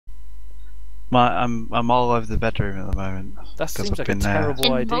I'm all over the bedroom at the moment. That seems like a been there. terrible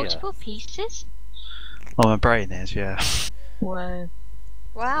In idea. multiple pieces? Oh, my brain is, yeah. Whoa.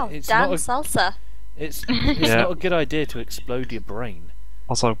 Wow, It's damn not a- salsa. It's Yeah. not a good idea to explode your brain.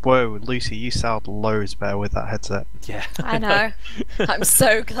 I was like, whoa, Lucy, you sound loads better with that headset. Yeah. I know. I'm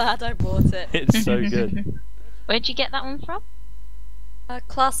so glad I bought it. It's so good. Where'd you get that one from?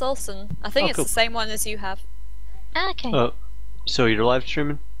 Class Olsen. I think Oh, it's cool. the same one as you have. Okay. Oh, so you're live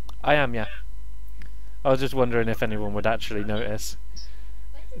streaming? I am, yeah. I was just wondering if anyone would actually notice.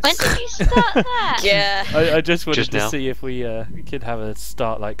 When did you start that? Yeah. I just wanted Just to now. see if we could have a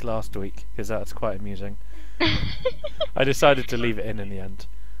start like last week, because that's quite amusing. I decided to leave it in the end.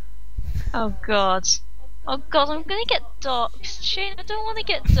 Oh god. Oh god, I'm gonna get doxxed. Shane, I don't want to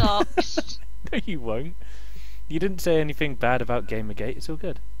get doxxed. No, you won't. You didn't say anything bad about Gamergate, it's all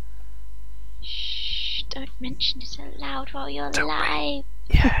good. Shh, don't mention it aloud while you're Don't live.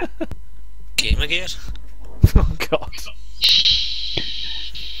 Yeah. Gamergate? Oh god.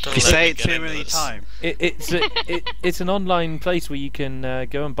 Don't You let say me it get too into many this. times. It's an online place where you can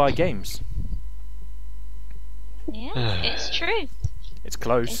go and buy games. Yeah, it's true. It's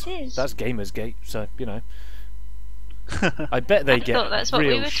close. It is. That's Gamersgate, so, you know. I bet they I get thought that's what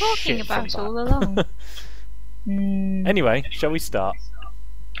real we were talking shit from about that. all along. Anyway, shall we start?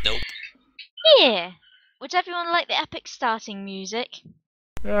 Nope. Yeah. Would everyone like the epic starting music?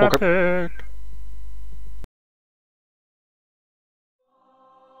 Epic.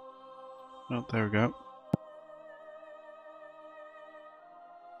 Oh, there we go.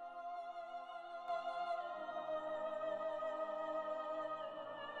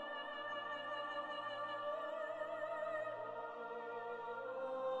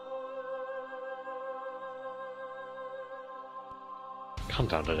 Calm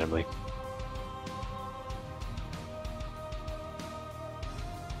down, Emily.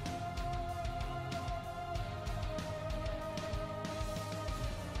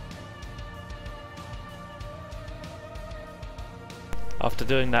 After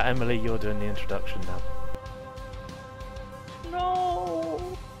doing that, Emily, you're doing the introduction now.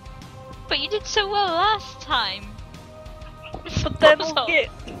 No. But you did so well last time. But then So-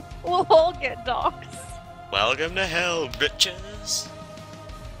 we'll all get dogs. Welcome to hell, bitches.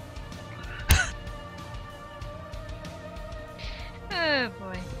 Oh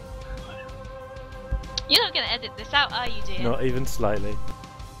boy. You're not gonna edit this out, are you, dear? Not even slightly.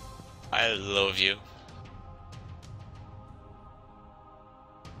 I love you.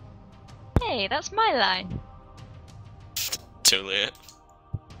 Hey, that's my line. Too late.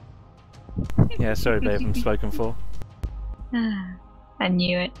 Yeah, sorry babe, I'm spoken for. I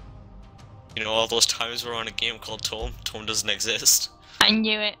knew it. You know all those times we're on a game called Tome? Tome doesn't exist. I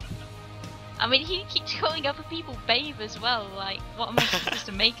knew it. I mean, he keeps calling other people babe as well. Like, what am I supposed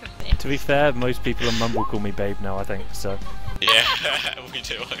to make of this? To be fair, most people on Mumble call me babe now, I think, so. Yeah, we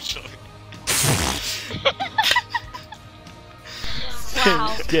do actually.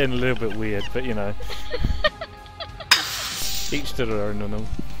 Wow. It's getting a little bit weird, but you know. Each to their own, no.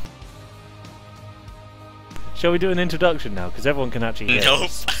 Shall we do an introduction now? Because everyone can actually hear Nope.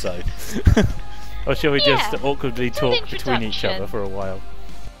 us, so. Or shall we just Yeah, awkwardly do an talk between each other introduction. for a while?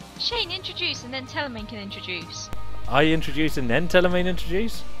 Shane, introduce, and then Tellerman can introduce. I introduce and then Tellermain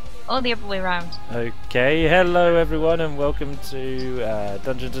introduce? Or the other way around. Okay, hello everyone and welcome to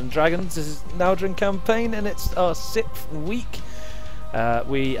Dungeons and Dragons. This is Naldrin Campaign and it's our 6th week.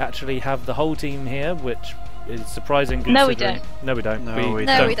 We actually have the whole team here, which is surprising. No, we considering- No, we don't. No, we, we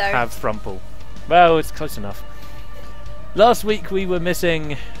No, don't we don't. have Frumple. Well, it's close enough. Last week we were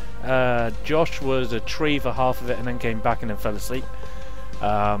missing. Josh was a tree for half of it and then came back and then fell asleep.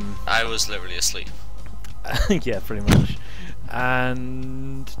 I was literally asleep. Yeah, pretty much.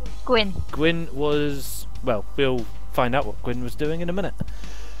 And Gwyn. Gwyn was, well, we'll find out what Gwyn was doing in a minute.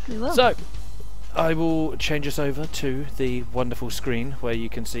 We will. So, I will change us over to the wonderful screen where you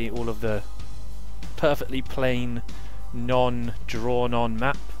can see all of the perfectly plain, non-drawn-on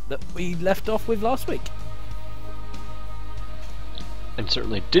map that we left off with last week. And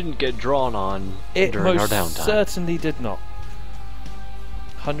certainly didn't get drawn on It during our most downtime. certainly did not.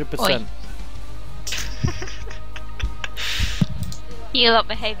 100%. You lot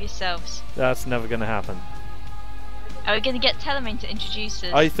behave yourselves. That's never going to happen. Are we going to get Tellermain to introduce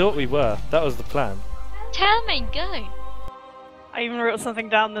us? I thought we were. That was the plan. Tellermain, go! I even wrote something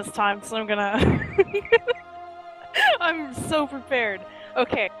down this time, so I'm gonna. I'm so prepared.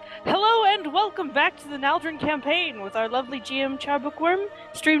 Okay. Hello and welcome back to the Naldrin Campaign with our lovely GM Chad Bookworm,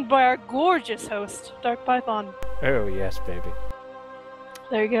 streamed by our gorgeous host, Dark Python. Oh, yes, baby.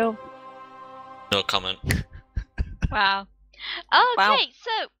 There you go. No comment. Wow. Okay, Wow.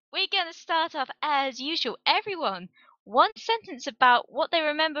 so we're gonna start off as usual. Everyone, one sentence about what they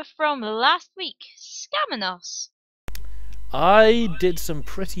remember from last week. Scamanos. I did some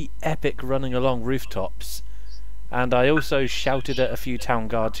pretty epic running along rooftops, and I also shouted at a few town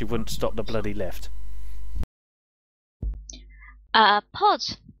guards who wouldn't stop the bloody lift. Pod.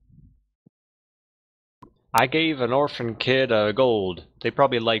 I gave an orphan kid a gold. They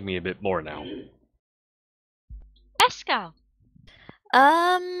probably like me a bit more now. Escal.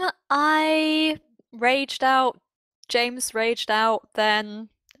 I raged out. James raged out. Then,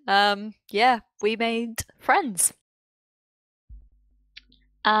 yeah, we made friends.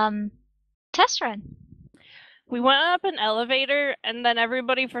 Tesseren. We went up an elevator, and then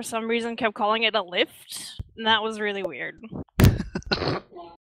everybody, for some reason, kept calling it a lift, and that was really weird.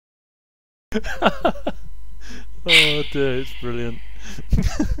 Oh dear, it's brilliant.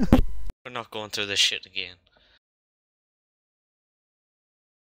 We're not going through this shit again.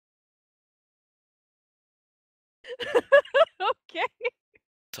 Okay.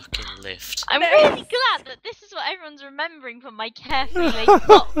 Fucking lift. I'm really glad that this is what everyone's remembering from my carefully laid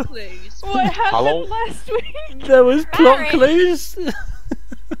plot clues. What happened Hello? last week? There was plot Barry. clues.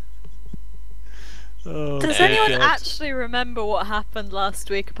 Oh, Does dear anyone God. actually remember what happened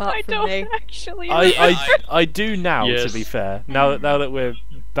last week apart I from don't me? actually. I do now, Yes. to be fair. Now that we're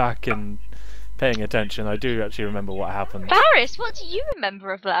back and paying attention, I do actually remember what happened. Barris, what do you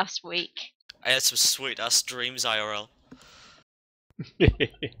remember of last week? I had some sweet ass dreams IRL.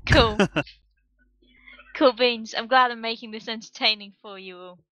 Cool. Cool beans. I'm glad I'm making this entertaining for you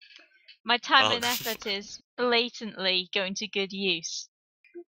all. My time and effort is blatantly going to good use.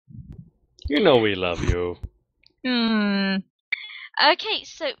 You know we love you. Okay,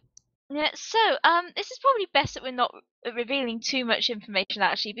 so this is probably best that we're not revealing too much information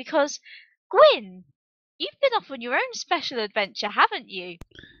actually, because Gwyn, you've been off on your own special adventure, haven't you?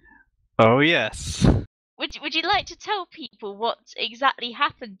 Oh yes. Would you like to tell people what exactly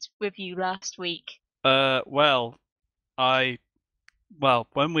happened with you last week? Well,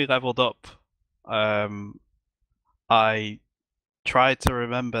 when we leveled up, I tried to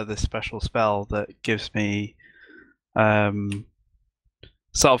remember this special spell that gives me, sort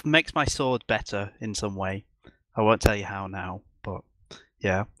of makes my sword better in some way. I won't tell you how now, but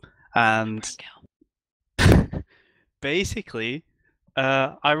yeah. And basically,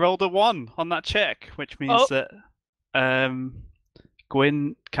 I rolled a 1 on that check, which means that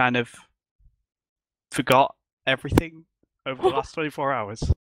Gwyn kind of forgot everything over the last 24 hours.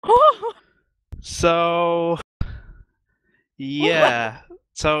 So, yeah.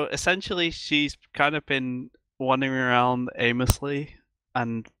 So essentially, she's kind of been wandering around aimlessly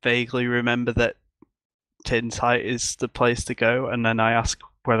and vaguely remember that Tin's Height is the place to go. And then I ask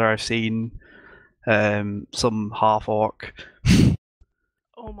whether I've seen some half orc,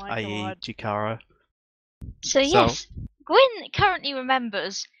 Oh my i.e. god. Chikara. So yes, Gwyn currently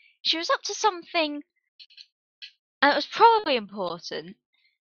remembers she was up to something and it was probably important.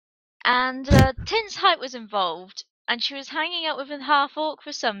 And Tin's Height was involved, and she was hanging out with a half orc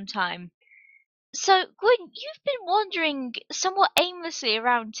for some time. So, Gwyn, you've been wandering somewhat aimlessly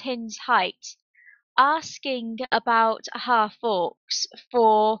around Tin's Height, asking about half orcs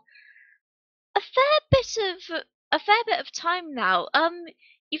for a fair bit of time now.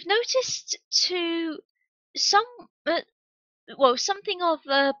 You've noticed something of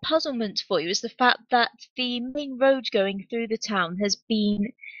a puzzlement for you is the fact that the main road going through the town has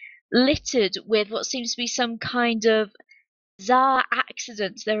been littered with what seems to be some kind of bizarre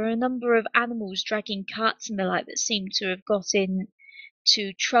accident. There are a number of animals dragging carts and the like that seem to have got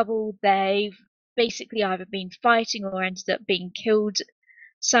into trouble. They've basically either been fighting or ended up being killed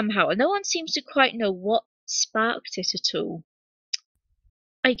somehow, and no one seems to quite know what sparked it at all.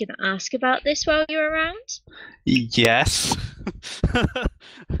 Are you going to ask about this while you're around? Yes.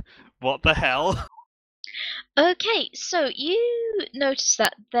 What the hell? Okay, so you noticed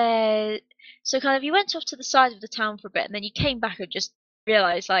that you went off to the side of the town for a bit, and then you came back and just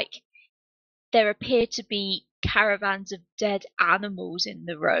realised, like, there appear to be caravans of dead animals in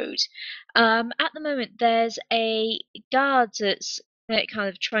the road. At the moment, there's a guard that's kind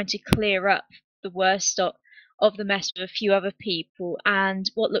of trying to clear up the worst of the mess with a few other people,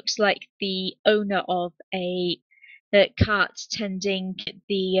 and what looks like the owner of a cart tending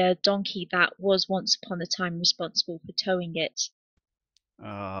the donkey that was once upon a time responsible for towing it.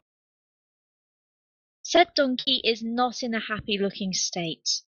 Said donkey is not in a happy looking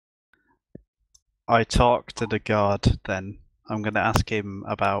state. I talk to the guard then. I'm going to ask him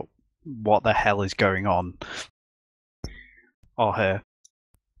about what the hell is going on. Or her.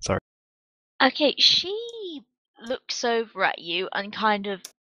 Sorry. Okay, she looks over at you and kind of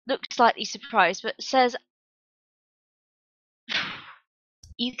looks slightly surprised, but says,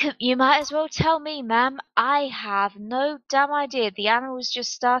 You might as well tell me, ma'am. I have no damn idea. The animals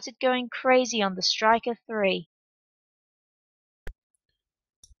just started going crazy on the Striker 3.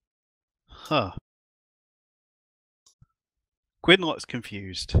 Huh. Gwyn looks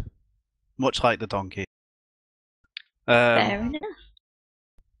confused, much like the donkey. Fair enough.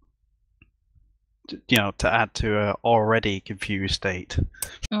 To add to a already confused state.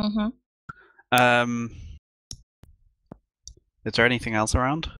 Mm-hmm. Is there anything else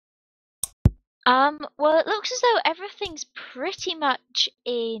around? Well, it looks as though everything's pretty much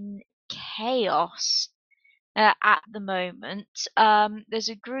in chaos at the moment. There's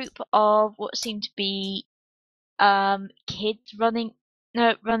a group of what seem to be kids running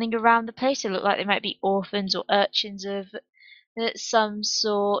around the place. They look like they might be orphans or urchins of some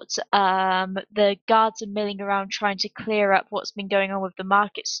sort. The guards are milling around trying to clear up what's been going on with the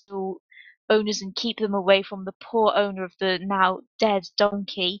market stall owners and keep them away from the poor owner of the now dead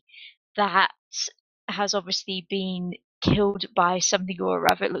donkey that has obviously been killed by something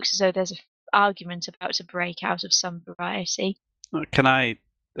or other. It looks as though there's an argument about to break out of some variety. Can I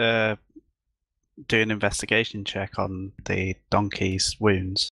do an investigation check on the donkey's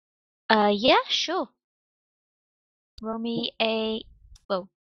wounds? Yeah, sure. Roll me your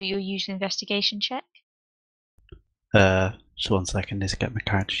usual investigation check. Just 1 second, need to get my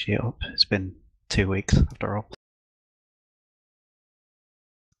character sheet up. It's been 2 weeks after all.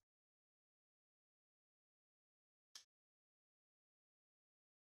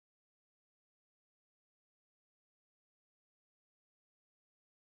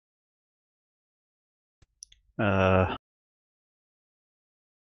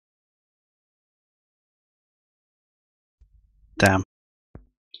 Damn.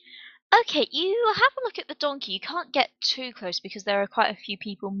 Okay, you have a look at the donkey. You can't get too close because there are quite a few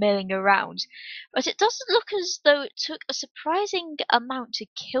people milling around. But it doesn't look as though it took a surprising amount to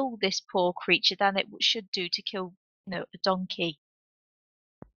kill this poor creature than it should do to kill, a donkey.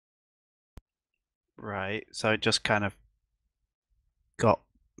 Right, so it just kind of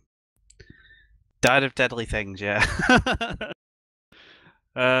died of deadly things, yeah.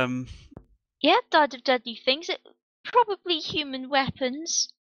 Yeah, died of deadly things. Probably human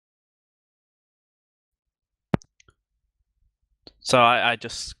weapons. So I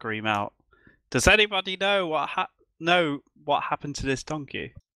just scream out, "Does anybody know what happened to this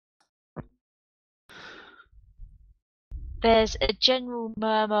donkey?" There's a general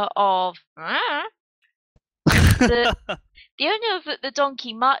murmur of the owner of the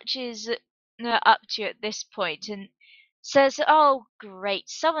donkey marches up to you at this point and says, "Oh, great!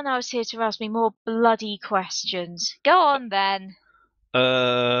 Someone else here to ask me more bloody questions. Go on then."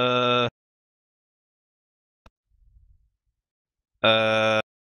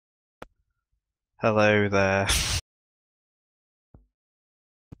 Hello there.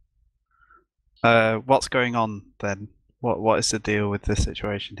 What's going on then? What is the deal with this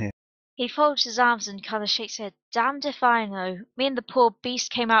situation here? He folds his arms and kind of shakes his head. Damned if I know. Me and the poor beast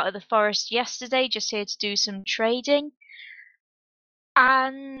came out of the forest yesterday just here to do some trading.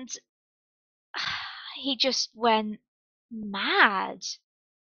 And he just went mad.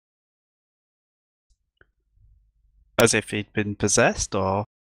 As if he'd been possessed, or?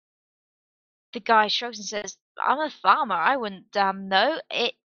 The guy shrugs and says, "I'm a farmer. I wouldn't damn know.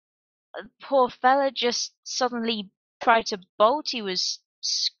 Poor fella just suddenly tried to bolt. He was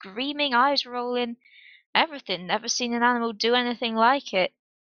screaming, eyes rolling, everything. Never seen an animal do anything like it.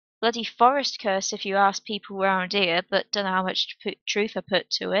 Bloody forest curse if you ask people around here, but don't know how much truth I put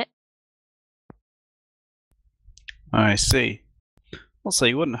to it." I see. Also,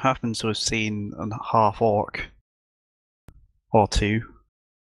 you wouldn't happen to have seen a half orc or two?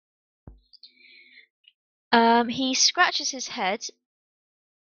 He scratches his head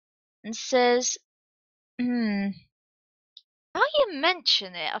and says, Now you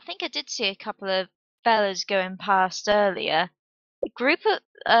mention it, I think I did see a couple of fellas going past earlier.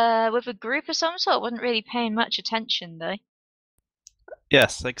 With a group of some sort. Wasn't really paying much attention though."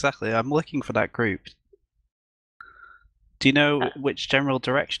 Yes, exactly. I'm looking for that group. Do you know which general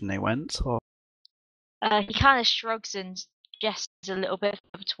direction they went? Or? He kind of shrugs and gestures a little bit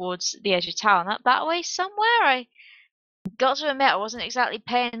towards the edge of town. Up that way somewhere? I got to admit I wasn't exactly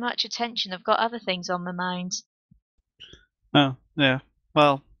paying much attention. I've got other things on my mind. Oh, yeah.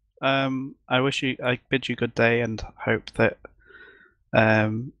 Well, I bid you good day and hope that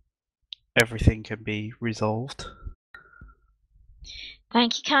everything can be resolved.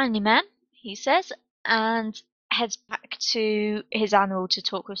 "Thank you kindly, ma'am," he says, and heads back to his animal to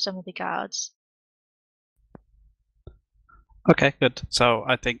talk with some of the guards. Okay, good. So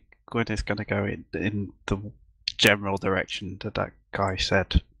I think Gwyn is going to go in the general direction that guy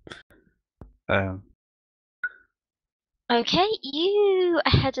said. Okay, you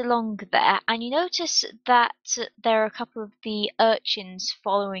head along there, and you notice that there are a couple of the urchins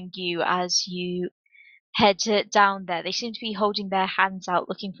following you as you head down there. They seem to be holding their hands out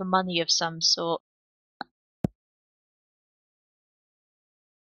looking for money of some sort.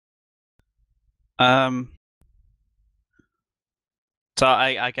 So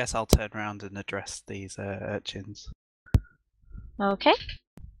I guess I'll turn around and address these urchins. Okay.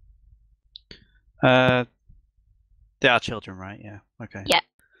 They are children, right? Yeah. Okay. Yeah.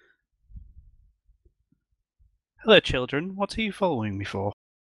 Hello, children. What are you following me for?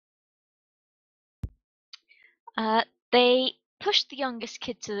 They push the youngest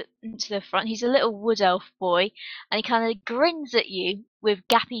kid into the front. He's a little wood elf boy, and he kind of grins at you with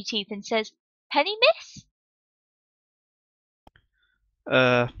gappy teeth and says, "Penny, miss?"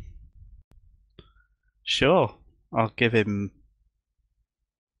 Sure. I'll give him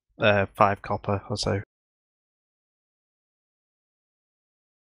 5 copper or so.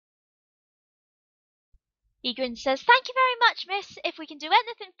 He grins and says, "Thank you very much, miss. If we can do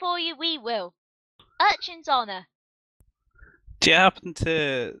anything for you, we will. Urchin's honour." Do you happen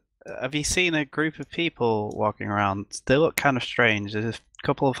to have you seen a group of people walking around? They look kind of strange. There's a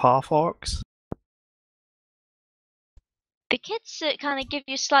couple of half orcs. The kids kind of give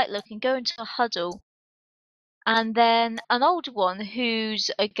you a slight look and go into a huddle. And then an older one, who's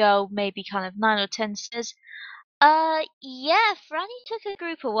a girl, maybe kind of 9 or 10, says, yeah, Franny took a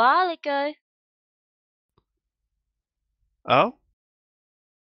group a while ago." Oh?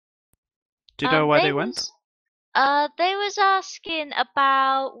 Do you know where they went? They was asking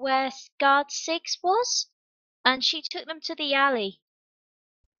about where Guard 6 was, and she took them to the alley.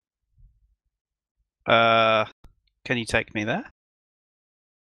 Can you take me there?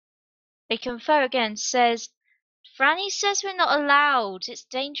 They confer again, says, "Franny says we're not allowed. It's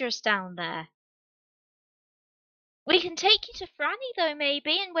dangerous down there." "We can take you to Franny, though,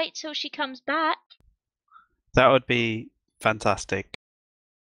 maybe, and wait till she comes back." That would be fantastic.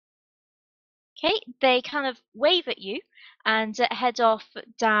 Okay, they kind of wave at you and head off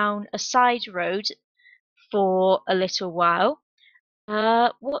down a side road for a little while.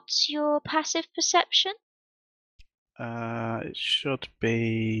 What's your passive perception? It should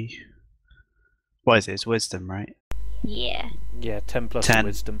be. What is it? It's wisdom, right? Yeah. Yeah, 10 plus 10.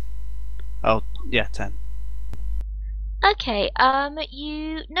 wisdom. Oh, yeah, 10. Okay,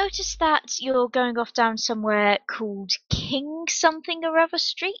 you notice that you're going off down somewhere called King something or other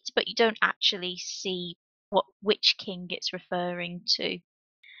street, but you don't actually see which king it's referring to.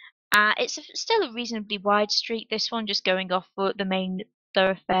 It's still a reasonably wide street, this one, just going off the main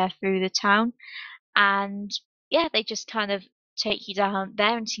thoroughfare through the town. And yeah, they just kind of take you down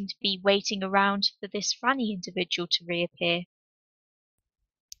there and seem to be waiting around for this Franny individual to reappear.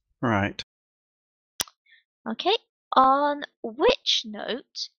 Right. Okay, on which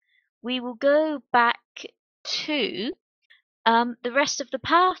note, we will go back to the rest of the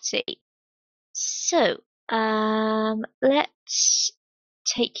party. So, let's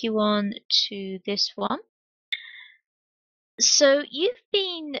take you on to this one. So, you've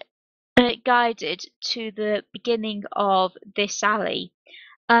been guided to the beginning of this alley.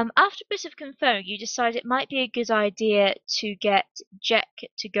 After a bit of conferring, you decide it might be a good idea to get Jack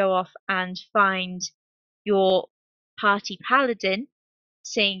to go off and find your party paladin,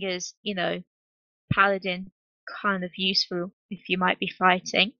 seeing as, paladin kind of useful if you might be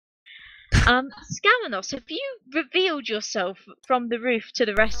fighting. Scamanos, have you revealed yourself from the roof to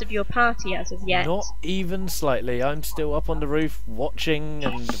the rest of your party as of yet? Not even slightly. I'm still up on the roof, watching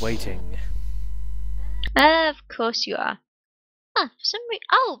and waiting. Of course you are. For some reason.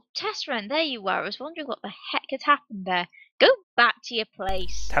 Oh, Tessran, there you are. I was wondering what the heck had happened there. Go back to your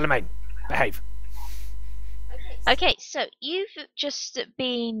place. Talamain, behave. Okay, so you've just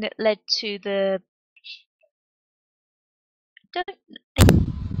been led to the.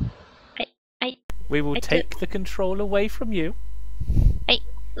 We will take the control away from you.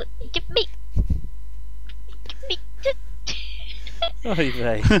 Look, give me. Oy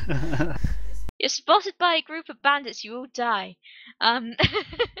vey. You're spotted by a group of bandits. You will die. No.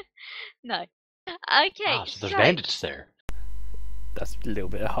 Okay. So there's bandits there. That's a little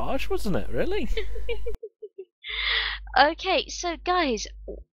bit harsh, wasn't it? Really? Okay, so guys,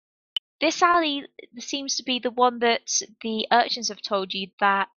 this alley seems to be the one that the urchins have told you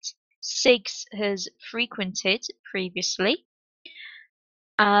that Siggs has frequented previously.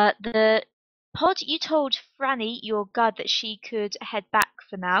 The pod, you told Franny, your guard, that she could head back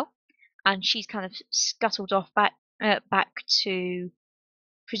for now, and she's kind of scuttled off back back to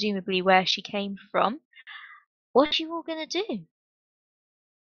presumably where she came from. What are you all gonna do?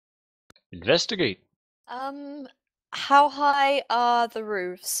 Investigate. How high are the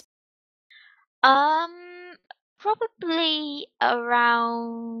roofs? Probably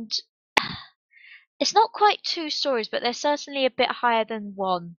around. It's not quite 2 stories, but they're certainly a bit higher than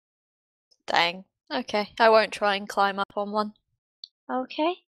 1. Dang. Okay, I won't try and climb up on one.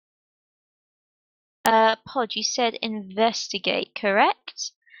 Okay. Pod, you said investigate,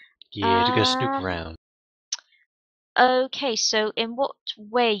 correct? Yeah, to go snoop Um, around. Okay, so in what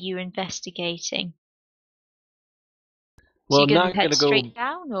way are you investigating? So Well, you're I'm gonna not head gonna go. straight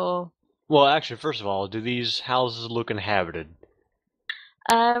down, or Well, actually, first of all, do these houses look inhabited?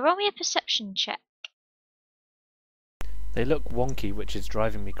 roll me a perception check. They look wonky, which is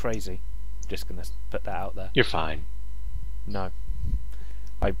driving me crazy. Just gonna put that out there. You're fine. No.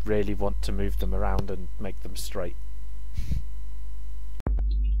 I really want to move them around and make them straight.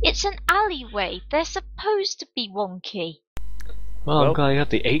 It's an alleyway. They're supposed to be wonky. Well, I'm glad I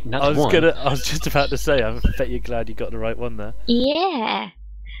got the 8 and that's 1. I was just about to say, I bet you're glad you got the right one there. Yeah.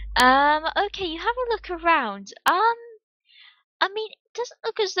 Okay, you have a look around. I mean, it doesn't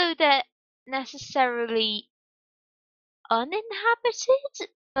look as though they're necessarily uninhabited,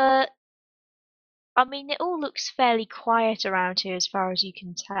 but I mean, it all looks fairly quiet around here as far as you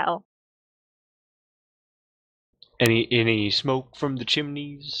can tell. Any smoke from the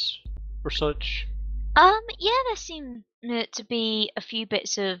chimneys or such? Yeah, there seem to be a few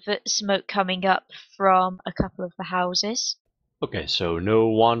bits of smoke coming up from a couple of the houses. Okay, so no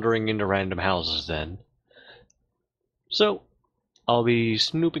wandering into random houses then. So, I'll be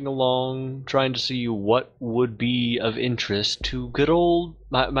snooping along, trying to see what would be of interest to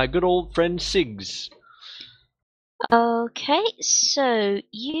my good old friend Siggs. Okay, so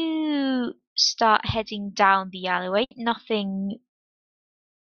you start heading down the alleyway. Nothing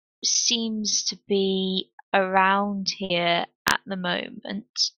seems to be around here at the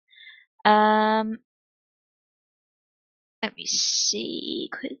moment. Let me see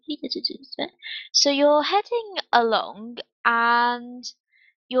quickly. So you're heading along and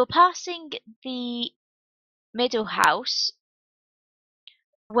you're passing the middle house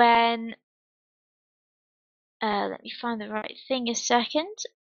when let me find the right thing a second.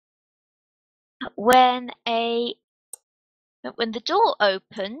 When the door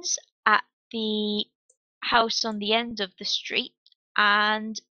opens at the house on the end of the street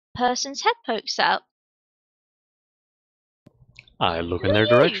and a person's head pokes out. I look Who in their are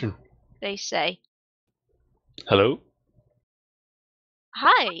you? direction. They say. Hello?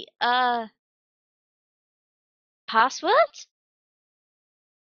 Hi, password?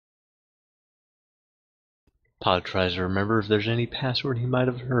 Pod tries to remember if there's any password he might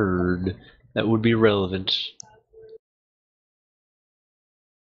have heard that would be relevant.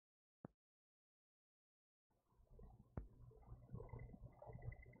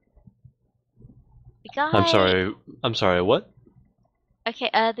 The guy. I'm sorry, what?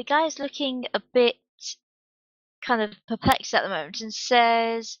 Okay, the guy is looking a bit kind of perplexed at the moment and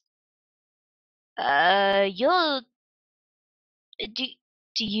says, you're. Do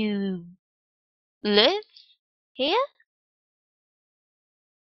you live here?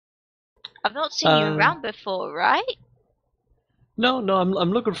 I've not seen you around before, right? No,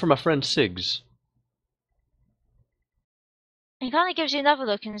 I'm looking for my friend Siggs. He kind of gives you another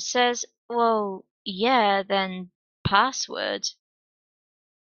look and says, well, yeah, then password.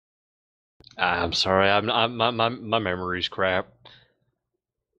 I'm sorry, my memory's crap.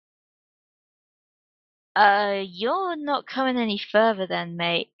 You're not coming any further then,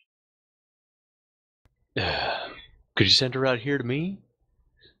 mate. Could you send her out here to me?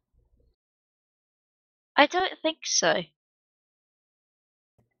 I don't think so.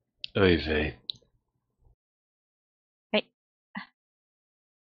 Oy vey. Right.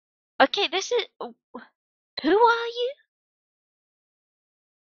 Okay, this is. Who are you?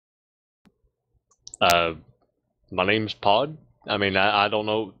 My name's Pod. I mean, I don't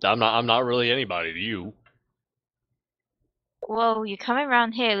know. I'm not really anybody to you. Well, you're coming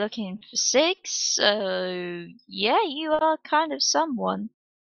around here looking for Six, so yeah, you are kind of someone.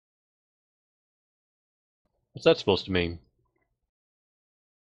 What's that supposed to mean?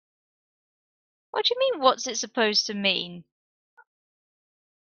 What do you mean, what's it supposed to mean?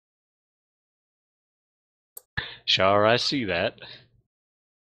 Sure, I see that.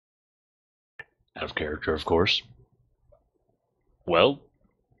 Out of character, of course. Well,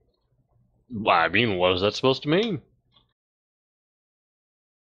 I mean, what is that supposed to mean?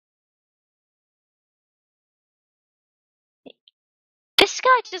 This guy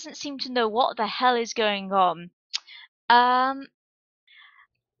doesn't seem to know what the hell is going on. Um,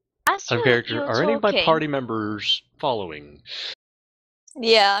 as Out of character, you're are any of my talking, party members following?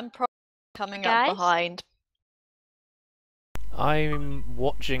 Yeah, I'm probably coming up Guys? behind. I'm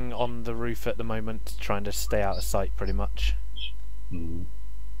watching on the roof at the moment, trying to stay out of sight pretty much. Hmm.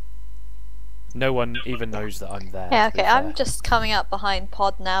 No one even knows that I'm there. Yeah, to be okay, I'm fair. just coming up behind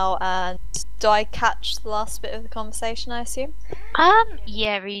Pod now, and do I catch the last bit of the conversation, I assume?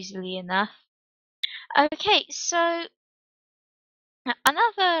 Yeah, easily enough. Okay, so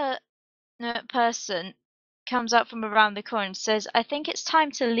another person comes up from around the corner and says, "I think it's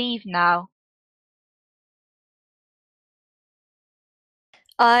time to leave now."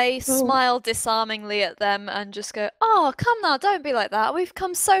 I smile disarmingly at them and just go, "Oh, come now, don't be like that. We've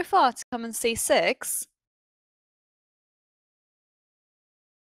come so far to come and see Six."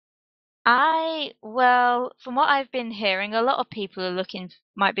 Well, from what I've been hearing, a lot of people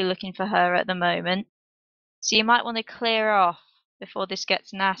might be looking for her at the moment. So you might want to clear off before this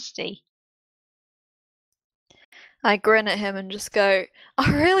gets nasty. I grin at him and just go,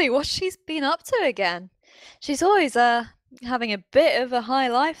 "Oh, really? What's she's been up to again? She's always having a bit of a high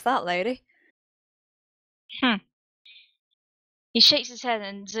life, that lady." He shakes his head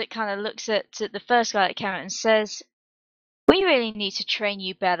and kind of looks at the first guy that came out and says, "We really need to train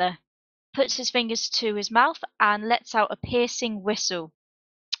you better." Puts his fingers to his mouth and lets out a piercing whistle.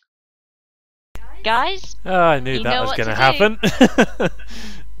 Guys, Oh, I knew you that know was what going to to happen.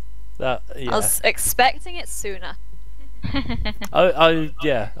 I Yeah. was expecting it sooner. I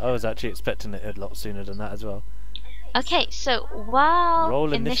was actually expecting it a lot sooner than that as well. Okay, so while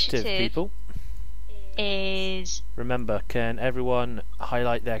Roll initiative, people. is Remember, can everyone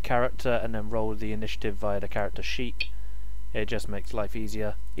highlight their character and then roll the initiative via the character sheet? It just makes life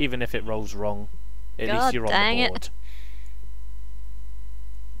easier. Even if it rolls wrong, at least God you're on dang the it. board.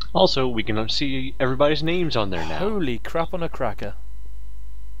 Also, we can see everybody's names on there now. Holy crap on a cracker.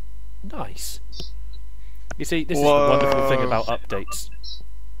 Nice. You see, this is the wonderful thing about updates.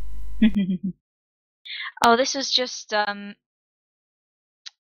 Oh, this was just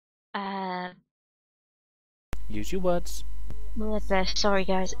Use your words. word there. Sorry,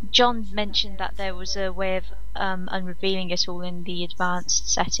 guys. John mentioned that there was a way of unrevealing it all in the advanced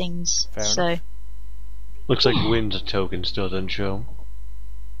settings. Fair so, enough. Looks like Wynn's token still doesn't show.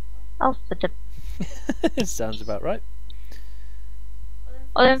 oh, for the. Sounds about right.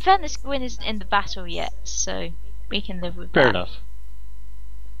 Well, in fairness, Gwyn isn't in the battle yet, so we can live with Fair that. enough.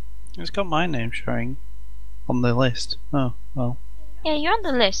 It's got my name showing on the list. Oh, well. Yeah, you're on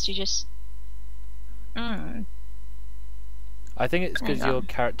the list. You just. Mm. I think it's because Hang your on.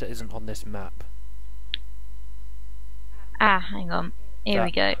 character isn't on this map. Hang on. Here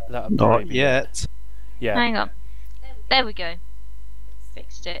we go. That'll probably Not be yet. Yeah, Hang on. There we go.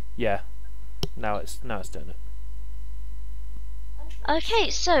 Fixed it. yeah. Now it's doing it. Okay,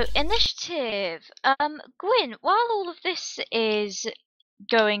 so initiative. Gwyn, while all of this is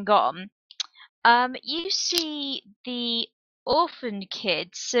going on, you see the orphan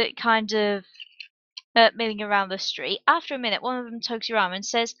kids kind of milling around the street. After a minute, one of them tugs your arm and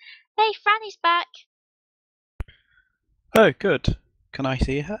says, "Hey, Franny's back." Oh, good. Can I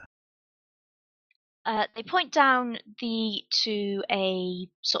see her? They point down to a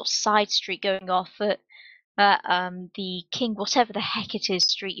sort of side street going off at the King, whatever the heck it is,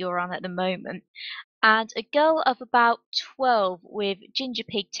 street you're on at the moment. And a girl of about 12 with ginger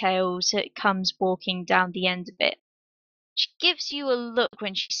pigtails comes walking down the end of it. She gives you a look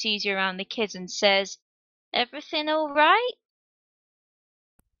when she sees you around the kids and says, "Everything all right?"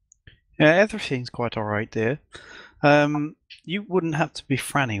 Yeah, everything's quite alright, dear. You wouldn't have to be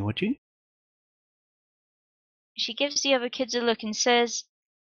Franny, would you? She gives the other kids a look and says,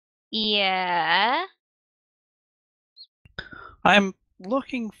 "Yeah." I'm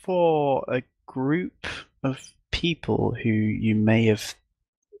looking for a group of people who you may have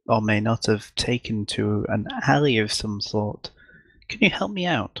or may not have taken to an alley of some sort. Can you help me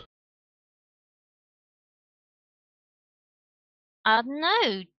out? I don't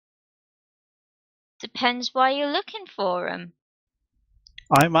know. Depends why you're looking for 'em.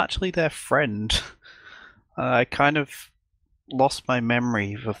 I'm actually their friend. I kind of lost my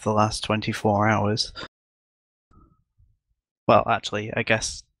memory of the last 24 hours. Well, actually, I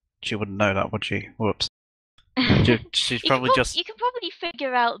guess she wouldn't know that, would she? Whoops. She's probably just. You can probably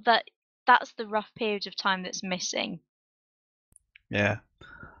figure out that that's the rough period of time that's missing. Yeah.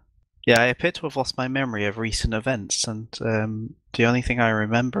 Yeah, I appear to have lost my memory of recent events, and the only thing I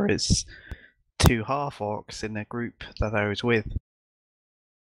remember is 2 half-orcs in a group that I was with.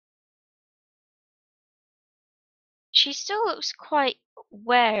 She still looks quite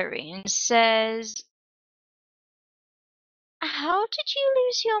wary and says, How did you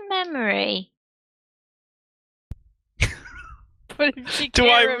lose your memory? But if she Do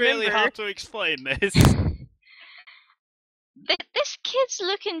can't I remember, really have to explain this? This kid's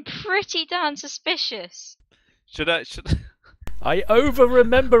looking pretty darn suspicious. Should I? I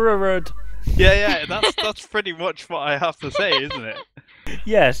over-remembered. Yeah, that's pretty much what I have to say, isn't it?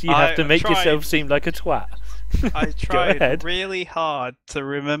 Yes, you have to I make tried. yourself seem like a twat. I Go tried ahead. really hard to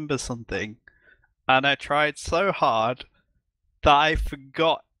remember something, and I tried so hard that I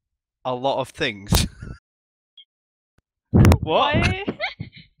forgot a lot of things. What?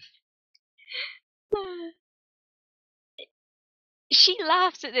 She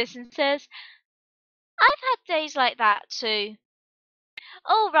laughs at this and says, I've had days like that too.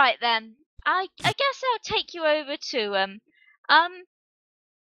 All right then. I guess I'll take you over to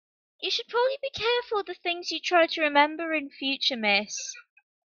you should probably be careful of the things you try to remember in future, miss.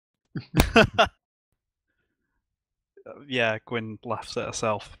 Yeah, Gwyn laughs at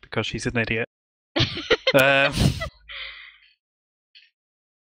herself because she's an idiot. Okay.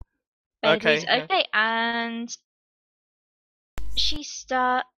 Okay, and she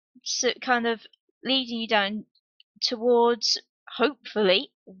starts kind of leading you down towards, hopefully,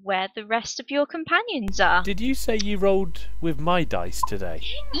 where the rest of your companions are. Did you say you rolled with my dice today?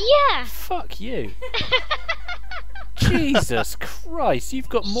 Yeah! Fuck you. Jesus Christ, you've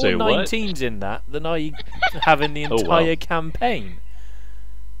got more Say what? 19s in that than I have in the Oh, entire well. campaign.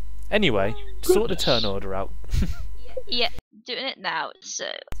 Anyway, sort the turn order out. Yeah, doing it now, so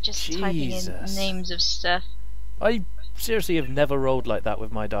just typing in Jesus. names of stuff. I seriously have never rolled like that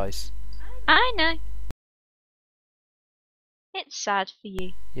with my dice. I know. It's sad for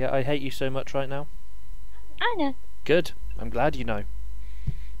you. Yeah, I hate you so much right now. I know. Good. I'm glad you know.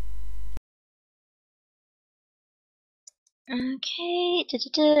 Okay,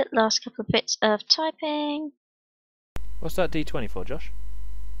 last couple of bits of typing. What's that D20 for, Josh?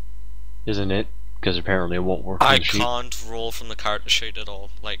 Isn't it? Because apparently it won't work on I the sheet. can't roll from the character sheet at all.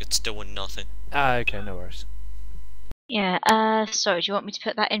 Like, it's doing nothing. Ah, okay, no worries. Yeah, sorry, do you want me to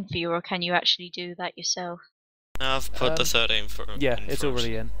put that in for you, or can you actually do that yourself? I've put the 13 for. Yeah, in it's first.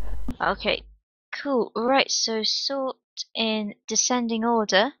 already in. Okay, cool. Right, so sort in descending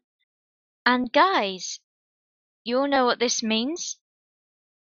order. And guys, you all know what this means?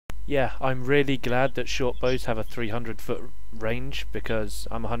 Yeah, I'm really glad that short bows have a 300-foot range because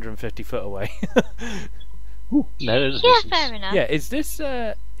I'm 150 foot away. That is a Yeah, distance. fair enough. Yeah, is this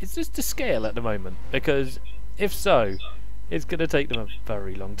to scale at the moment? Because if so, it's gonna take them a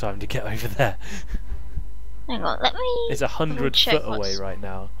very long time to get over there. Hang on, let me. It's 100 check foot away what's- right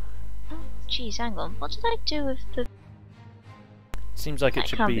now. Jeez, hang on. What did I do with the? Seems like it That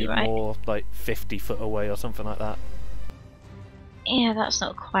should can't be be right. more like 50 foot away or something like that. Yeah, that's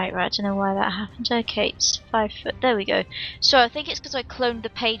not quite right. I don't know why that happened. Okay, it's 5 foot. There we go. So I think it's because I cloned the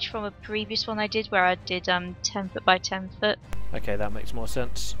page from a previous one I did, where I did 10 foot by 10 foot. Okay, that makes more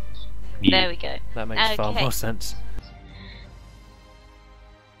sense. There we go. That makes far Okay. more sense.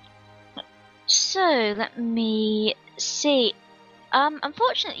 So let me see.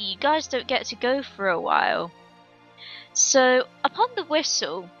 Unfortunately, you guys don't get to go for a while. So upon the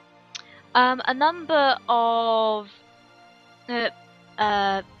whistle, a number of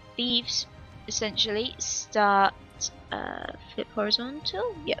thieves essentially start flip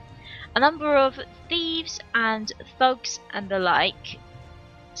horizontal. Yep. A number of thieves and thugs and the like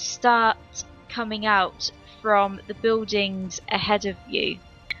start coming out from the buildings ahead of you.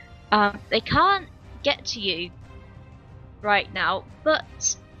 They can't get to you right now,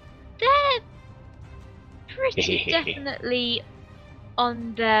 but they're pretty definitely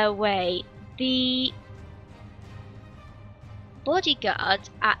on their way. The bodyguard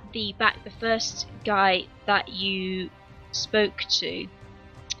at the back, the first guy that you spoke to,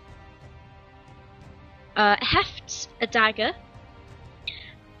 hefts a dagger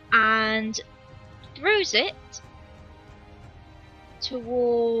and throws it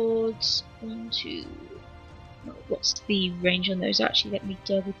towards what's the range on those actually? Let me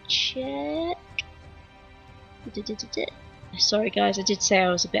double check. Sorry guys, I did say I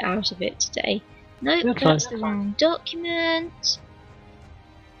was a bit out of it today. Nope, That's that's fine. the wrong document.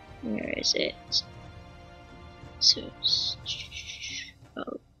 Where is it? So it's...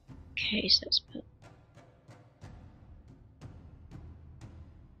 okay, so that's about...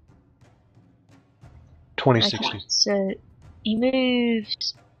 $20.60. Okay, so he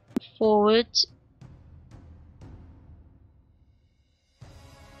moved forward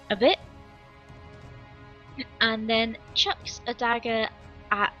a bit and then chucks a dagger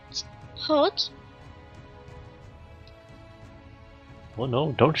at Pod. Well,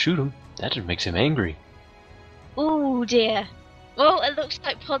 no, don't shoot him. That just makes him angry. Oh dear. Well, it looks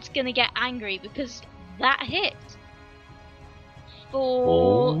like Pod's gonna get angry because that hit.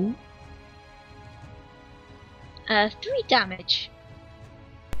 For 3 damage.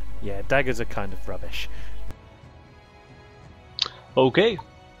 Yeah, daggers are kind of rubbish. Okay.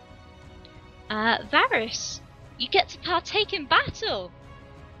 Varys, you get to partake in battle.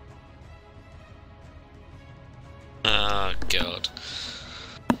 Oh god.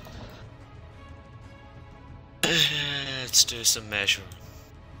 Let's do some measuring.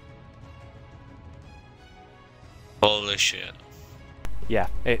 Holy shit. Yeah,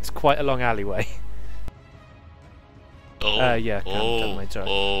 it's quite a long alleyway. Oh, yeah, come, mate, sorry.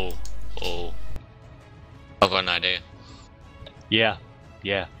 oh. I've got an idea. Yeah,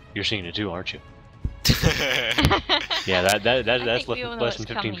 you're seeing it too, aren't you? Yeah, that's think we all know less than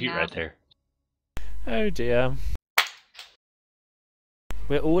what's 15 coming feet now. right there. Oh dear.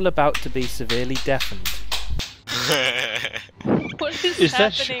 We're all about to be severely deafened. What is Is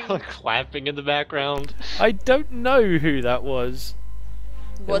that happening? Charlotte clapping in the background? I don't know who that was.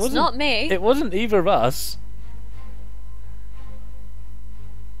 Was wasn't- not me. It wasn't either of us.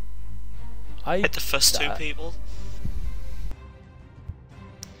 Hit the first 2 people.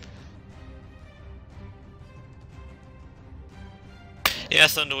 Yeah,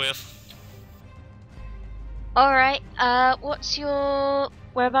 Thunderwave. Alright, what's your...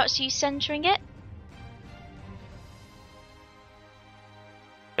 whereabouts are you centering it?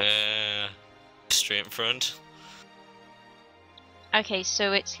 Straight in front. Okay,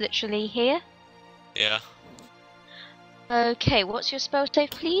 so it's literally here. Yeah. Okay, what's your spell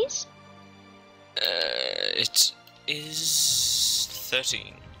save, please? It is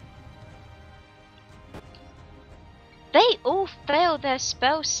 13. They all fail their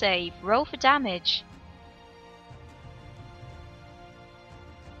spell save. Roll for damage.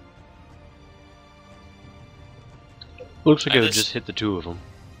 Looks like And it would this- just hit the 2 of them.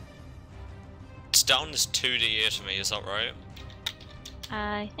 It's down as 2d8 to me, is that right?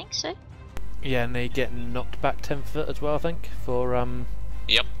 I think so. Yeah, and they get knocked back 10 foot as well, I think, for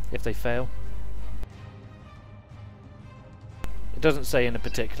Yep. if they fail. It doesn't say in a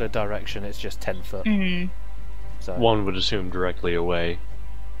particular direction, it's just 10 foot. Hmm. So One would assume directly away.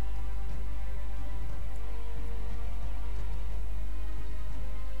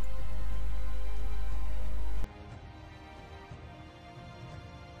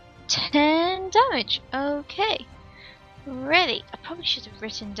 Ten damage. Okay. Ready. I probably should have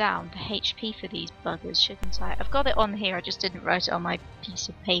written down the HP for these buggers, shouldn't I? I've got it on here, I just didn't write it on my piece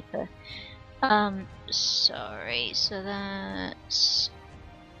of paper. Sorry, so that's...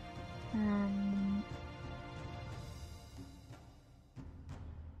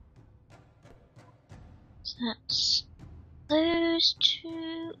 so that's those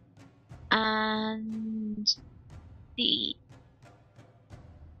 2 and the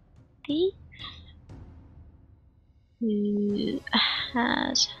thief who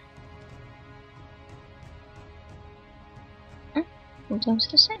has all down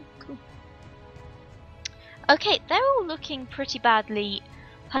to the same. Cool. Okay, they're all looking pretty badly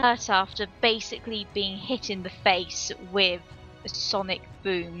hurt after basically being hit in the face with a sonic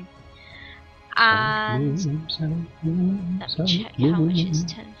boom. And let me check how much is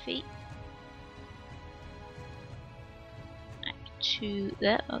 10 feet. To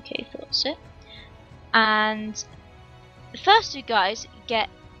there, okay, thought so. And the first 2 guys get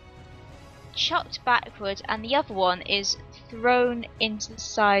chucked backward, and the other one is thrown into the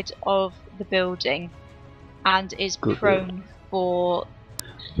side of the building and is prone for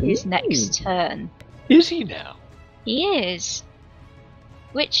his next turn. Is he now? He is.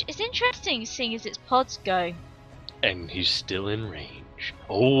 Which is interesting, seeing as it's Pod's go. And he's still in range.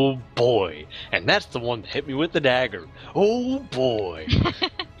 Oh boy. And that's the one that hit me with the dagger. Oh boy.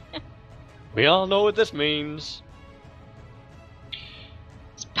 We all know what this means.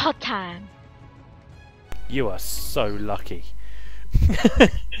 It's Pod time. you are so lucky.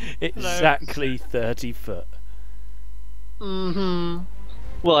 Exactly 30 foot. Mm-hmm.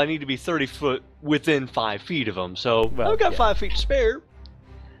 Well, I need to be 30 foot within 5 feet of him, so Well, I've got yeah. 5 feet to spare.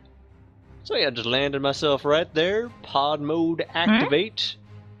 So yeah, just landed myself right there, pod mode activate,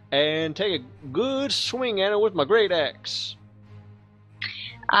 and take a good swing at it with my great axe.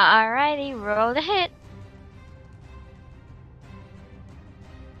 Alrighty, roll the hit.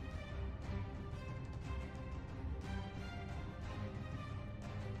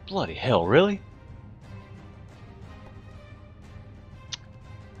 Bloody hell, really?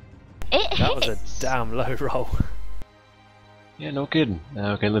 It That was hits. a damn low roll. Yeah, no kidding.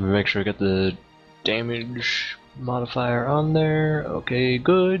 Okay, let me make sure I got the damage modifier on there. Okay,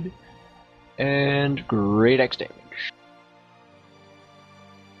 good. And great X damage.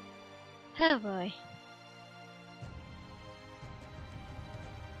 Oh boy.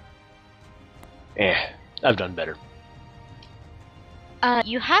 I've done better.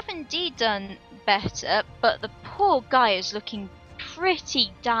 You have indeed done better, but the poor guy is looking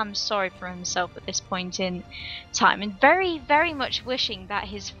pretty damn sorry for himself at this point in time, and very, very much wishing that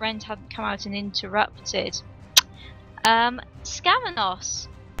his friend hadn't come out and interrupted. Scamanos,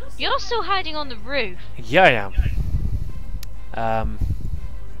 you're still hiding on the roof. Yeah, I am.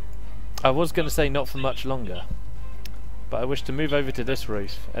 I was going to say not for much longer, but I wish to move over to this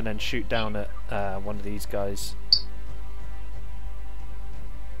roof and then shoot down at one of these guys.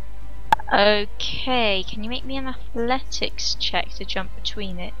 Okay, can you make me an athletics check to jump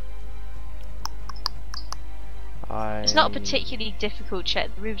between it? It's not a particularly difficult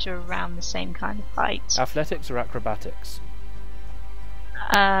check, the roofs are around the same kind of height. Athletics or acrobatics?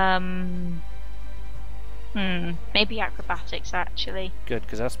 Maybe acrobatics actually. Good,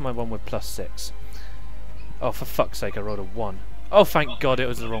 because that's my one with +6. Oh, for fuck's sake, I rolled a 1. Oh, thank God, it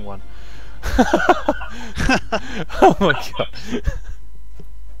was the wrong one. Oh my God.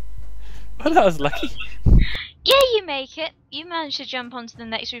 Well, that was lucky. Yeah, you make it. You manage to jump onto the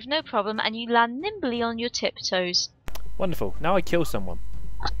next roof, no problem, and you land nimbly on your tiptoes. Wonderful. Now I kill someone.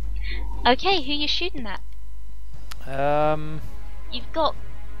 Okay, who you shooting at? You've got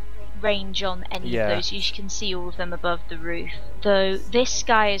range on any of those. You can see all of them above the roof. Though this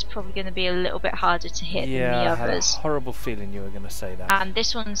guy is probably going to be a little bit harder to hit than the others. I had a horrible feeling you were going to say that. And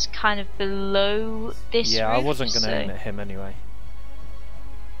this one's kind of below this roof. Yeah, I wasn't going to aim at him anyway.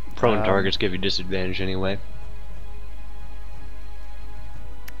 Prone targets give you disadvantage anyway.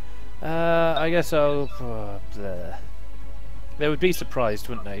 I guess I'll... They would be surprised,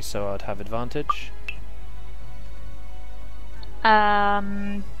 wouldn't they? So I'd have advantage.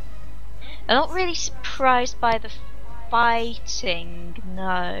 I'm not really surprised by the fighting,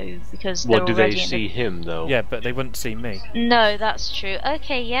 no, because they're What, do already they see him, though? Yeah, but they wouldn't see me. No, that's true.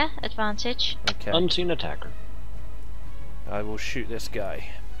 Okay, yeah, advantage. Okay. Unseen attacker. I will shoot this guy.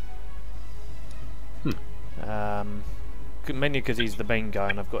 Mainly because he's the main guy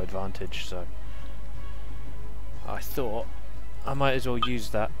and I've got advantage, so I thought I might as well use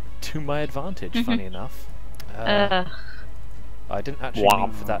that to my advantage, funny enough. I didn't actually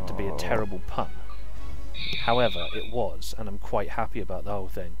mean for that to be a terrible pun. However, it was, and I'm quite happy about the whole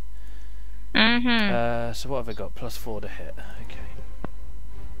thing. So what have I got? +4 to hit. Okay.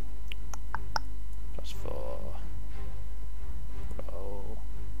 +4. Roll.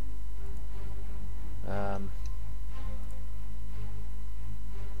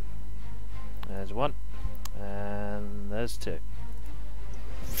 There's 1, and there's 2.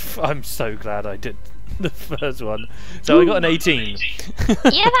 I'm so glad I did the first one. So I got an 18. Yeah,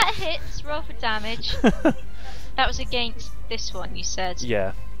 that hits. Roll for damage. That was against this one, you said.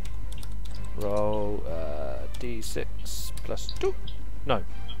 Yeah. Roll d6 +2. No,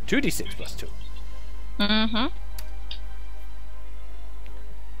 2d6 +2.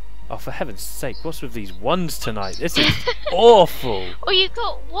 Oh, for heaven's sake, what's with these ones tonight? This is awful. Well, you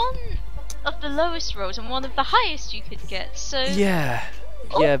got one of the lowest rolls and one of the highest you could get, so... Yeah,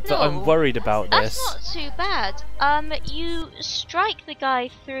 Oh, yeah, but no. I'm worried about this. That's not too bad. You strike the guy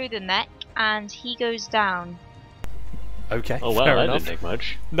through the neck and he goes down. Okay, Oh well, fair that enough. didn't take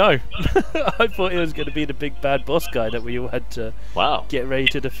much. No, I thought it was going to be the big bad boss guy that we all had to get ready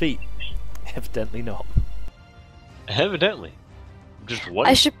to defeat. Evidently not. Evidently. Just one.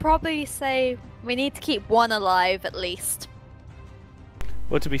 I should probably say we need to keep one alive at least.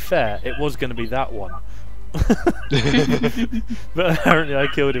 Well, to be fair, it was going to be that one. But apparently I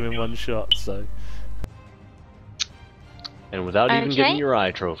killed him in one shot, so... And without even getting your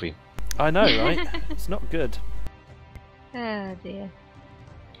eye trophy. I know, right? It's not good. Oh dear.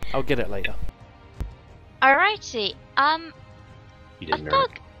 I'll get it later. Alrighty, You a didn't earn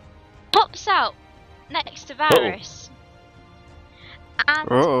thug pops out next to Varys.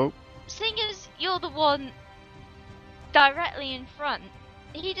 And seeing as you're the one directly in front,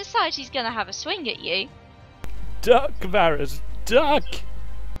 he decides he's gonna have a swing at you. Duck, Varys! Duck!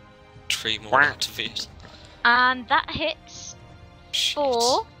 Tree more activate. And that hits Shit.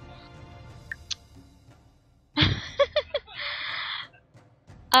 for...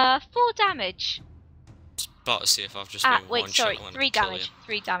 4 damage. About to see if I've just been Wait, one sorry, shot and 3 kill damage. you.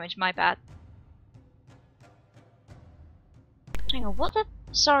 3 damage, my bad. Hang on, what the...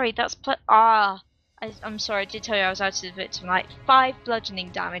 Sorry, that's I'm sorry, I did tell you I was out of it tonight. 5 bludgeoning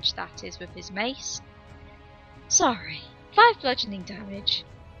damage, that is, with his mace. Sorry. 5 bludgeoning damage.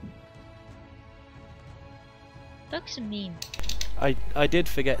 Thugs are mean. I did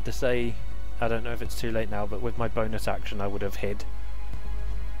forget to say I don't know if it's too late now, but with my bonus action I would have hid.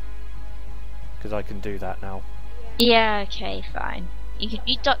 Because I can do that now. Yeah, okay, fine. You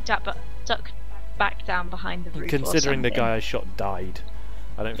duck back down behind the roof. Considering the guy I shot died,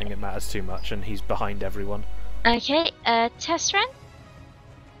 I don't think it matters too much, and he's behind everyone. Okay, Tessren?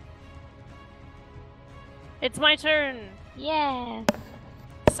 It's my turn. Yeah.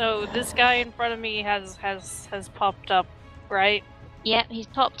 So this guy in front of me has popped up, right? Yep, he's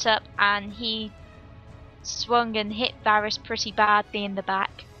popped up and he swung and hit Varys pretty badly in the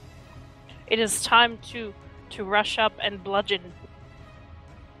back. It is time to rush up and bludgeon.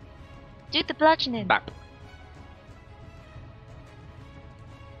 Do the bludgeoning. Bap.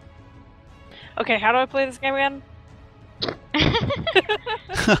 Okay, how do I play this game again?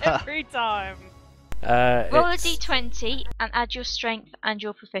 Every time. Roll a It's- d20 and add your strength and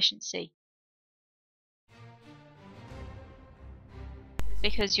your proficiency.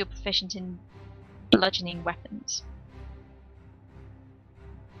 Because you're proficient in bludgeoning weapons.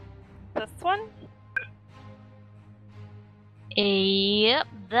 This one? Yep,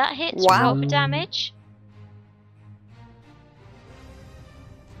 that hits. Wow. Roll for damage.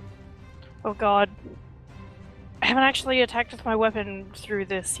 Oh god. I haven't actually attacked with my weapon through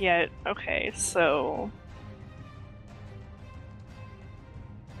this yet. Okay, so...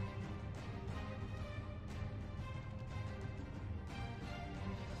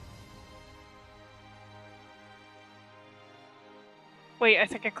 Wait, I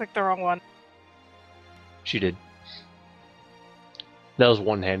think I clicked the wrong one. She did. That was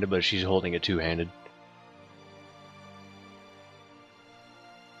one-handed, but she's holding it two-handed.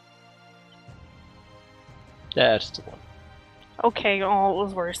 That's the one. Okay, oh, it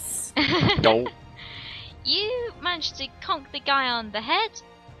was worse. Don't. You managed to conk the guy on the head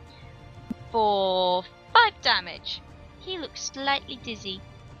for 5 damage. He looks slightly dizzy.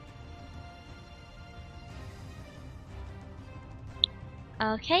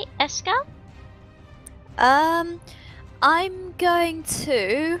 Okay, Escal? I'm going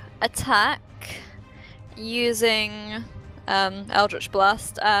to attack using Eldritch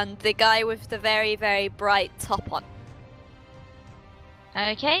Blast and the guy with the very, very bright top on.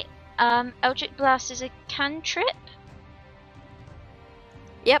 Okay, Eldritch Blast is a cantrip.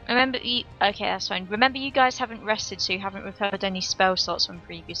 Yep. Remember, okay, that's fine. Remember, you guys haven't rested, so you haven't recovered any spell slots from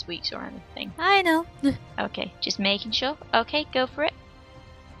previous weeks or anything. I know. Okay, just making sure. Okay, go for it.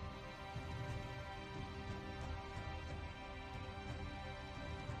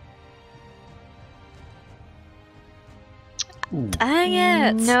 Dang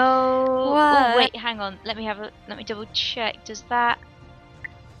it! No. What? Oh, wait, hang on. Let me double check. Does that?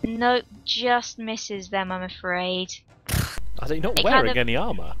 Nope, just misses them, I'm afraid. Are they not They wearing kind of- any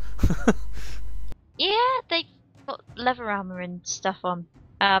armor? Yeah, they've got leather armor and stuff on.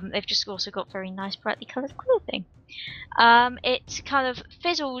 They've just also got very nice, brightly coloured clothing. It kind of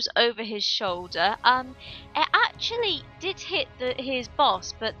fizzles over his shoulder. It actually did hit his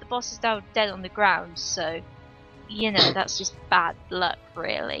boss, but the boss is now dead on the ground, so you know that's just bad luck,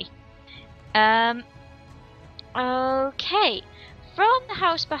 really. Okay. From the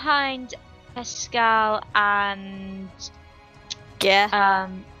house behind Escal and Yeah.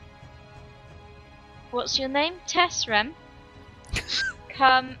 what's your name? Tessrem.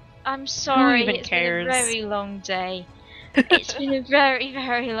 Come. I'm sorry. even It's cares? been a very long day. It's been a very,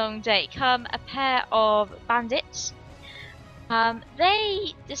 very long day. Come a pair of bandits.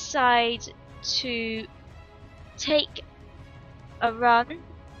 They decide to take a run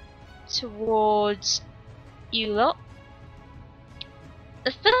towards you lot.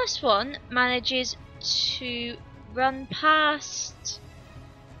 The first one manages to run past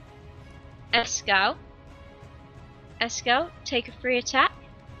Escal. Escal, take a free attack.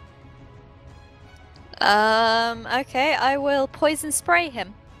 Okay, I will poison spray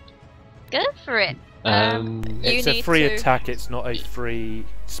him. Go for it. It's You a need free to- attack, it's not a free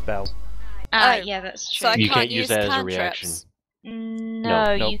spell. Ah, Oh, yeah, that's So true. I You can't can't use that as a reaction. cantrips.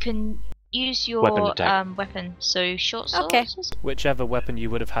 No, Nope. you can use your Weapon attack. weapon. So short swords, Okay. is it? Whichever weapon you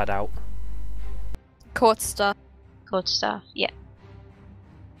would have had out. Quarterstaff. Quarterstaff, yeah.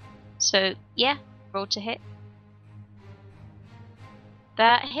 So yeah, roll to hit.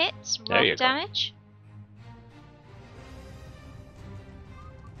 That hits. There Roll you go. damage.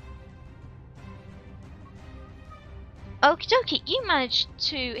 Okie dokie, you managed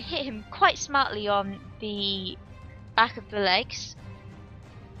to hit him quite smartly on the back of the legs,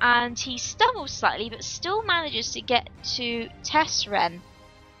 and he stumbles slightly, but still manages to get to Tessren.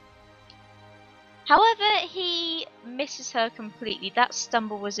 However, he misses her completely. That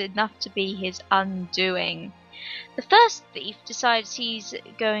stumble was enough to be his undoing. The first thief decides he's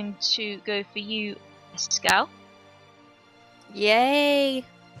going to go for you, Pascal, Yay!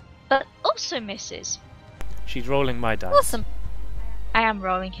 but also misses. She's rolling my dice. Awesome. I am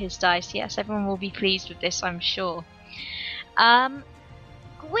rolling his dice, yes. Everyone will be pleased with this, I'm sure.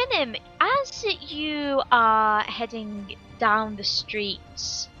 Gwynnym, as you are heading down the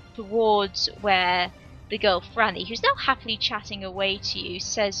streets towards where the girl Franny, who's now happily chatting away to you,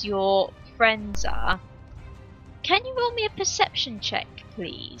 says your friends are, can you roll me a perception check,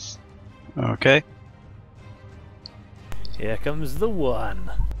 please? Okay. Here comes the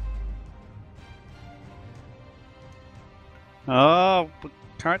one. Oh, the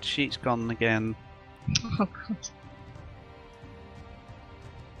card sheet's gone again. Oh god.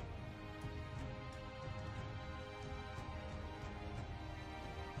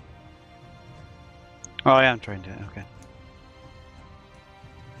 Oh, yeah, I'm trying to. Okay.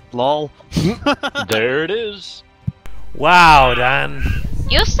 Lol. There it is. Wow, Dan.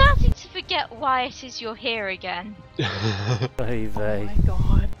 You're starting to forget why it is you're here again. Hey, Oh they. my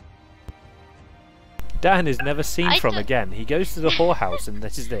god. Dan is never seen I from don't- again. He goes to the whorehouse and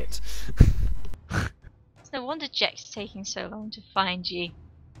this is it. It's no wonder Jack's taking so long to find you.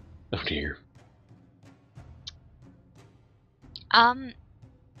 Oh dear.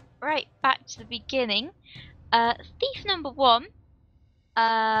 Right, back to the beginning. Thief number 1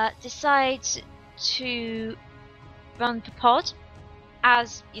 decides to run for pod,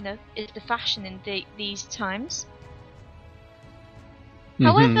 as you know is the fashion in these times.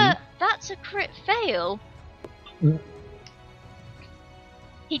 However, that's a crit fail.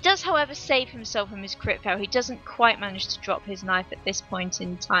 He does, however, save himself from his crit fail. He doesn't quite manage to drop his knife at this point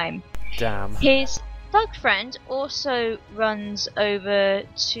in time. Damn. His thug friend also runs over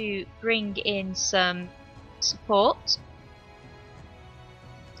to bring in some support.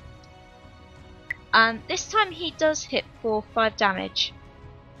 This time he does hit for 5 damage.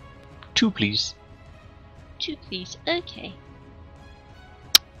 2, please. 2 please, okay.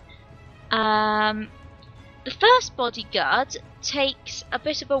 The first bodyguard takes a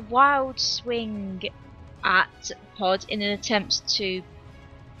bit of a wild swing at Pod in an attempt to,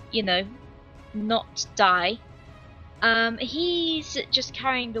 you know, not die. He's just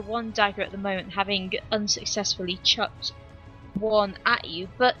carrying the one dagger at the moment, having unsuccessfully chucked one at you,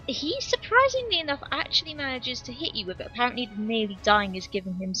 but he surprisingly enough actually manages to hit you with it. Apparently the nearly dying is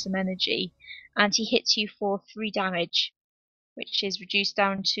giving him some energy, and he hits you for 3 damage, which is reduced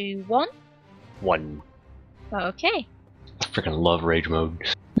down to 1. 1. Okay. I freaking love rage mode.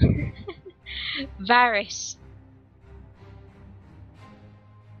 Varys.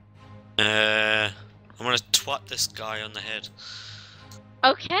 I'm gonna twat this guy on the head.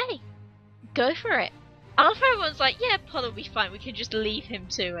 Okay. Go for it. After everyone's like, yeah, Pod will be fine, we can just leave him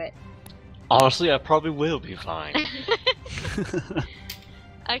to it. Honestly, I probably will be fine.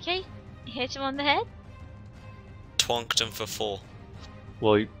 Okay, hit him on the head. Twonked him for 4.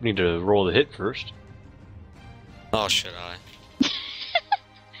 Well, you need to roll the hit first. Oh, should I?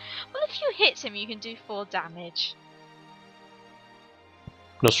 Well, if you hit him, you can do 4 damage.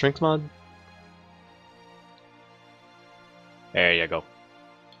 No strength mod? There you go.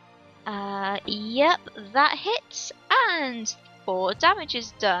 Yep, that hits, and 4 damage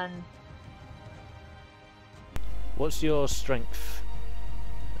is done. What's your strength,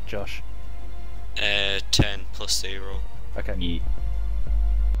 Josh? 10 plus 0. Okay. Yeah.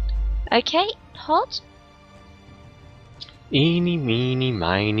 Okay, Pod. Eeny, meeny,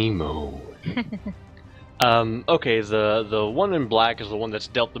 miny, mo. Okay, the one in black is the one that's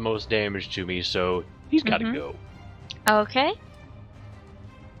dealt the most damage to me, so he's gotta Mhm. go. Okay.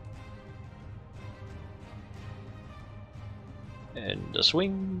 And a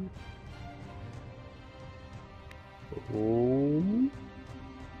swing. Oh.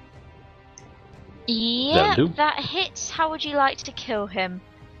 Yeah, That'll do. that hits. How would you like to kill him?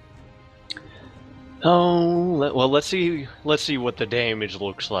 Well, let's see what the damage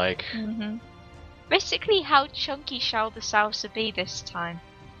looks like. Mm-hmm. Basically, how chunky shall the salsa be this time?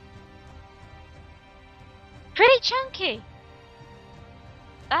 Pretty chunky!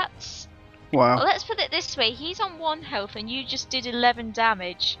 That's... Wow. Well, let's put it this way, he's on 1 health and you just did 11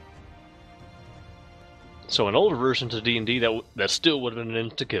 damage. So an older version to D&D that still would have been an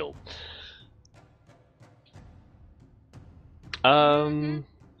insta kill.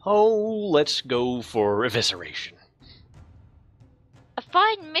 Let's go for evisceration. A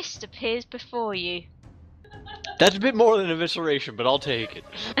fine mist appears before you. That's a bit more than evisceration, but I'll take it.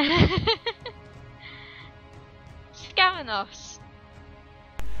 Scamanos.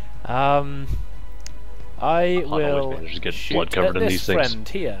 I always will manage to get shoot blood covered at in this these things. friend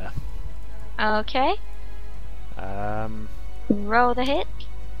here. Okay. Roll the hit.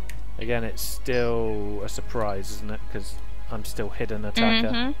 Again, it's still a surprise, isn't it? Because I'm still hidden attacker.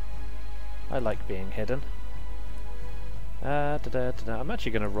 Mm-hmm. I like being hidden. I'm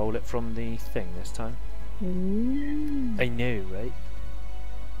actually going to roll it from the thing this time. I know,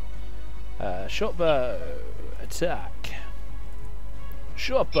 right? Short bow attack.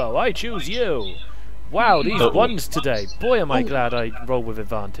 Short bow, I choose you. Wow, these ones today. Boy, am I glad I roll with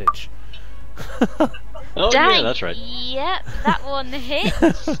advantage. Oh Dang. yeah, that's right. Yep, that one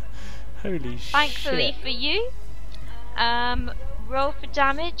hits. Holy shit. Thankfully for you. Roll for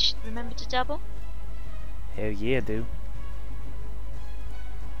damage. Remember to double. Hell yeah, dude.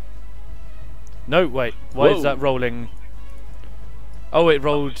 No, wait. Why is that rolling? Oh, it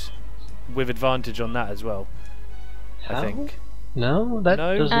rolled with advantage on that as well. How? I think. No, that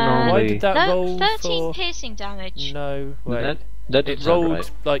No? doesn't Why normally. did that No, roll 13 for... piercing damage. No, wait. That It did sound rolled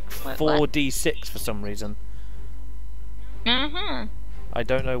right. like What? 4d6 for some reason. Mm-hmm. I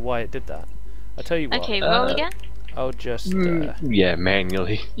don't know why it did that. I tell you what. Okay, roll again. I'll just. Yeah,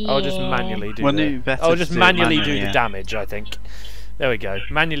 manually. I'll just Yeah. manually do Well, no, the. better I'll to just do it manually do manually, the yeah. damage. I think. There we go.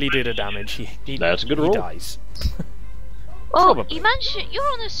 Manually do the damage. That's a good he roll. dies. Oh, Probably. you managed. You're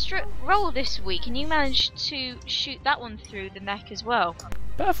on a roll this week, and you managed to shoot that one through the neck as well.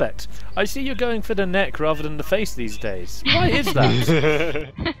 Perfect. I see you're going for the neck rather than the face these days. Why is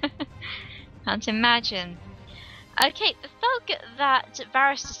that? Can't imagine. Okay, the thug that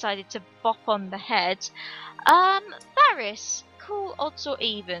Varys decided to bop on the head. Varys, cool odds or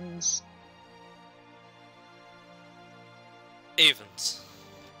evens? Evens.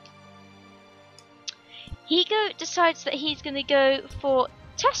 He decides that he's going to go for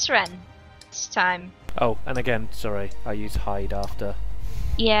Tesseren this time. Oh, and again, sorry, I used hide after.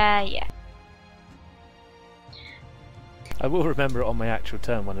 Yeah. I will remember it on my actual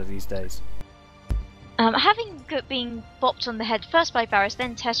turn one of these days. Having been bopped on the head first by Varys,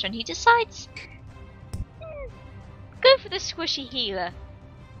 then Tesseren, he decides go for the squishy healer.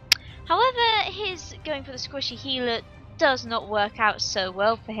 However, his going for the squishy healer does not work out so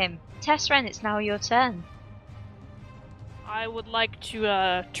well for him. Tesseren, it's now your turn. I would like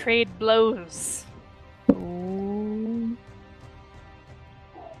to trade blows.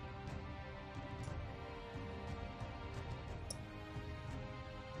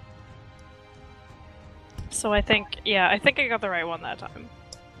 So I think I got the right one that time.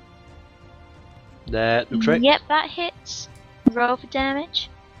 That looks right. Yep, that hits. Roll for damage.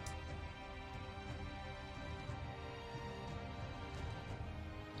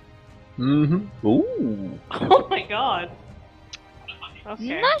 Mm-hmm. Ooh. Oh my god.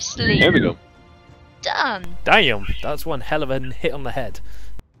 Okay. Nicely There we go. done. Damn, that's one hell of a hit on the head.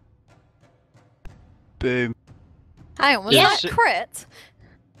 Boom. Hang on, was Yes. that a crit?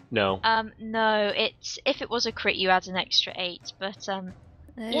 No. No, it's if it was a crit, you add an extra 8. But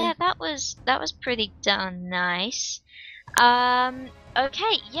yeah, that was pretty darn nice.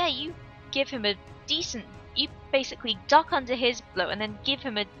 Okay, yeah, you give him a decent. You basically duck under his blow and then give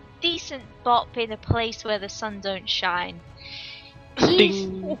him a decent bop in a place where the sun don't shine. He's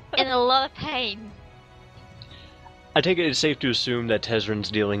in a lot of pain. I take it it's safe to assume that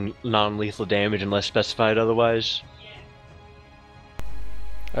Tezrin's dealing non-lethal damage unless specified otherwise.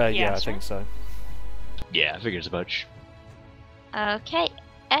 Yeah, Yeah, I sure. think so. Yeah, I figured as much. Okay,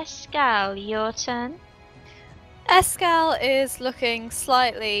 Escal, your turn. Escal is looking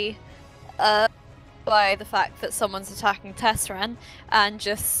slightly by the fact that someone's attacking Tesseren and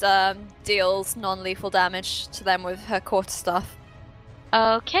just deals non-lethal damage to them with her quarterstaff.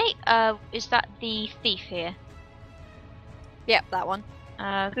 Okay, is that the thief here? Yep, that one.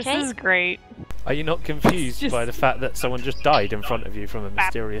 This Okay. is great. Are you not confused Just- by the fact that someone just died in front of you from a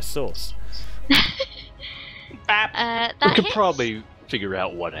mysterious source? Bap. That We could hits. probably figure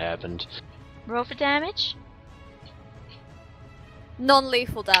out what happened. Roll for damage.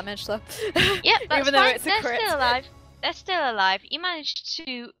 Non-lethal damage, though. Yep, that's Even though fine. it's a They're crit. still alive. They're still alive. You managed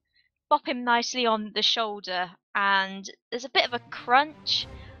to bop him nicely on the shoulder, and there's a bit of a crunch,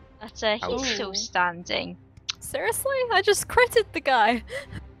 but he's Ouch. still standing. Seriously? I just critted the guy.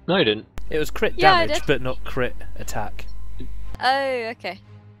 No, you didn't. It was crit Yeah, I damage, did. but not crit attack. Oh, okay.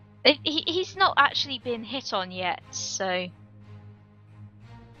 He's not actually been hit on yet, so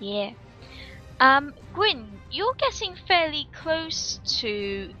yeah. Gwyn, you're getting fairly close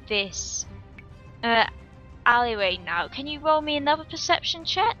to this alleyway now. Can you roll me another perception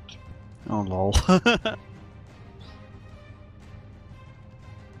check? Oh lol.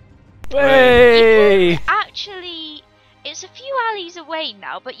 Hey! Actually, it's a few alleys away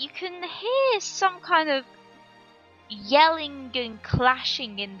now, but you can hear some kind of yelling and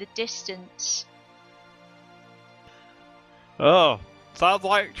clashing in the distance. Oh, sounds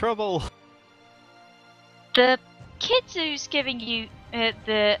like trouble. The kid who's giving you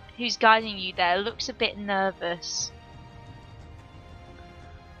who's guiding you there looks a bit nervous.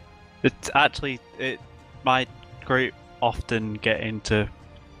 It's actually my group often get into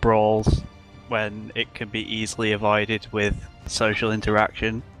brawls when it can be easily avoided with social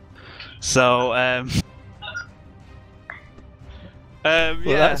interaction. So Well,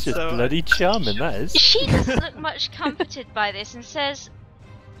 yeah, that's just so, bloody charming, that is. She doesn't look much comforted by this and says,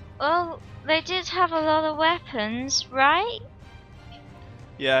 "Well, they did have a lot of weapons, right?"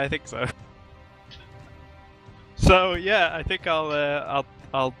 Yeah, I think so. So yeah, I think I'll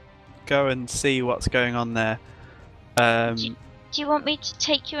go and see what's going on there. Do you want me to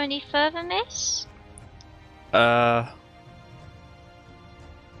take you any further, miss? How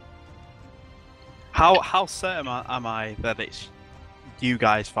certain am I that it's you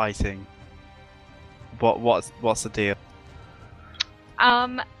guys fighting? What's the deal?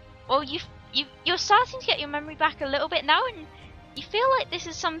 Well, you're starting to get your memory back a little bit now, and you feel like this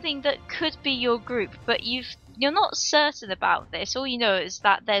is something that could be your group, but you're not certain about this. All you know is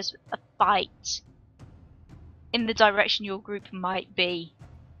that there's a fight in the direction your group might be.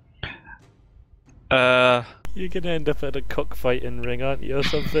 You're gonna end up at a cockfighting ring, aren't you, or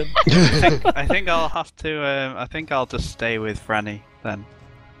something? I think I'll have to. I think I'll just stay with Franny then.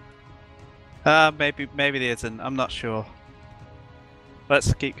 Maybe there isn't. I'm not sure.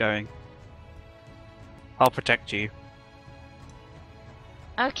 Let's keep going. I'll protect you.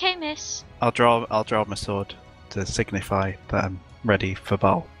 Okay, miss. I'll draw my sword to signify that I'm ready for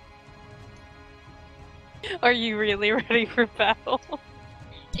battle. Are you really ready for battle?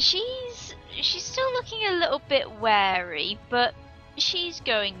 She's still looking a little bit wary, but she's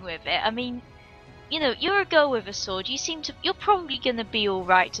going with it. I mean, you know, you're a girl with a sword. You're probably gonna be all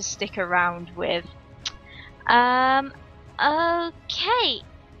right to stick around with. Okay,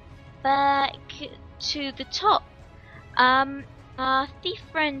 back to the top. Our thief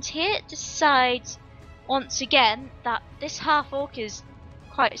friend here decides once again that this half orc is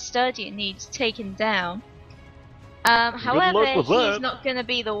quite sturdy and needs taken down. However, he's not going to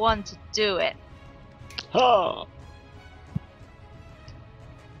be the one to do it. Ha!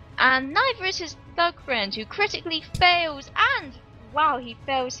 And neither is his thug friend, who critically fails, and wow, he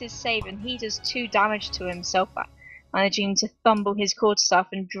fails his save and he does 2 damage to himself, managing to fumble his quarterstaff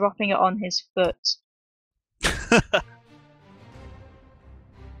and dropping it on his foot.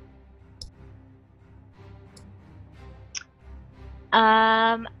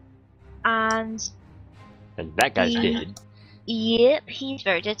 And that guy's dead. Yep, he's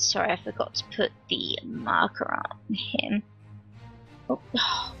very dead. Sorry, I forgot to put the marker on him. Oh,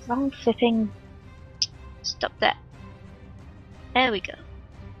 wrong flipping. Stop that. There we go.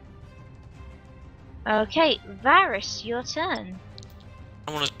 Okay, Varys, your turn.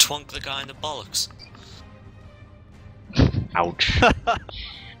 I want to twonk the guy in the bollocks. Ouch.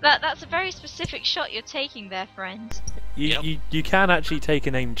 That's a very specific shot you're taking there, friend. You can actually take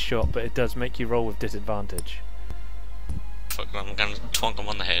an aimed shot, but it does make you roll with disadvantage. Fuck, I'm gonna twonk him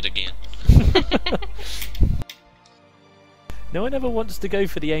on the head again. No one ever wants to go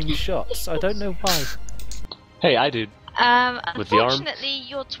for the aimed shots. I don't know why. Hey, I did. With the arm? Unfortunately,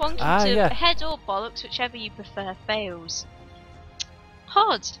 your twonking to head or bollocks, whichever you prefer, fails.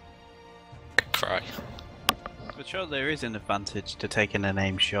 Hard. Cry. But sure, there is an advantage to taking an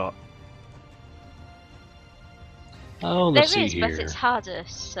aim shot. Oh, let's There see is, here. but it's harder,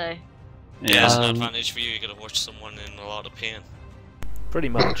 so. Yeah, it's an advantage for you. You gotta watch someone in a lot of pain. Pretty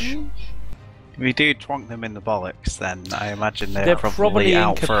much. If you do twonk them in the bollocks, then I imagine They're probably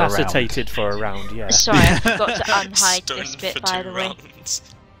out incapacitated for a round, yeah. Sorry, I forgot to unhide Stunned this bit, for by 2 the way. rounds.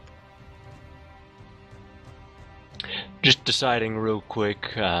 Just deciding real quick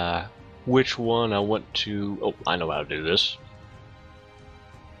which one I want to... Oh, I know how to do this.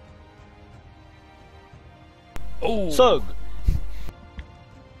 Oh, Thug!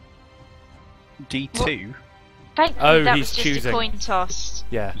 D2. Thankfully, that he's was just choosing. a coin toss.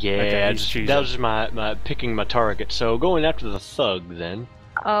 yeah. Yeah, Okay, he's choosing. that was my picking my target. So going after the thug then.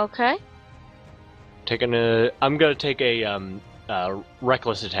 Okay. I'm gonna take a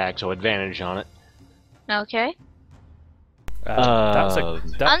reckless attack, so advantage on it. Okay.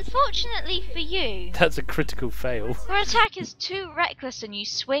 Unfortunately for you, That's a critical fail. your attack is too reckless and you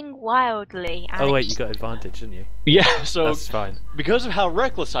swing wildly. And Oh wait, you got advantage, didn't you? Yeah, so That's fine. because of how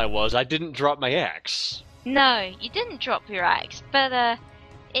reckless I was, I didn't drop my axe. No, you didn't drop your axe, but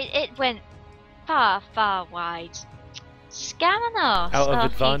it went far, far wide. Scamanos,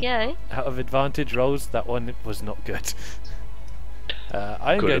 off you go. Out of advantage rolls, that one was not good.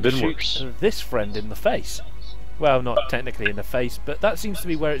 I'm Could going have to been shoot worse. this friend in the face. Well, not technically in the face, but that seems to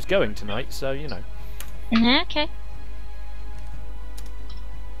be where it's going tonight, so you know. Okay.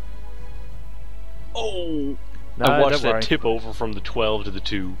 Oh! No, I watched don't that worry. tip over from the 12 to the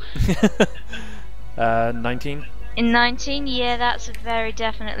 2. 19. In 19, yeah, that's very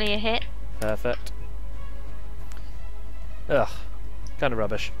definitely a hit. Perfect. Ugh. Kind of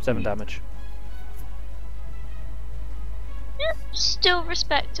rubbish. 7 damage. Still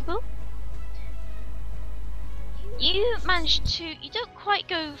respectable. You manage to... You don't quite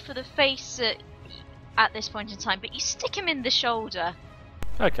go for the face at this point in time, but you stick him in the shoulder.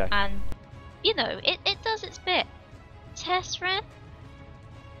 Okay. And, you know, it does its bit. Tessren?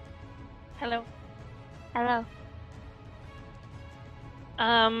 Hello. Hello.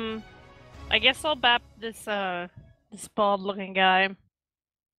 I guess I'll bap this bald-looking guy.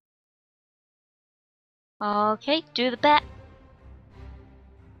 Okay, do the bet.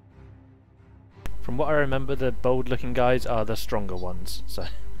 From what I remember, the bold-looking guys are the stronger ones, so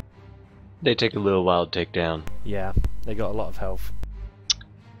They take a little while to take down. yeah, they got a lot of health.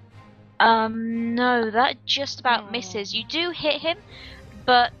 No, that just about misses. You do hit him,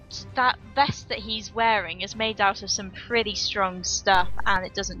 but that vest that he's wearing is made out of some pretty strong stuff, and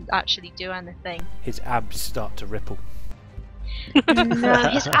it doesn't actually do anything. His abs start to ripple. No,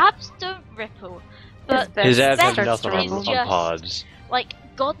 his abs don't ripple, but His abs have vest nothing is on just, pods. like,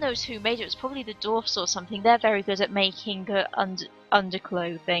 God knows who made it. It was probably the dwarfs or something. They're very good at making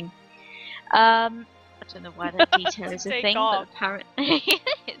underclothing. I don't know why that detail is a Take thing, off. but apparently it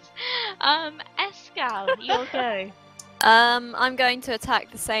is. Escal, your go. I'm going to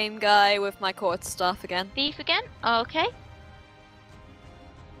attack the same guy with my quarterstaff again. Thief again? Okay.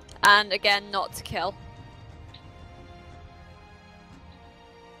 And again, not to kill.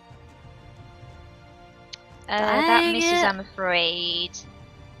 That Dang misses, it. I'm afraid.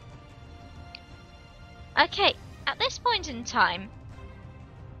 Okay, at this point in time,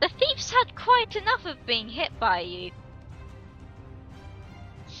 the thief's had quite enough of being hit by you.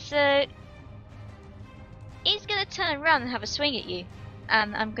 So, he's gonna turn around and have a swing at you.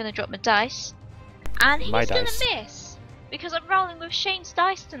 And I'm gonna drop my dice. And he's My gonna dice. miss! Because I'm rolling with Shane's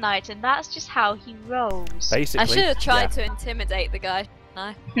dice tonight, and that's just how he rolls. Basically, I should have tried yeah. to intimidate the guy.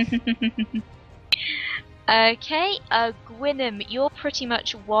 No. Okay, Gwynnem, you're pretty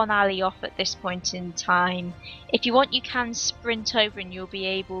much one alley off at this point in time. If you want, you can sprint over and you'll be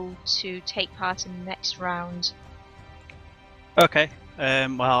able to take part in the next round. Okay.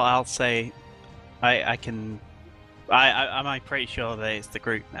 Well, I'll say I can. Am I pretty sure that it's the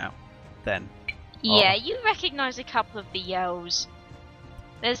group now? Then. Yeah, you recognise a couple of the yells.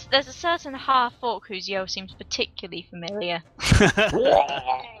 There's a certain half-orc whose yell seems particularly familiar.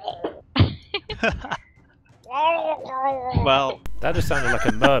 Well, That just sounded like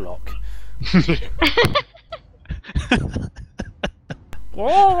a murloc.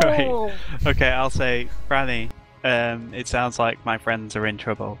 right. Okay, I'll say, Granny. It sounds like my friends are in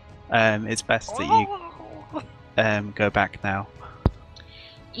trouble. It's best that you go back now.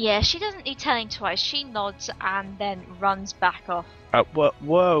 Yeah, she doesn't need telling twice. She nods and then runs back off.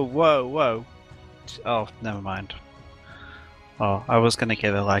 Whoa. Oh, never mind. Oh, I was gonna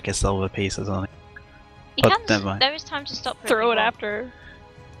give her like a silver piece or something. You But can. never mind. There is time to stop. For Throw it everyone. after.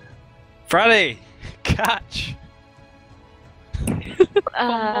 Freddy! Catch!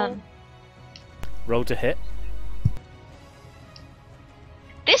 Roll to hit.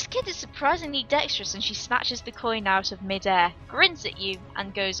 This kid is surprisingly dexterous, and she snatches the coin out of midair, grins at you,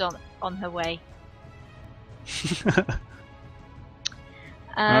 and goes on her way.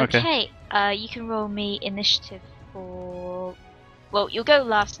 Okay, you can roll me initiative for... Well, you'll go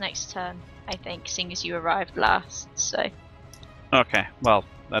last next turn, I think, seeing as you arrived last, so... Okay, well,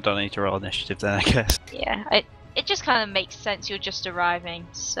 I don't need to roll initiative then, I guess. Yeah, it just kind of makes sense, you're just arriving,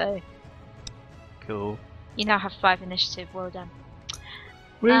 so... Cool. You now have 5 initiative, well done.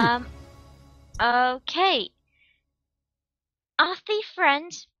 Woo. Okay. Our thief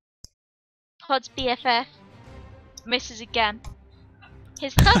friend, Pod's BFF, misses again.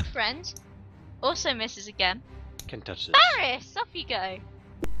 His thug friend also misses again. Can't touch this. Paris, off you go.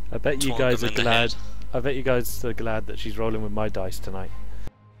 I bet you Twonk guys him are in the glad. head. I bet you guys are glad that she's rolling with my dice tonight.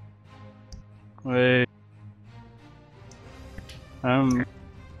 Wait. Yeah,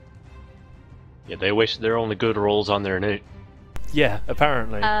 they wasted their only good rolls on their innate. Yeah,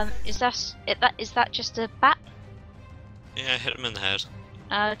 apparently. Is that just a bat? Yeah, I hit him in the head.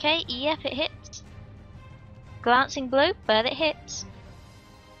 Okay, yep, it hits. Glancing blow, but it hits.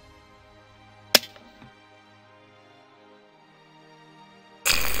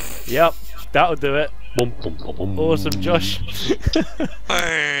 Yep, that'll do it. Boom, boom, boom, boom. Awesome, Josh.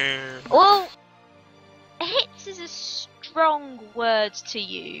 Well, it hits a strong word to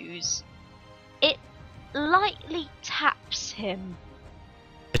use. It lightly taps him.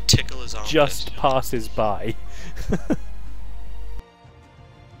 I tickle his arm. Just passes by.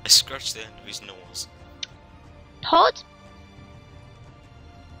 I scratch the end of his nose. Pod?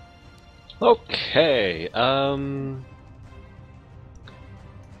 Okay, well,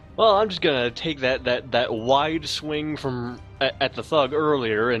 I'm just gonna take that wide swing from at the thug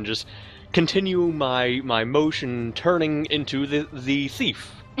earlier and just continue my motion turning into the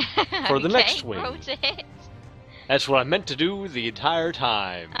thief for the next swing. Roll to hit. That's what I meant to do the entire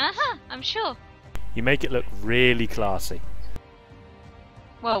time. I'm sure. You make it look really classy.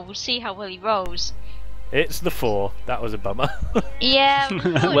 Well, we'll see how well he rolls. It's the 4. That was a bummer. Yeah,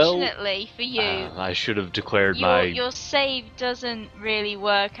 unfortunately for you. I should have declared your save doesn't really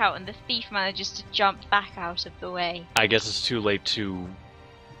work out, and the thief manages to jump back out of the way. I guess it's too late to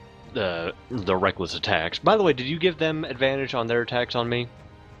the reckless attacks. By the way, did you give them advantage on their attacks on me?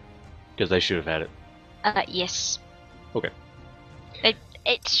 Because they should have had it. Yes. Okay.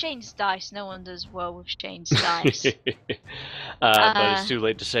 It's Shane's dice. No one does well with Shane's dice. But it's too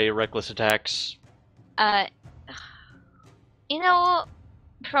late to say reckless attacks. You know what?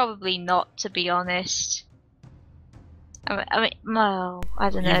 Probably not, to be honest. I mean, well,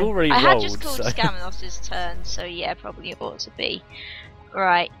 I don't know. You've already I had rolled, just called so. Skamanos' turn, so yeah, probably ought to be.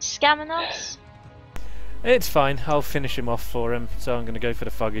 Right, Skamanos? It's fine. I'll finish him off for him. So I'm going to go for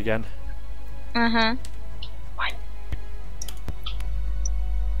the fug again. Uh-huh.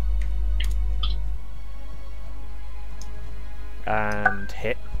 And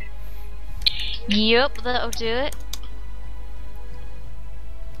hit. Yup, that'll do it.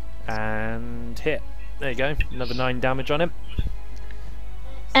 And hit. There you go. Another 9 damage on him.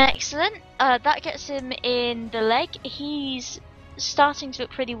 Excellent. That gets him in the leg. He's starting to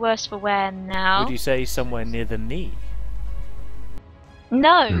look pretty worse for wear now. Would you say somewhere near the knee?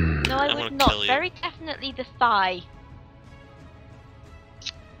 No, no, I I would wanna not. kill you. Very definitely the thigh.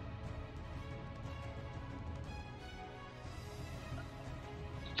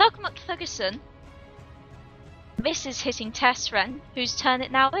 Thugmuck Thuggerson misses hitting Tessren, whose turn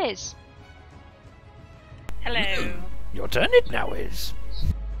it now is. Hello. Your turn it now is.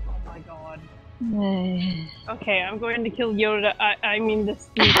 Oh my god. Okay, I'm going to kill Yoda. I mean the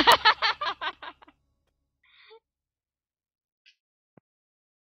Steve.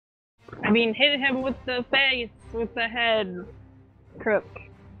 I mean, hit him with the face, with the head. Crook.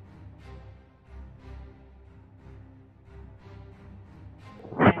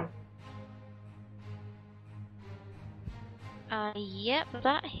 Yep,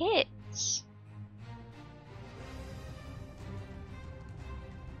 that hits.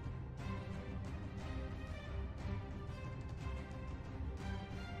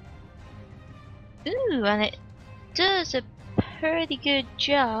 Ooh, and it does a pretty good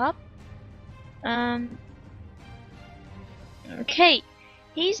job. Okay,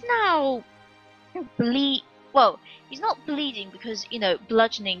 he's now well, he's not bleeding because, you know,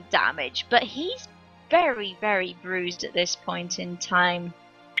 bludgeoning damage, but he's very, very bruised at this point in time.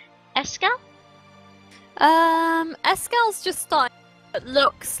 Escal? Escal's just starting to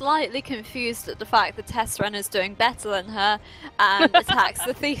look slightly confused at the fact that Tessren is doing better than her and attacks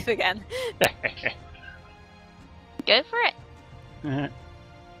the thief again. Go for it.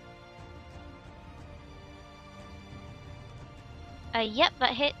 Yep,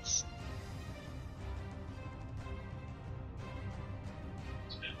 that hits.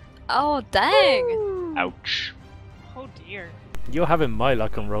 Oh, dang! Ouch. Oh dear. You're having my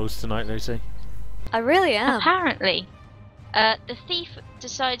luck on rolls tonight, Lucy. I really am. Apparently. The thief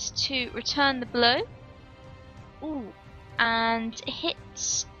decides to return the blow. Ooh. And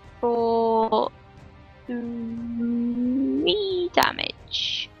hits for 3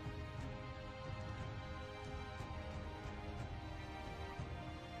 damage.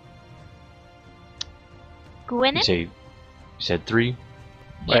 Gwyneth? You said 3?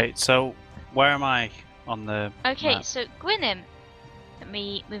 Wait, so where am I on the Okay, map? so Gwyneth, let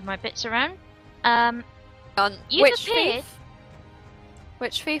me move my bits around. On You've which appeared. thief?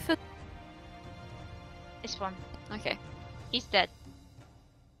 Which thief? This one. Okay. He's dead.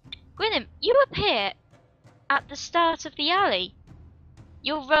 Gwyneth, you appear at the start of the alley.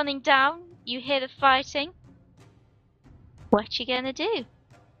 You're running down, you hear the fighting. What you gonna do?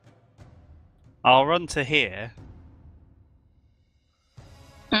 I'll run to here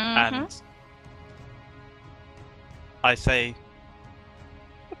and I say,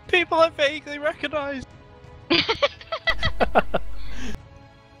 people I vaguely recognise.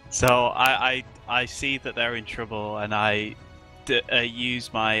 So I see that they're in trouble, and I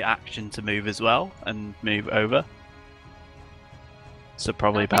use my action to move as well and move over. So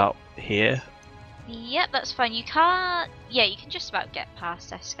probably Okay. about here. Yep, that's fine. You can't. Yeah, you can just about get past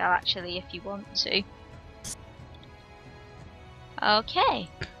Escal actually if you want to. Okay.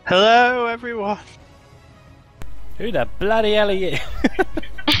 Hello, everyone. Who the bloody hell are you?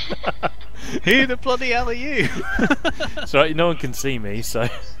 Who the bloody hell are you? It's alright, no one can see me, so.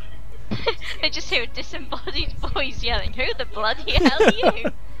 I just hear a disembodied voice yelling, "Who the bloody hell are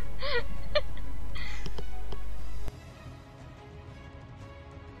you?"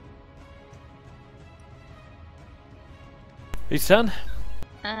 Whose turn?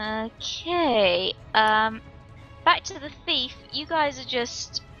 Okay. Back to the thief. You guys are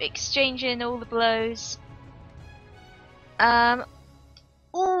just exchanging all the blows.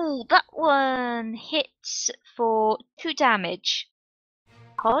 Ooh, that one hits for 2 damage.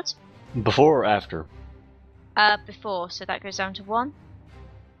 Pod? Before or after? Before, so that goes down to 1.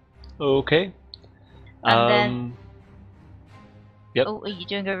 Okay. And then- Yep. Oh, are you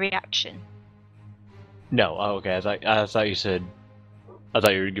doing a reaction? No. Oh, okay. I thought you said. I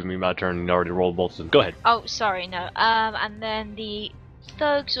thought you were giving me my turn and already rolled both of them. Go ahead. Oh, sorry, no. And then the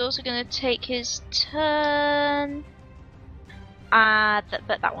thug's also gonna take his turn. But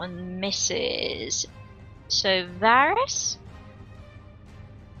that one misses. So Varys?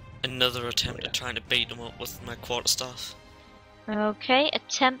 Another attempt at trying to beat them up with my quarterstaff. Okay,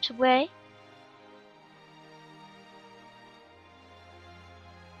 attempt away.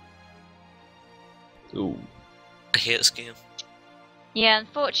 Ooh. I hate this game. Yeah,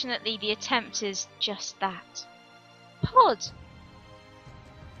 unfortunately the attempt is just that. Pod!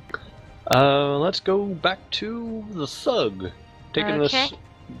 Let's go back to the thug. Taking this Okay.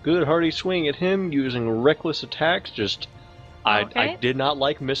 good hearty swing at him using reckless attacks. I Okay. did not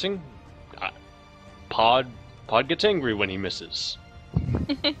like missing. Pod gets angry when he misses.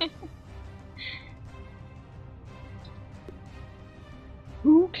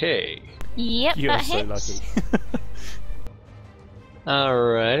 Okay. Yep, You're that so hits. lucky.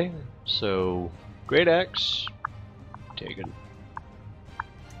 Alrighty. So, great axe. Taken.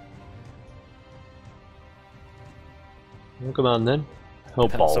 Well, come on then. Oh,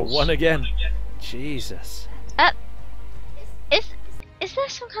 That's balls. a 1 again. Jesus. Is there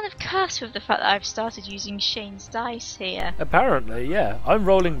some kind of curse with the fact that I've started using Shane's dice here? Apparently, yeah. I'm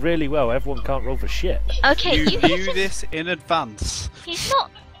rolling really well. Everyone can't roll for shit. Okay, You you hit knew him. this in advance. He's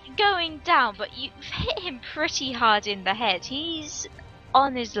not going down, but you've hit him pretty hard in the head. He's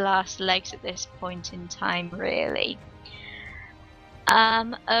on his last legs at this point in time, really.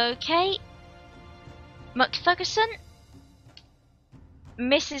 Okay. McThuggerson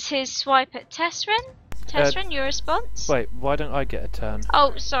misses his swipe at Tessren. Tessren, your response? Wait, why don't I get a turn?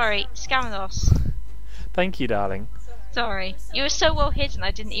 Oh, sorry, Scamanos. Thank you, darling. Sorry. You were so well hidden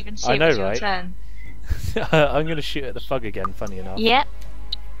I didn't even see I it know, was your right? turn. I'm going to shoot at the thug again, funny enough. Yep.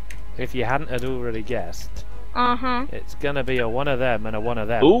 If you hadn't had already guessed, Uh-huh. it's going to be a one of them and a one of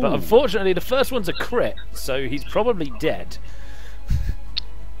them. Ooh. But unfortunately, the first one's a crit, so he's probably dead.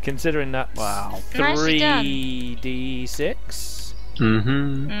 Considering that's Wow. Nicely done. 3d6.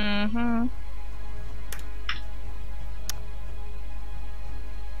 Mm-hmm. Mm-hmm.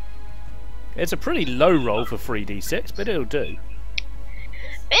 It's a pretty low roll for 3d6, but it'll do.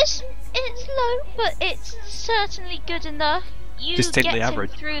 It's low, but it's certainly good enough. You Distinctly get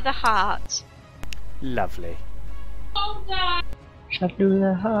average. him through the heart. Lovely. Shot through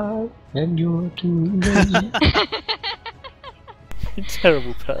the heart, and you're too late.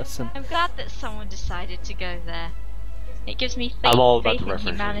 Terrible person. I'm glad that someone decided to go there. It gives me faith, I'm all about faith the in referential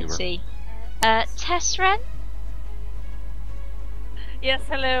humanity. Tessren? Yes,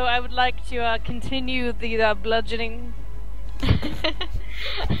 hello. I would like to continue the bludgeoning.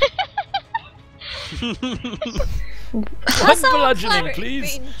 Has our bludgeoning, cleric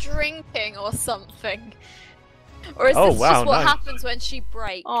please? been drinking or something? Or is Oh, this wow, just what no. happens when she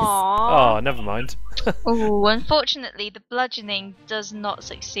breaks? Aww. Oh, never mind. Oh, unfortunately, the bludgeoning does not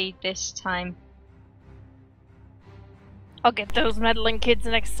succeed this time. I'll get those meddling kids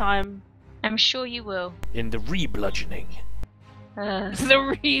next time. I'm sure you will. In the re-bludgeoning.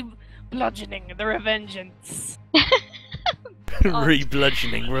 The re-bludgeoning, the revengeance. God.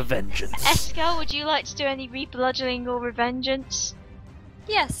 Re-bludgeoning revengeance. Eskel, would you like to do any re-bludgeoning or revengeance?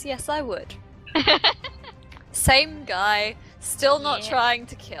 Yes, I would. Same guy, still not Yeah. trying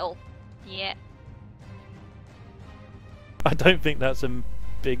to kill. Yeah. I don't think that's a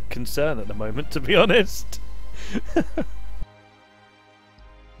big concern at the moment, to be honest.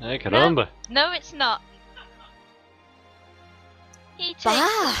 Hey, caramba. No, it's not. He takes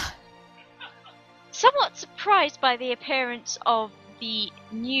Bah! Somewhat surprised by the appearance of the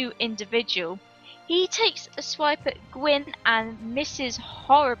new individual, he takes a swipe at Gwyn and misses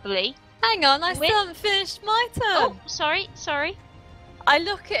horribly. Hang on, I Wait. still haven't finished my turn. Oh, sorry. I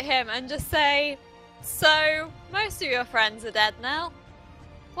look at him and just say, so, most of your friends are dead now.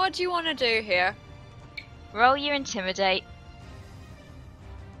 What do you want to do here? Roll your intimidate.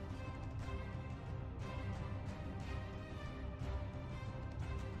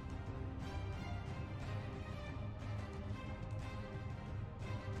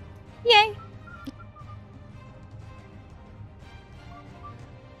 Yay!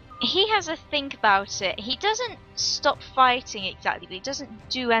 He has a think about it. He doesn't stop fighting exactly, but he doesn't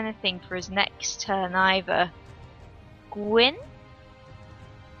do anything for his next turn either. Gwyn?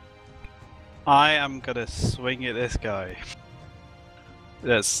 I am gonna swing at this guy.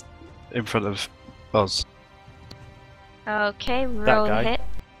 That's in front of us. Okay, roll guy. hit.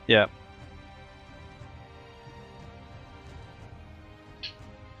 Yeah.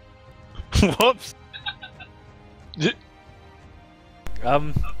 Whoops.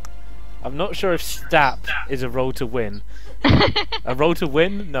 I'm not sure if Stap is a roll to win. A roll to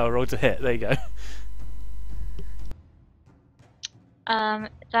win? No, a roll to hit. There you go.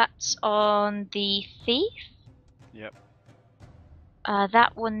 That's on the thief. Yep.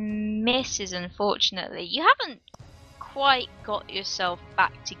 That one misses, unfortunately. You haven't quite got yourself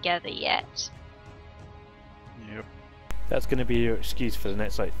back together yet. Yep. That's going to be your excuse for the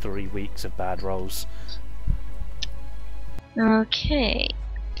next like 3 weeks of bad rolls. Okay.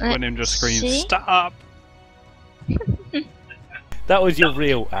 When him just screams, see. "Stop!" That was your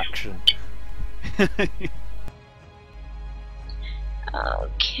real action.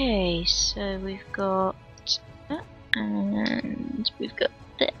 Okay, so we've got that, and we've got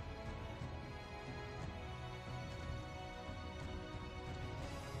that.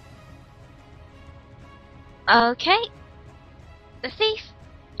 Okay. The thief,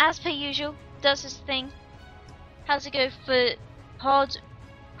 as per usual, does his thing. Has a go for Pod,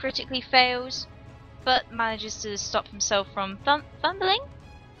 critically fails, but manages to stop himself from fumbling.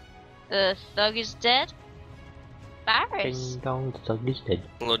 The thug is dead. Barris. Ding dong, the thug is dead.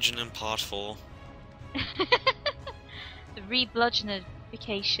 Bludgeoning part 4. The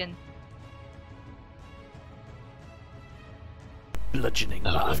re-bludgeonification. Bludgeoning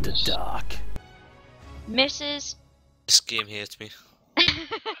Oh, after goodness. dark. Misses. This game hates me.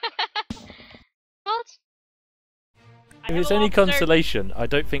 Pod. If it's any consolation, I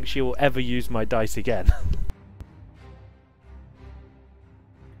don't think she will ever use my dice again.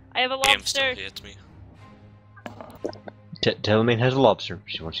 I have a Game still lobster. hates me. Tell me it has a lobster.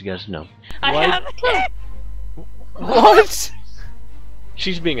 She wants you guys to know. I Why- have it. What?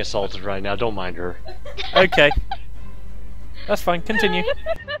 She's being assaulted right now. Don't mind her. Okay. That's fine, continue.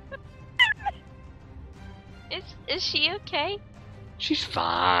 Is she okay? She's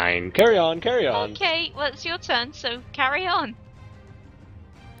fine. Carry on, carry on. Okay, well it's your turn, so carry on.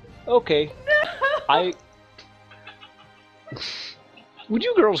 Okay. Would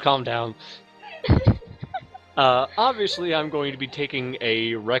you girls calm down? Obviously I'm going to be taking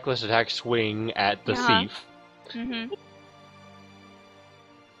a reckless attack swing at the Uh-huh. thief. Mm-hmm.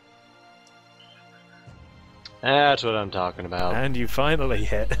 That's what I'm talking about. And you finally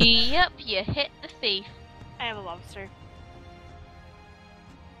hit. Yep, you hit the thief. I have a lobster.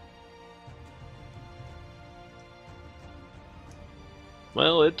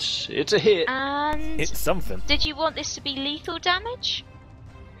 Well, it's a hit. And It's something. did you want this to be lethal damage?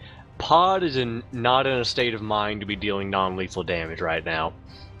 Pod is not in a state of mind to be dealing non-lethal damage right now.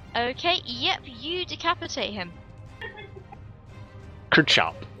 Okay, yep, you decapitate him.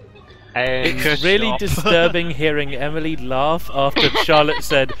 Kerchop. And It's really Stop. disturbing hearing Emily laugh after Charlotte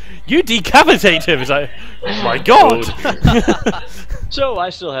said, "You decapitate him!" It's like, oh my god! so I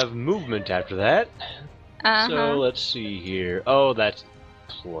still have movement after that. Uh-huh. So let's see here. Oh, that's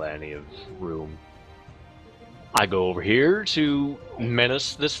plenty of room. I go over here to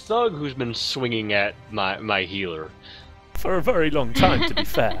menace this thug who's been swinging at my healer. For a very long time, to be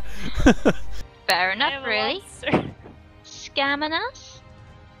fair. Fair I enough, have a really. lobster. Scamming us?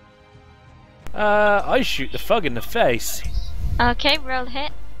 I shoot the thug in the face. Okay, roll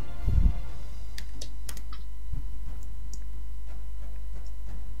hit.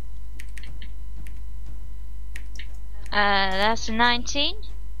 That's a 19.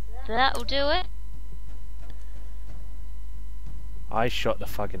 That'll do it. I shot the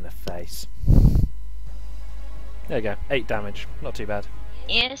thug in the face. There you go, 8 damage. Not too bad.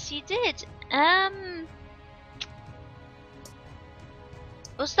 Yes, you did.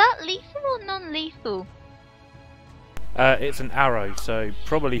 Was that lethal or non-lethal? It's an arrow, so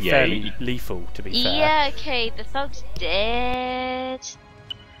probably Yeah, fairly lethal, to be fair. Yeah, okay, the thug's dead.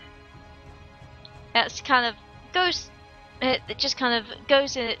 That's kind of goes. It just kind of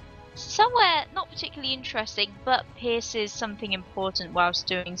goes in somewhere not particularly interesting, but pierces something important whilst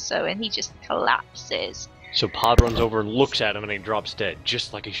doing so, and he just collapses. So Pod runs over and looks at him, and he drops dead,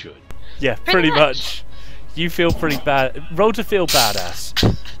 just like he should. Yeah, pretty much. You feel pretty bad. Roll to feel badass.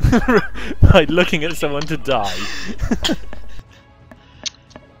 By looking at someone to die.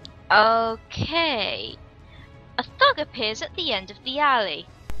 Okay. A thug appears at the end of the alley.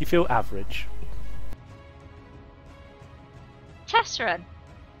 You feel average. Tesseren.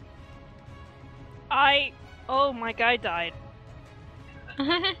 Oh, my guy died.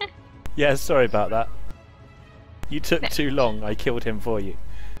 Yeah, sorry about that. You took too long. I killed him for you.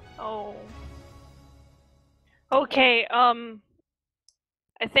 Oh. Okay,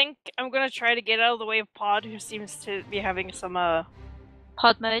 I think I'm gonna try to get out of the way of Pod, who seems to be having some,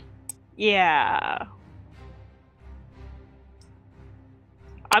 Pod mode. yeah.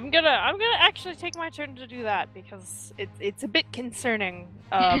 I'm gonna actually take my turn to do that, because it's a bit concerning.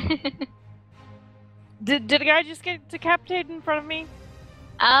 Did a guy just get decapitated in front of me?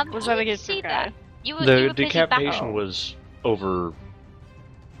 Was that you against see the guy? that. You were The busy decapitation battle. was over.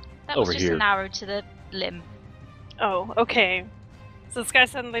 That was over just here. an arrow to the limb. Oh, okay. So this guy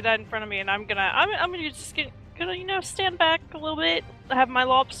suddenly died in front of me, and I'm gonna just gonna stand back a little bit, have my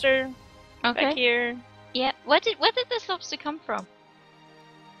lobster back Okay. here. Yeah. Where did this lobster come from?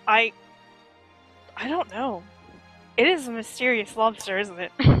 I don't know. It is a mysterious lobster, isn't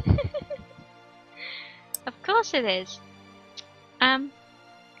it? Of course it is.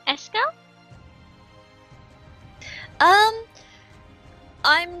 Escal?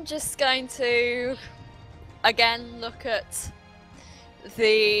 I'm just going to again look at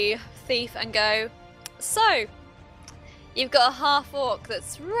the thief and go, so, you've got a half-orc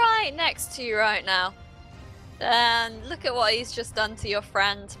that's right next to you right now. And look at what he's just done to your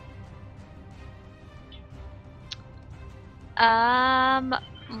friend.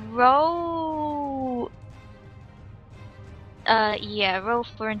 Roll. Yeah, roll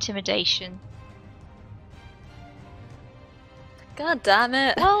for intimidation. God damn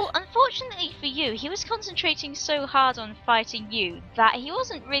it. Well, unfortunately for you, he was concentrating so hard on fighting you that he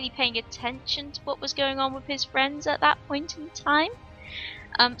wasn't really paying attention to what was going on with his friends at that point in time.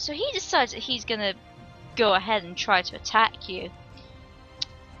 So he decides that he's gonna go ahead and try to attack you.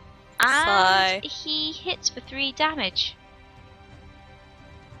 And he hits for 3 damage.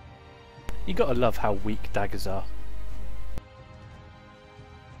 You gotta love how weak daggers are.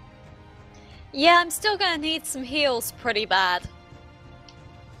 Yeah, I'm still gonna need some heals pretty bad.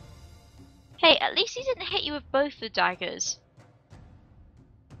 Hey, at least he didn't hit you with both the daggers.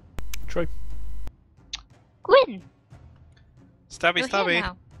 True. Gwyn! Stabby, You're here stabby.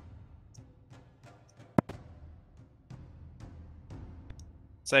 now.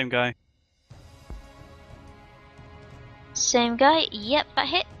 Same guy. Same guy, yep, that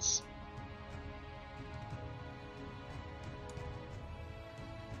hits.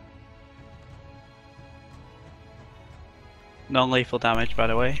 Non-lethal damage, by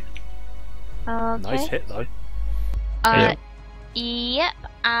the way. Okay. Nice hit though. Yep,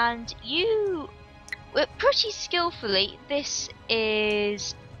 and you, pretty skillfully, this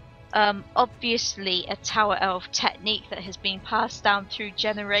is obviously a Tower Elf technique that has been passed down through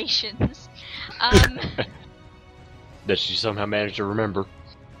generations. That she somehow managed to remember.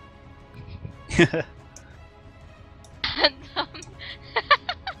 And,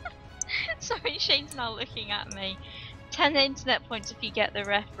 sorry, Shane's now looking at me. 10 internet points if you get the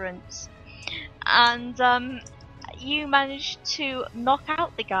reference. And you managed to knock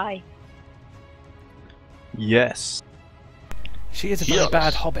out the guy. Yes. She is a very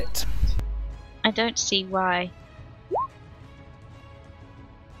bad hobbit. I don't see why.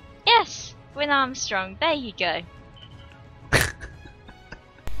 Yes, Gwyn Armstrong. There you go.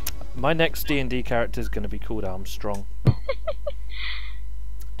 My next D&D character is going to be called Armstrong.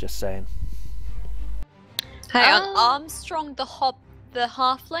 Just saying. Hang on, Armstrong the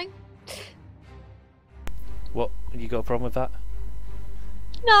halfling? What? You got a problem with that?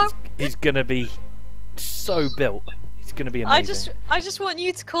 No. He's going to be so built. He's going to be amazing. I just want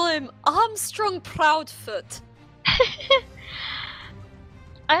you to call him Armstrong Proudfoot.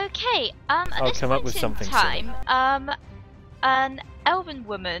 Okay, at I'll this come up point with in something time, an elven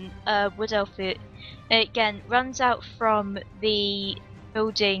woman, wood elf, again, runs out from the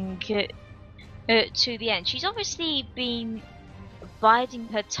building to the end. She's obviously been biding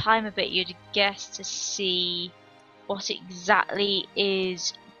her time a bit, you'd guess, to see what exactly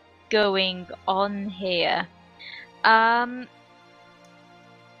is going on here.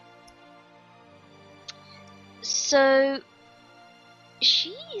 So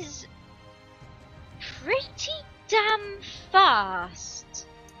she's pretty damn fast,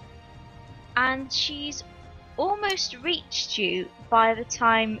 and she's almost reached you by the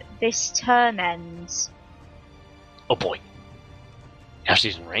time this turn ends. Oh boy. Now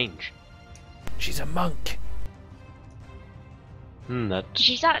she's in range. She's a monk. That's...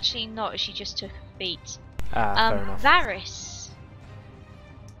 She's actually not, she just took a feat. Fair enough. Varys.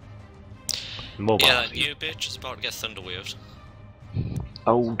 mobile. Yeah, that new bitch is about to get thunderwaved.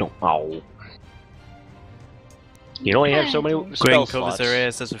 Oh, don't. Oh. You only have so many Gwyn spell covers slots. her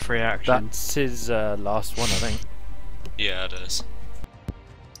ears as a free action. That's his last one, I think. Yeah, it is.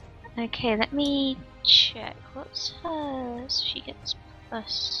 Okay, let me check. What's hers? She gets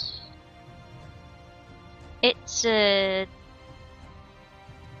plus. It's a.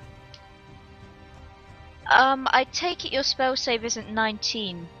 I take it your spell save isn't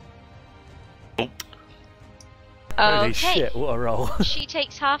 19. Nope. Holy Okay. shit, what a roll. She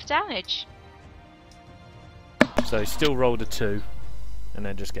takes half damage. So still rolled a 2, and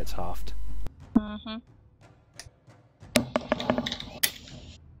then just gets halved. Mm-hmm.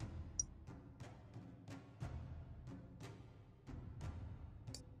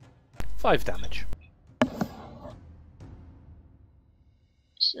 5 damage.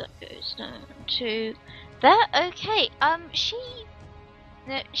 So that goes down to there. Okay.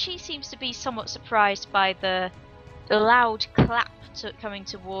 She seems to be somewhat surprised by the loud clap coming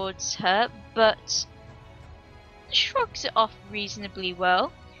towards her, but shrugs it off reasonably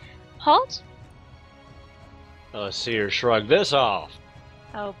well. Pod? Let's see her shrug this off.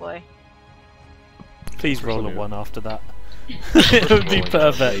 Oh boy. Please roll a Something. 1 after that. It would be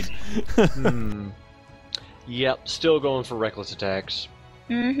perfect. Yep, still going for reckless attacks.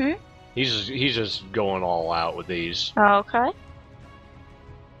 Mm-hmm. He's just going all out with these. Okay.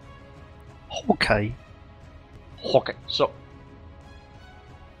 Okay. Okay, so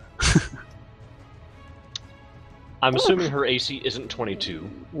I'm assuming her AC isn't 22.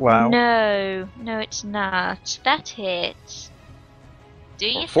 Wow. No, it's not. That hits. Do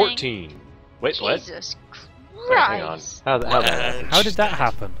you Or think? 14. Wait, what? Jesus Wait, hang on. Christ. How that happen? How did that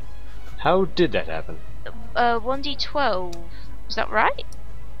happen? How did that happen? 1d12. Is that right?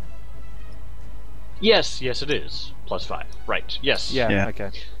 Yes, it is. Plus 5. Right, yes. Yeah, Yeah.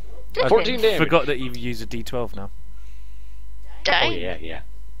 okay. 14 damage. Forgot that you use a d12 now. Oh, Dang. yeah.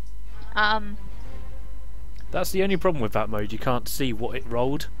 That's the only problem with that mode, you can't see what it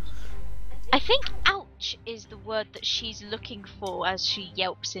rolled. I think ouch is the word that she's looking for as she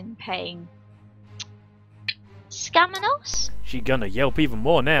yelps in pain. Scamanos? She gonna yelp even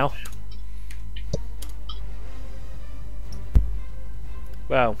more now.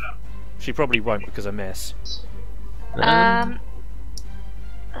 Well, she probably won't because I miss.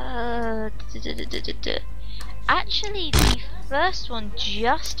 Actually, the first one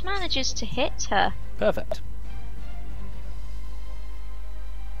just manages to hit her. Perfect.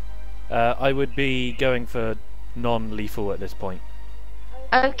 I would be going for non-lethal at this point.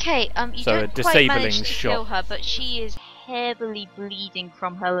 Okay, you So a don't quite manage disabling to kill shot. her, but she is heavily bleeding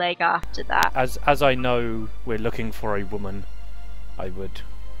from her leg after that. As I know we're looking for a woman, I would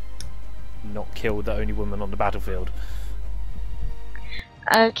not kill the only woman on the battlefield.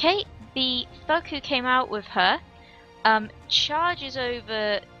 Okay, the thug who came out with her charges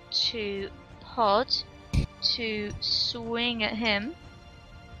over to Pod to swing at him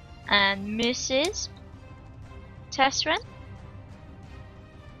and misses. Tessren?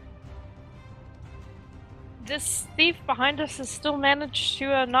 This thief behind us has still managed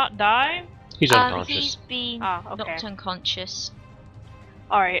to not die? He's unconscious. He's been Ah, okay. knocked unconscious.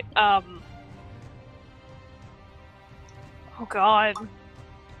 Alright, Oh god.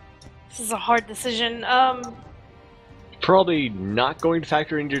 This is a hard decision. Probably not going to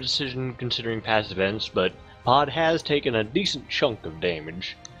factor into your decision considering past events, but Pod has taken a decent chunk of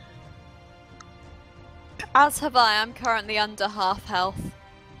damage. As have I. I'm currently under half health.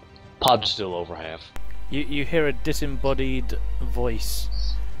 Pod's still over half. You hear a disembodied voice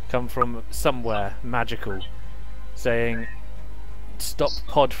come from somewhere magical saying, "Stop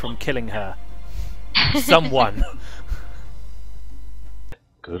Pod from killing her." Someone.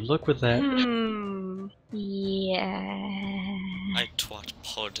 Good luck with that. Yeah. I twat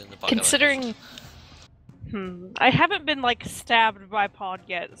Pod in the back Considering... I haven't been, like, stabbed by Pod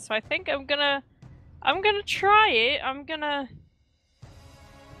yet, so I think I'm gonna try it. I'm gonna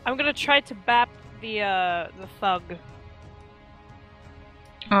try to bap the thug.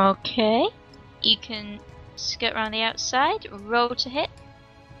 Okay. You can skirt around the outside, roll to hit.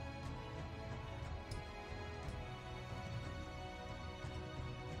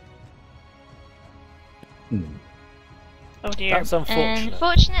 Oh dear. That's unfortunate.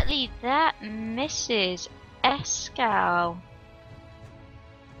 Unfortunately, that misses Escal.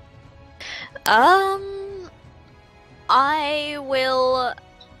 I will,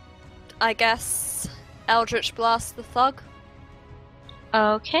 I guess, Eldritch Blast the thug.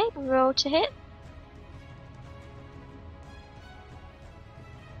 Okay, roll to hit.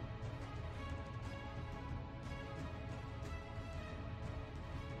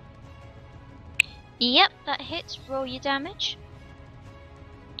 Yep, that hits. Roll your damage.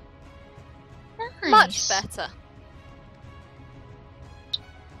 Much Nice. better.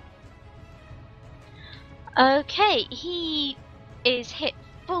 Okay, he is hit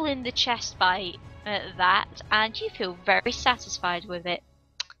full in the chest by that, and you feel very satisfied with it.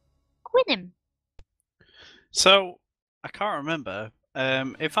 Win him. So I can't remember.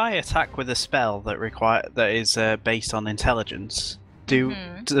 If I attack with a spell that is based on intelligence,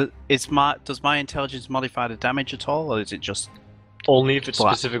 does my intelligence modify the damage at all, or is it just Only if it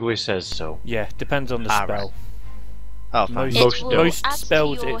flat? specifically says so. Yeah, depends on the Ah, spell. Oh, fine. Most, It will most add to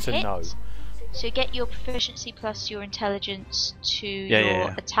spells, your it's a hit. no. So you get your proficiency plus your intelligence to Yeah, your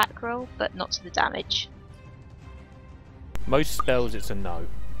yeah. attack roll, but not to the damage. Most spells, it's a no.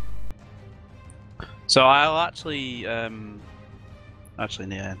 So I'll actually, yeah,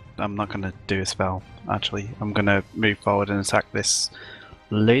 I'm not gonna do a spell. Actually, I'm gonna move forward and attack this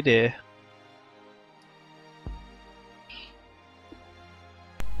lady.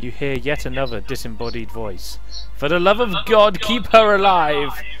 You hear yet another disembodied voice. For the love of God, keep her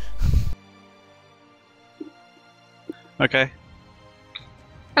alive! Okay.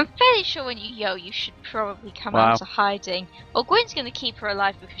 I'm fairly sure when you yell, you should probably come Wow. out of hiding. Well, Gwen's going to keep her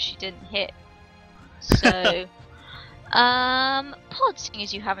alive because she didn't hit. So, Pod, seeing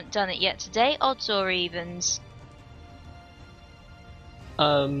as you haven't done it yet today, odds or evens?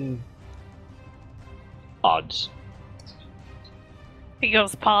 Odds. He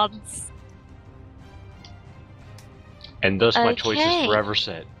goes pods. And thus my choice Okay. is forever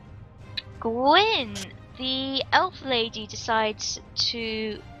set. Gwen, the elf lady decides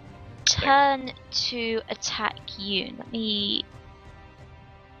to turn to attack you. Let me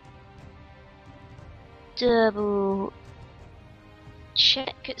double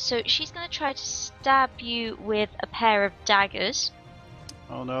check. So she's going to try to stab you with a pair of daggers.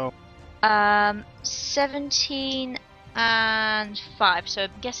 Oh no. 17 and 5. So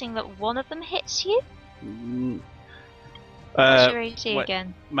I'm guessing that one of them hits you. What's your AC wait.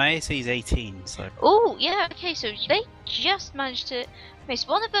 again? My AC is 18, so Oh, yeah, okay, so they just managed to miss.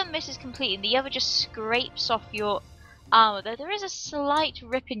 One of them misses completely, and the other just scrapes off your armor, though there is a slight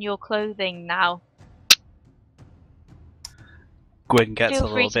rip in your clothing now. Gwyn gets Feel a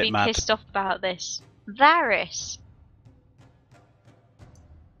free little to bit be mad. pissed off about this. Varys.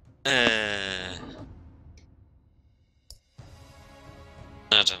 I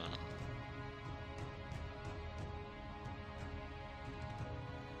don't know.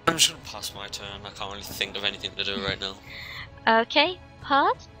 I'm just gonna pass my turn. I can't really think of anything to do right now. Okay,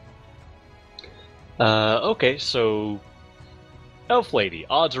 Pod? Okay, so... Elf Lady,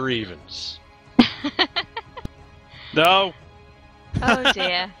 odds or evens? No. Oh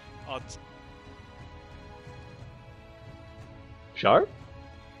dear. Odds. Sharp?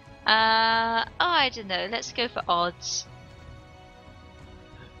 I don't know, let's go for odds.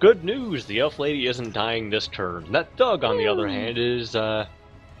 Good news, the Elf Lady isn't dying this turn. That thug, on the other hand, is,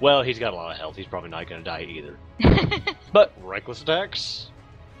 well, he's got a lot of health. He's probably not gonna die either. But, reckless attacks?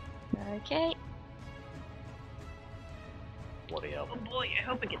 Okay. Bloody hell. Oh boy, I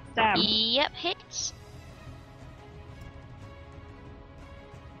hope it gets stabbed. Yep, hits.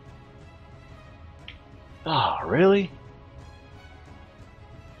 Ah, really?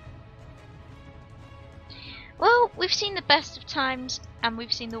 Well, we've seen the best of times, and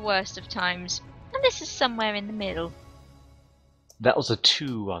we've seen the worst of times, and this is somewhere in the middle. That was a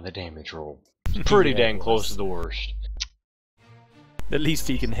 2 on the damage roll. Pretty Yeah, dang it close was. to the worst. The least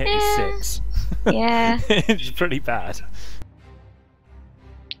he can hit Yeah. is 6. Yeah, It's pretty bad.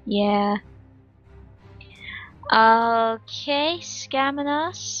 yeah. Okay, scamming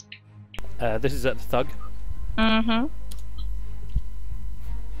us. This is at the thug. Mm-hmm.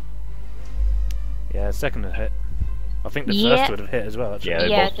 Yeah, second would hit. I think the Yeah. first would have hit as well, actually. Yeah, they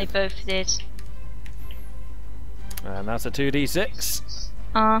Yeah, both they did. both did. And that's a 2d6.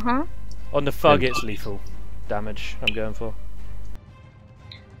 Uh-huh. On the thug, it's lethal damage I'm going for.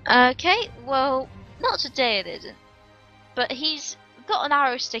 Okay, well, not today it isn't. But he's got an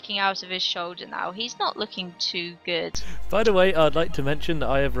arrow sticking out of his shoulder now. He's not looking too good. By the way, I'd like to mention that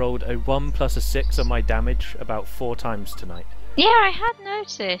I have rolled a 1 plus a 6 on my damage about 4 times tonight. Yeah, I had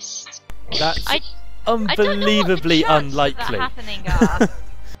noticed. That's I unbelievably unlikely.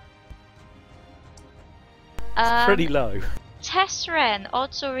 It's pretty low. Tesseren,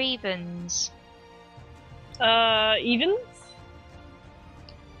 odds or evens? Evens?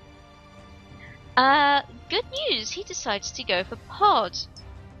 Good news, he decides to go for pod.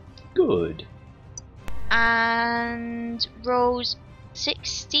 Good. And rolls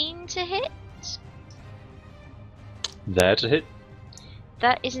 16 to hit. That's a hit.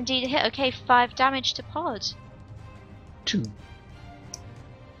 That is indeed a hit. Okay, 5 damage to pod. 2.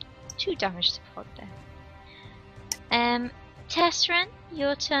 2 damage to pod there. Tesseren,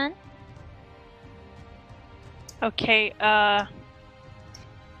 your turn. Okay, can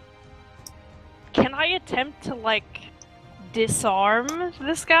I attempt to, like, disarm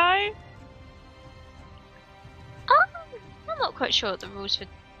this guy? I'm not quite sure what the rules for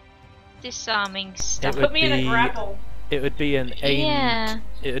disarming stuff. would Put me in a grapple. It would be an aimed. Yeah.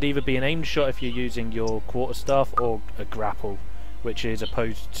 It would either be an aimed shot if you're using your quarterstaff, or a grapple, which is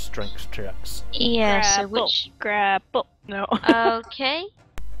opposed strength checks. Yeah, so Grapple. which... Grapple. No. Okay.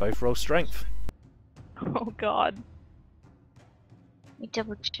 Both roll strength. Oh god. Let me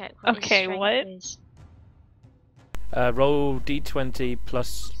double check what his Okay, strength what? is. Roll d20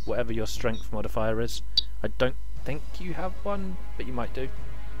 plus whatever your strength modifier is. I don't think you have one, but you might do.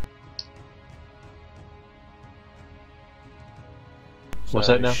 What's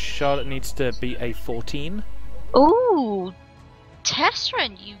So that now? Charlotte needs to beat a 14. Ooh!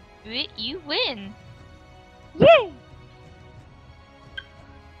 Tesseren, you win! Yay!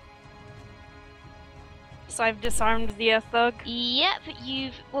 So I've disarmed the thug. Yeah, but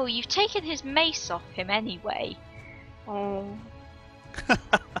you've taken his mace off him anyway. Oh. And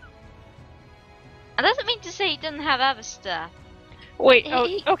that doesn't mean to say he doesn't have other stuff. Wait,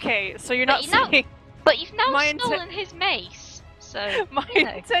 He- okay, so you're but not you know- saying But you've now My stolen his mace, so my you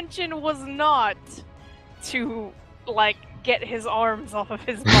know. intention was not to, like, get his arms off of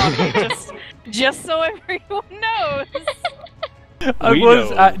his body, just so everyone knows. I We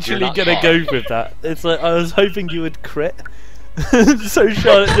was know actually you're not gonna go with that. It's like I was hoping you would crit. So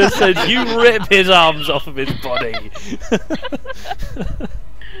Charlotte just said, "You rip his arms off of his body."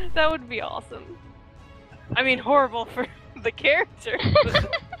 That would be awesome. I mean, horrible for the character.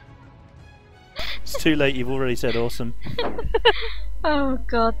 But... It's too late. You've already said awesome. Oh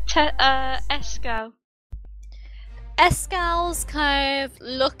god. Escal. Escal's kind of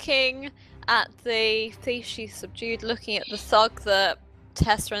looking at the thief she's subdued, looking at the thug that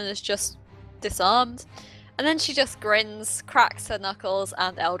Tesseren has just disarmed, and then she just grins, cracks her knuckles,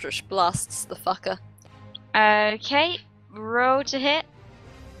 and Eldritch blasts the fucker. Okay, roll to hit.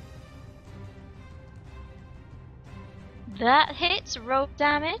 That hits, roll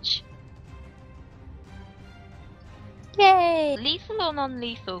damage. Yay! Lethal or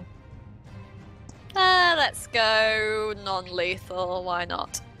non-lethal? Let's go non-lethal, why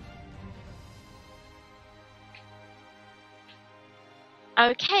not?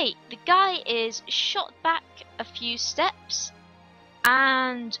 Okay, the guy is shot back a few steps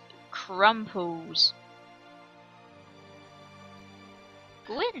and crumples.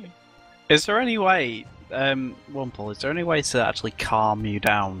 Gwyn. Is there any way, Wumple, is there any way to actually calm you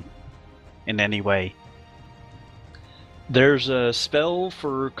down in any way? There's a spell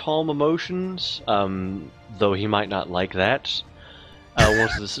for calm emotions, though he might not like that.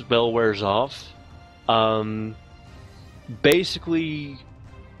 Once the spell wears off, basically,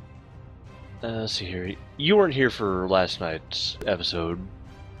 let's see here. You weren't here for last night's episode,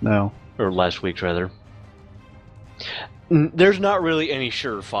 No. or last week's rather. There's not really any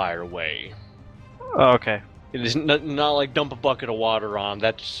surefire way. Oh, okay. It is not like dump a bucket of water on.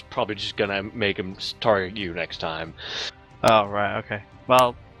 That's probably just gonna make him target you next time. Oh, right, okay.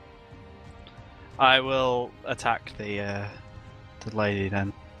 Well, I will attack the lady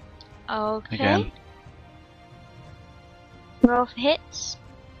then. Okay. Again. Roll for hits.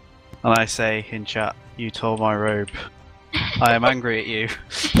 And I say in chat, "You tore my robe. I am angry at you."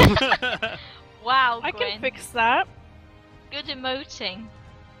 Wow, I Gwyn. can fix that. Good emoting.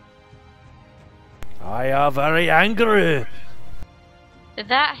 I am very angry.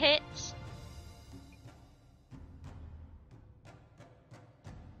 That hits.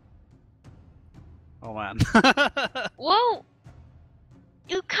 Oh man. Whoa!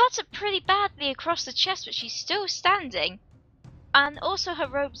 You cut her pretty badly across the chest, but she's still standing. And also her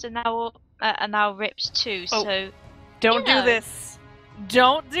robes are now ripped too, Oh. so... Don't You know. do this.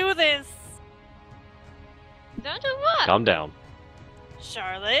 Don't do this, Don't do what? Calm down.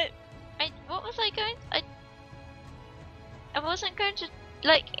 Charlotte. What was I going... I wasn't going to...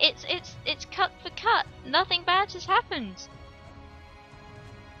 Like, it's cut for cut. Nothing bad has happened.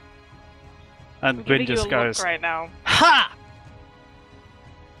 And I'm Gwyn giving you a just look goes, right now. "Ha!"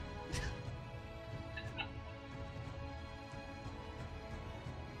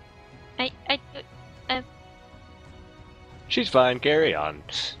 She's fine, carry on.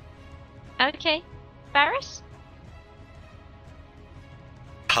 Okay. Barris?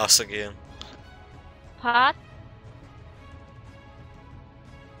 Pass again. Pod?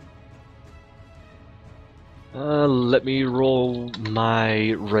 Let me roll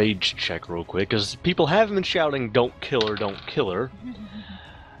my rage check real quick, because people have been shouting, don't kill her, don't kill her.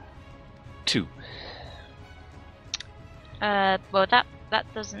 2. Well, that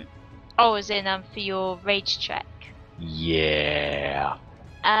doesn't. Oh, as in for your rage check. Yeah.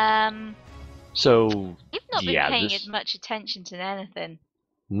 So, You've not been yeah, paying this- as much attention to anything.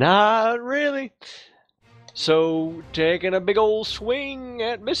 Not really. So, taking a big old swing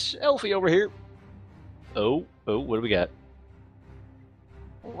at Miss Elfie over here. Oh, what do we got?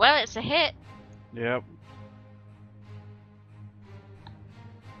 Well, it's a hit. Yep.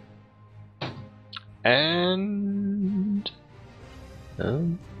 And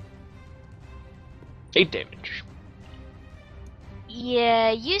 8 damage.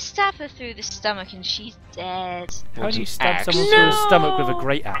 Yeah, you stab her through the stomach and she's dead. How What's do you an stab axe? someone through the stomach with a No!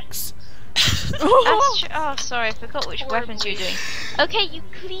 great axe? Oh, sorry, I forgot which weapons you were doing. Okay, you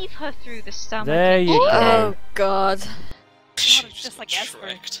cleave her through the stomach. There you go. Oh god. it's just like Esper.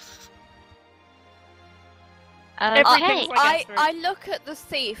 Shrek'd. Everything's Okay. like Esper. I look at the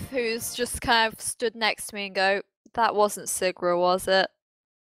thief who's just kind of stood next to me and go, that wasn't Sigra, was it?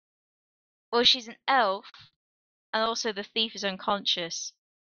 Well, she's an elf, and also the thief is unconscious.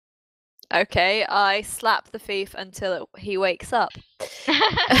 Okay, I slap the thief until he wakes up.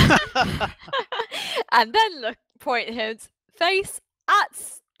 And then point his face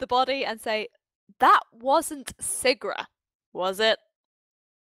at the body and say, that wasn't Sigra, was it?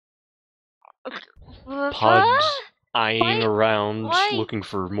 Pod's eyeing Why- around, why- looking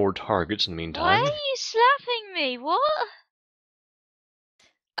for more targets in the Why meantime. are you slapping me? What?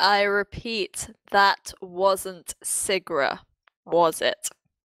 I repeat, that wasn't Sigra, was it?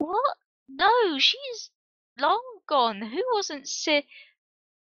 What? No, she's long gone. Who wasn't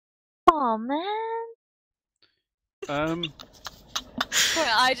Oh man. Well,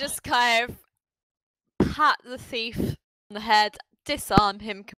 I just kind of pat the thief on the head, disarm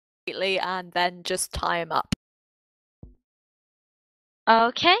him completely, and then just tie him up.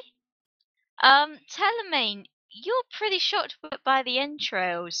 Okay. Telemaine, you're pretty shocked by the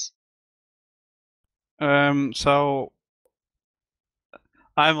entrails. So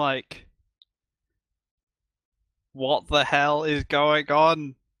I'm like, what the hell is going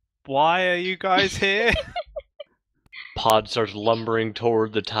on? Why are you guys here? Pod starts lumbering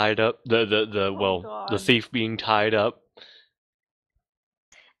toward the tied up, the God. thief being tied up.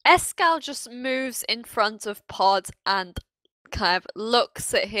 Escal just moves in front of Pod and kind of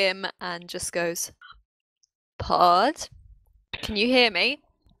looks at him and just goes, Pod? Can you hear me?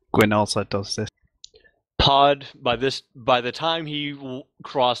 Gwyn also does this. Pod, by the time he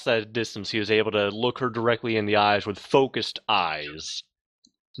crossed that distance, he was able to look her directly in the eyes with focused eyes,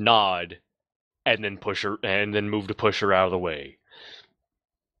 nod, and then move to push her out of the way.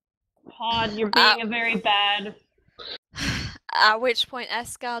 Pod, you're being a very bad. At which point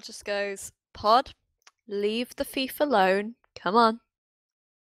Escal just goes, Pod, leave the thief alone. Come on.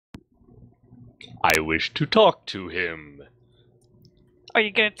 I wish to talk to him. Are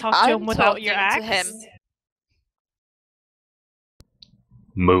you gonna talk to him I'm without your talking axe? to him.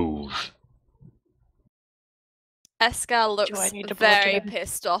 Move. Escal I looks need to very bludgeon him?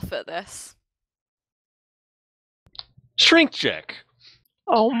 pissed off at this. Strength check.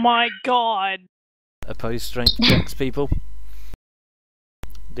 Oh my god. Opposed strength checks, people.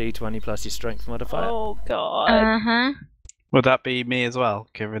 D20 plus your strength modifier. Oh god. Uh-huh. Would that be me as well,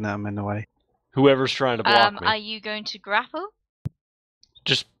 given I'm in the way? Whoever's trying to block me, Are you going to grapple?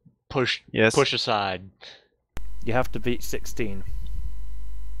 just push Yes. aside. You have to beat 16.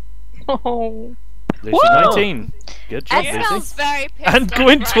 Oh. Lucy, Whoa! 19. Good job, Escal's Lucy. very pissed And off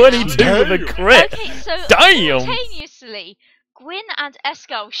Gwyn right 22 now. with a crit. Okay, so Damn! simultaneously, Gwyn and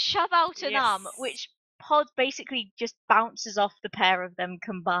Escal shove out an arm, Yes. which Pod basically just bounces off the pair of them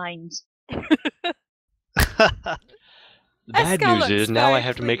combined. The bad Escal news looks is now I very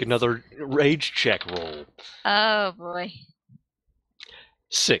have to make pleased. another rage check roll. Oh boy.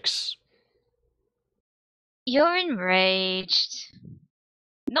 6. You're enraged.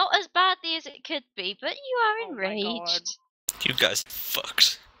 Not as badly as it could be, but you are Oh my God. enraged. You guys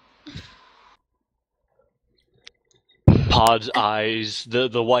fucked. Pod's eyes,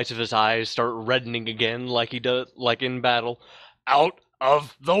 the whites of his eyes start reddening again like he does, like in battle. Out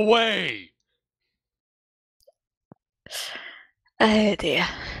of the way! Oh dear.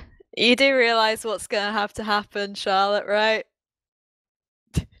 You do realise what's going to have to happen, Charlotte, right?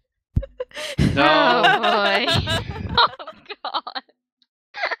 No. Oh boy. Oh god.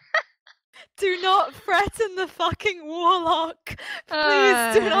 Do not threaten the fucking warlock.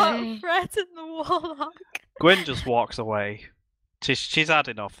 Please do not Aye. threaten the warlock. Gwen just walks away. She's had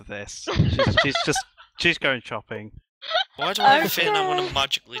enough of this. She's going shopping. Why do I have a feeling I'm Okay. gonna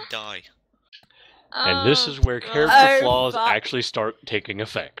magically die? And this is where God. character Oh, flaws fuck. actually start taking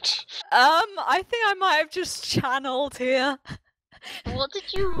effect. I think I might have just channeled here. What did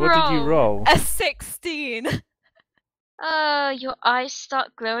you roll? What did you roll? A 16. Your eyes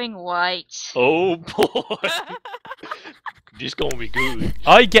start glowing white. Oh boy! This gonna be good.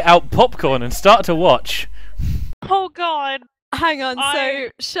 I get out popcorn and start to watch. Oh god. Hang on, I- so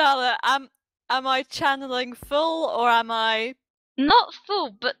Charlotte, am I channeling full or am I? Not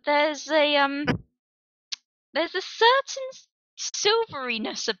full, but there's a certain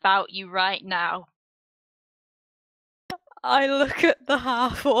silveriness about you right now. I look at the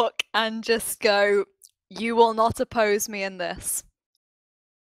half orc and just go, "You will not oppose me in this."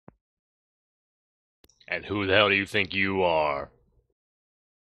 And who the hell do you think you are?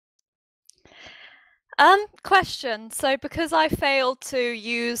 Question. So because I failed to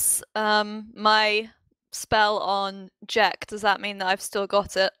use my spell on Jack, does that mean that I've still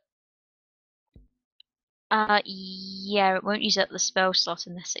got it? Yeah, it won't use up the spell slot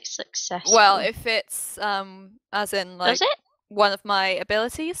unless it's successful. Well, if it's as in like Does it? one of my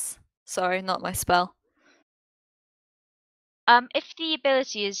abilities. Sorry, not my spell. If the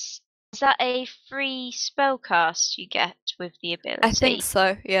ability is that a free spell cast you get with the ability? I think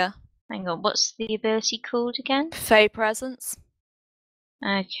so, yeah. Hang on, what's the ability called again? Fey Presence.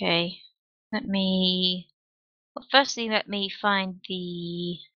 Okay, let me. Well, firstly, let me find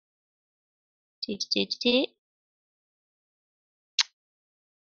the.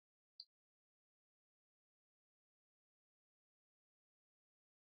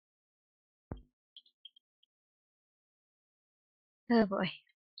 Oh boy.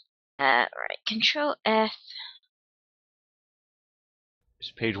 Right, Control F.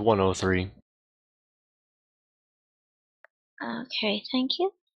 It's page 103. Okay, thank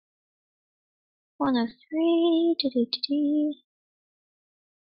you. 103.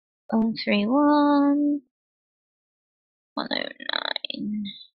 131. 109.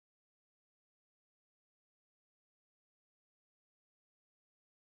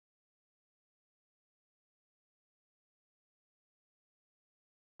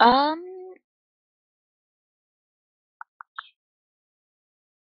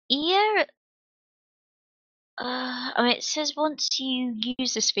 Yeah. I mean, it says once you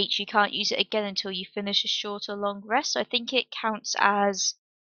use this feature, you can't use it again until you finish a short or long rest. So I think it counts as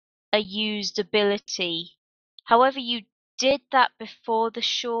a used ability. However, you did that before the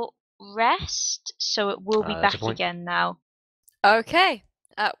short rest, so it will be That's a back point. again now. Okay.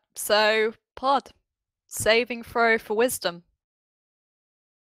 So Pod. Saving throw for wisdom.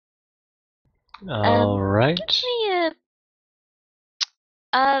 Alright. Give me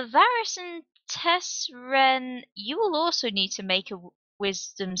Varys and Tessren, you will also need to make a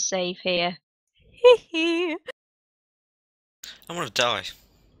wisdom save here. Hee I'm gonna die.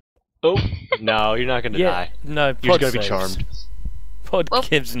 Oh, no, you're not gonna die. No, You're Pod just gonna be saves. charmed. Pod Well-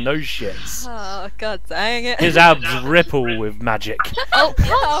 gives no shits. Oh, god dang it. His abs ripple with magic. Oh, con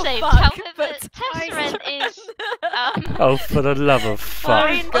Oh, save. fuck, However, but Tessren is Oh, for the love of fuck.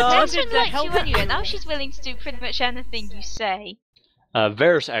 Fine. Well, God. Tessren The likes hell you did anyway. you- Now she's willing to do pretty much anything you say,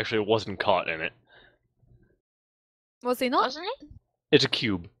 Varys actually wasn't caught in it. Was he not? wasn't he? It's a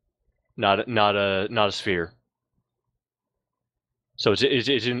cube, not a sphere. So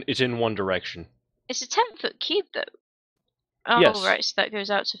it's in one direction. It's a 10-foot cube, though. Oh, Yes. right. So that goes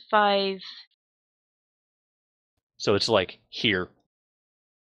out to 5. So it's like here.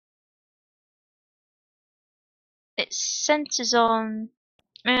 It centers on.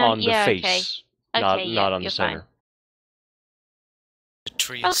 On the yeah, face, Okay, not yeah, on the you're center. fine. The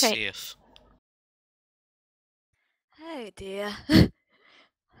tree is Okay. safe. Oh dear.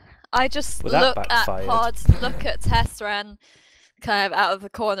 I just Well, that look at backfired. Pod, look at Tessran, kind of out of the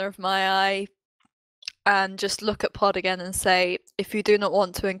corner of my eye, and just look at Pod again and say, "If you do not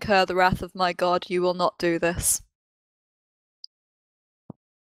want to incur the wrath of my god, you will not do this."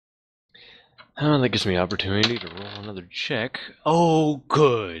 That gives me opportunity to roll another check. Oh,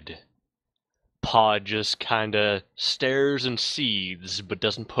 good. Pod just kinda stares and seethes, but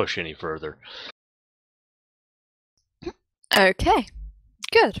doesn't push any further. Okay,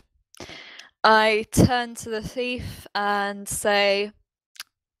 good. I turn to the thief and say,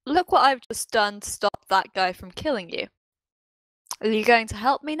 "Look what I've just done to stop that guy from killing you." Are you going to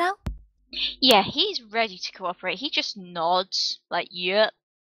help me now? Yeah, he's ready to cooperate. He just nods, like, yep.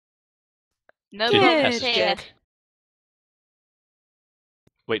 No Did problems Tess here. check?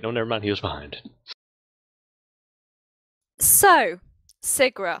 Wait, no, never mind. He was behind. So,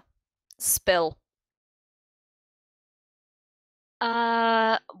 Sigra, spill.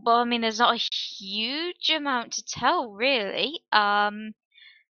 Well, I mean, there's not a huge amount to tell, really.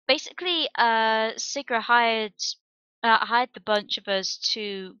 Basically, Sigra hired the bunch of us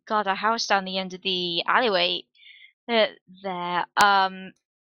to guard our house down the end of the alleyway there.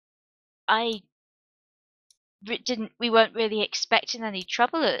 I we weren't really expecting any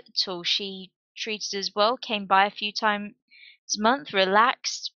trouble at all. She treated us well, came by a few times a month,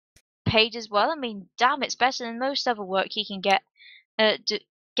 relaxed, paid as well. I mean, damn, it's better than most other work you can get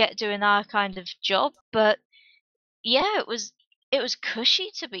doing our kind of job. But yeah, it was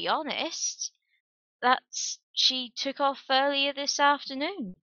cushy, to be honest. She took off earlier this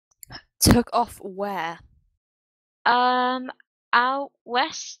afternoon. Took off where? Out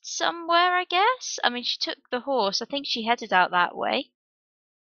west somewhere, I guess. I mean, she took the horse. I think she headed out that way.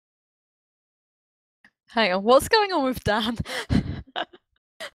 Hang on, what's going on with Dan?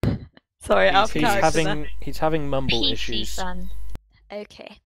 Sorry, out of character there. He's having mumble PC issues. fun.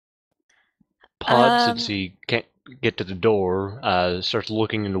 Okay. Pod, since he can't get to the door, starts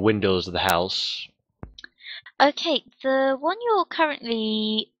looking in the windows of the house. Okay, the one you're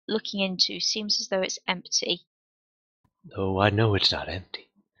currently looking into seems as though it's empty. Though I know it's not empty.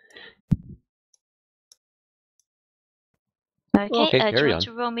 Okay, Okay, do you carry want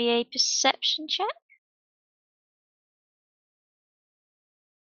on. to roll me a perception check?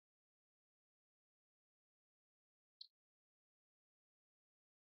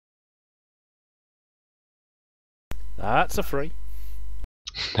 That's a 3.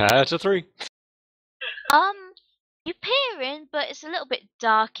 That's a 3. You peer in, but it's a little bit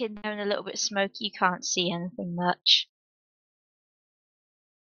dark in there and a little bit smoky. You can't see anything much.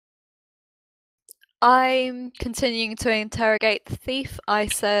 I'm continuing to interrogate the thief. I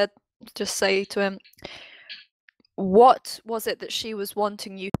just say to him, what was it that she was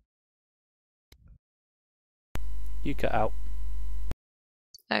wanting you? You cut out.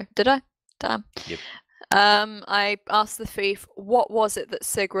 Oh, did I? Damn. Yep. I asked the thief, what was it that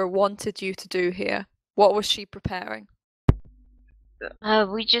Sigra wanted you to do here? What was she preparing?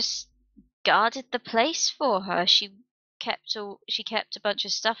 We just guarded the place for her. She kept a bunch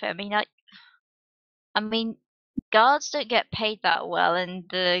of stuff. I mean, guards don't get paid that well, and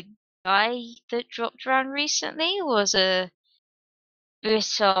the guy that dropped around recently was a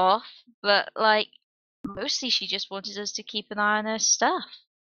bit off, but like, mostly she just wanted us to keep an eye on her stuff.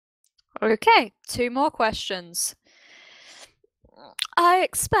 Okay, 2 more questions. I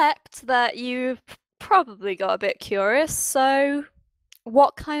expect that you've probably got a bit curious, so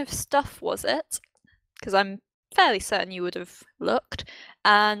what kind of stuff was it? Because I'm fairly certain you would have looked.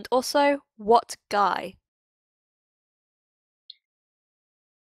 And also, what guy?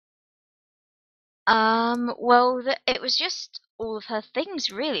 Well, it was just all of her things,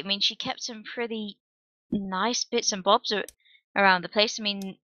 really. I mean, she kept some pretty nice bits and bobs around the place. I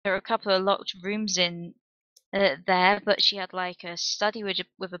mean, there were a couple of locked rooms in there, but she had like a study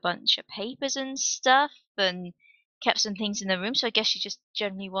with a bunch of papers and stuff, and kept some things in the room. So I guess she just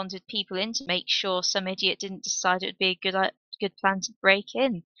generally wanted people in to make sure some idiot didn't decide it would be a good plan to break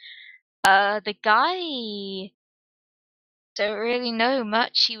in. The guy, don't really know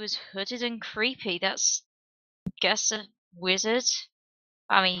much. He was hooded and creepy. That's, I guess, a wizard.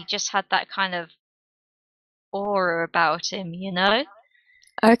 I mean, he just had that kind of aura about him, you know?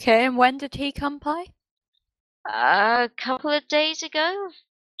 Okay, and when did he come by? A couple of days ago.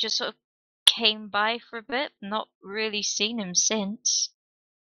 Just sort of came by for a bit. Not really seen him since.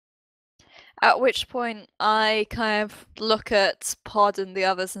 At which point I kind of look at Pod and the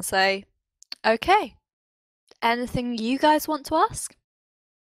others and say, okay, anything you guys want to ask?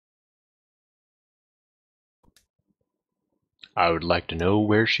 I would like to know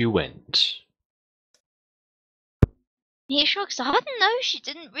where she went. He shrugs. I didn't know. She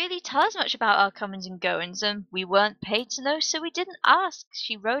didn't really tell us much about our comings and goings, and we weren't paid to know, so we didn't ask.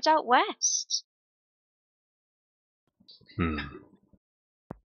 She rode out west.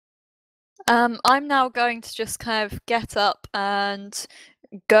 I'm now going to just kind of get up and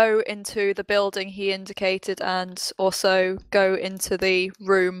go into the building he indicated and also go into the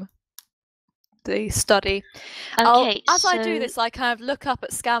room, the study. Okay, as I do this, I kind of look up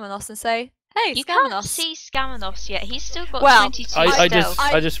at Scamanos and say, hey, you Scamanos. can't see Scamanos yet. He's still got Well, 22 I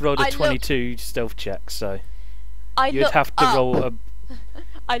stealth. just rolled a 22 stealth check, so I you'd have to roll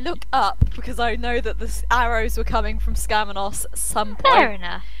a I look up because I know that the arrows were coming from Skamanos at some point. Fair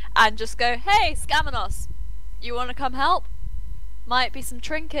enough. And just go, hey, Skamanos, you want to come help? Might be some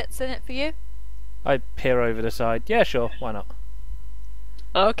trinkets in it for you. I peer over the side. Yeah, sure, why not?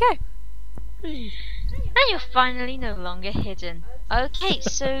 Okay. And you're finally no longer hidden. Okay,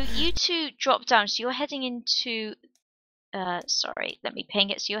 so you two drop down. So you're heading into... sorry, let me ping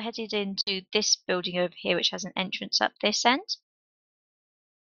it. So you're headed into this building over here, which has an entrance up this end.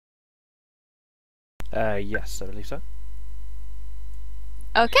 Yes, I believe so.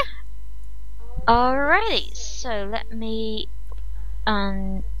 Okay. Alrighty, so let me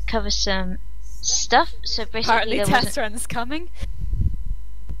cover some stuff. So basically, Apparently there wasn't... Testran's coming.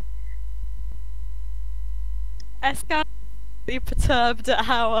 Escal be perturbed at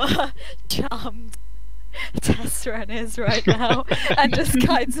how charmed Testran is right now, and just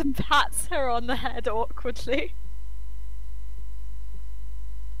kind of pats her on the head awkwardly.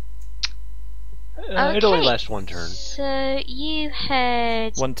 It only lasts one turn. So you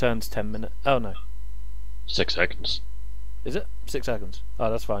head... 1 turn's 10 minutes. Oh no. 6 seconds. Is it? 6 seconds.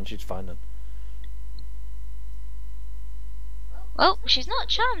 Oh, that's fine, she's fine then. Well, she's not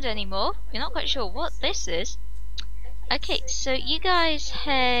charmed anymore. You're not quite sure what this is. Okay, so you guys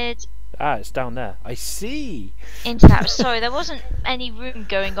head Ah, it's down there. I see! into that. Sorry, there wasn't any room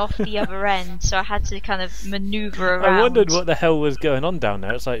going off the other end, so I had to kind of maneuver around. I wondered what the hell was going on down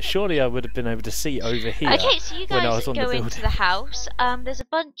there. It's like, surely I would have been able to see over here. Okay, so you when I guys was on the go into building. the house. There's a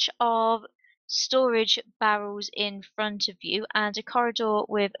bunch of storage barrels in front of you, and a corridor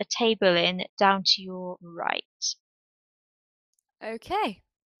with a table in down to your right. Okay.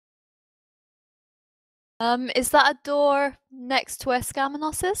 Is that a door next to where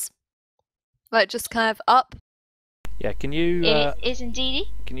Skamanos is? Like, just kind of up? Yeah, can you It is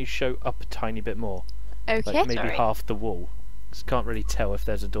indeedy. can you show up a tiny bit more? Okay. Like maybe Sorry. half the wall. 'Cause can't really tell if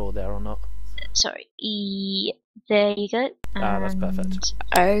there's a door there or not. Sorry. There you go. Ah, that's perfect.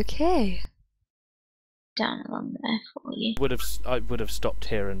 Okay. Down along there for you. I would have stopped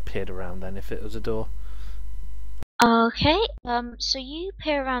here and peered around then if it was a door. Okay, so you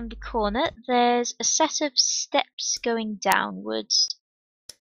peer around the corner. There's a set of steps going downwards.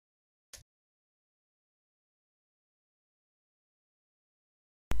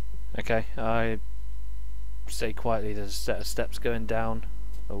 Okay, I say quietly there's a set of steps going down.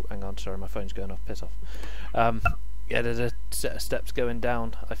 Oh, hang on, sorry, my phone's going off, piss off. Yeah, there's a set of steps going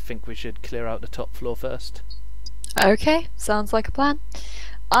down. I think we should clear out the top floor first. Okay, sounds like a plan.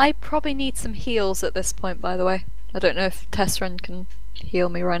 I probably need some heals at this point, by the way. I don't know if Tessran can heal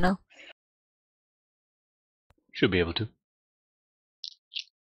me right now. Should be able to.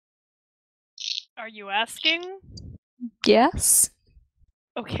 Are you asking? Yes?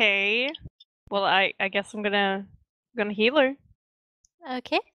 Okay. Well, I guess I'm gonna heal her.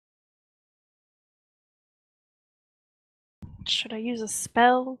 Okay. Should I use a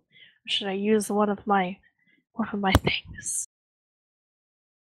spell, or should I use one of my things?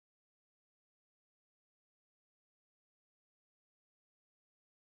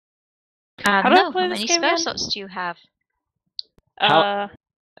 How do I No, play how this many game spell again? slots do you have?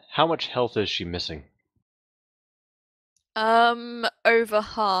 How much health is she missing? Over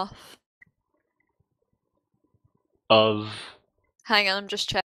half. Of... Hang on, I'm just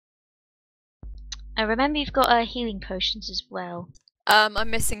checking. Remember you've got healing potions as well. I'm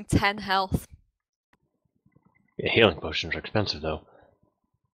missing 10 health. Yeah, healing potions are expensive, though.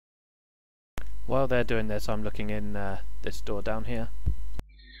 While they're doing this, I'm looking in this door down here.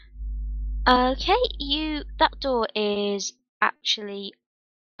 Okay, that door is actually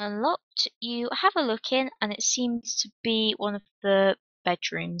unlocked. You have a look in, and it seems to be one of the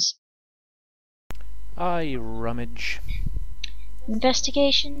bedrooms. I rummage.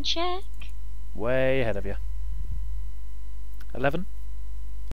 Investigation check. Way ahead of you. 11?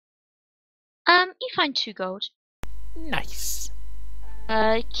 You find 2 gold. Nice.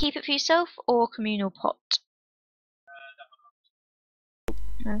 Keep it for yourself or communal pot.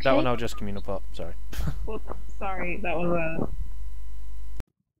 Okay. That one I'll just communal pot, sorry. Whoops, sorry, that was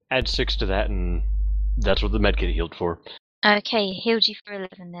Add 6 to that, and that's what the medkit healed for. Okay, healed you for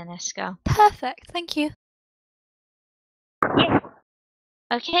 11 then, Escal. Perfect, thank you.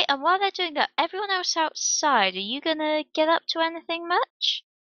 Okay, and while they're doing that, everyone else outside, are you gonna get up to anything much?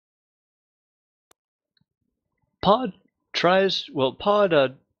 Pod tries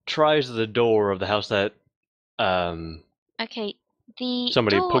the door of the house that Okay, the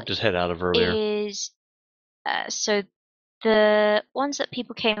somebody door poked his head out of earlier. is so the ones that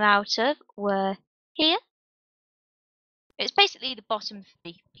people came out of were here. It's basically the bottom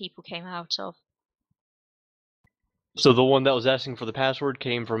 3 people came out of. So the one that was asking for the password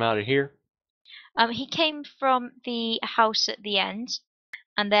came from out of here? He came from the house at the end,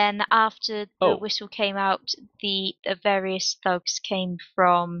 and then after the whistle came out, the various thugs came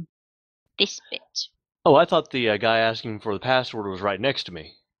from this bit. Oh, I thought the guy asking for the password was right next to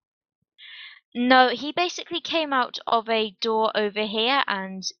me. No, he basically came out of a door over here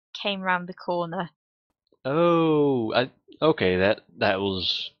and came round the corner. Oh, okay. That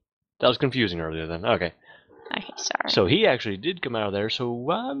was confusing earlier then. Okay. Okay, sorry. So he actually did come out of there.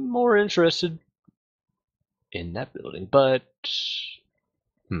 So I'm more interested in that building. But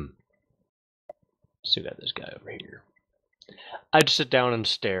still got this guy over here. I just sit down and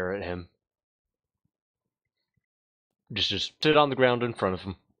stare at him. Just sit on the ground in front of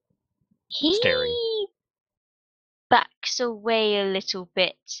him. Staring. He backs away a little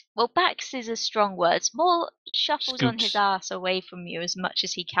bit. Well, backs is a strong word. More shuffles on his ass away from you as much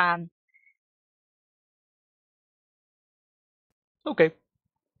as he can. Okay.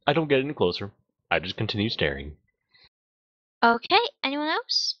 I don't get any closer. I just continue staring. Okay, anyone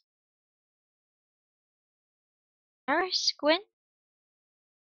else? Harris, Gwyn?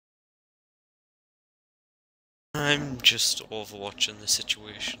 I'm just overwatching the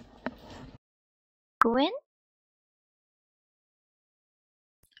situation. Gwyn?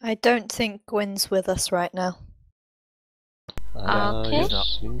 I don't think Gwyn's with us right now. Okay.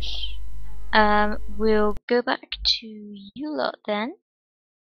 Seems... We'll go back to you lot then.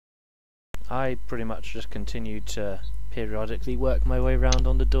 I pretty much just continued to periodically work my way around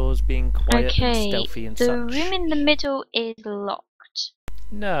on the doors, being quiet and stealthy and the such. room in the middle is locked.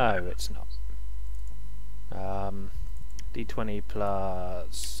 No, it's not. D20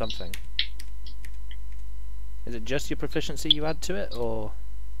 plus something. Is it just your proficiency you add to it, or?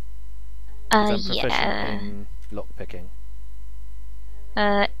 I'm proficient in lockpicking.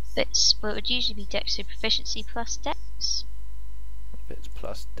 Well, it would usually be Dex, so proficiency plus Dex. If it's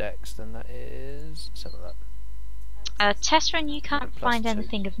plus Dex, then that is... Let's have a look. Tessran, you can't find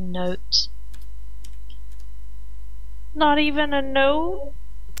anything of note. Not even a note?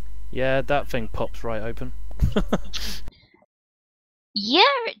 Yeah, that thing pops right open. Yeah,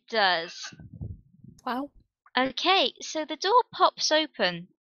 it does. Wow. Okay, so the door pops open.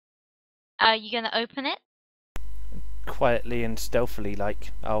 Are you going to open it? Quietly and stealthily,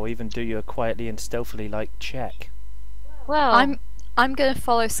 like. I'll even do you a quietly and stealthily, like, check. Well, I'm gonna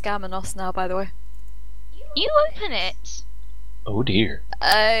follow Scamanos now, by the way. You open it. Oh dear.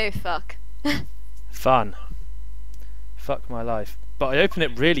 Oh, fuck. Fun. Fuck my life. But I open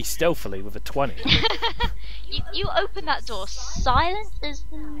it really stealthily with a 20. you open that door, silent as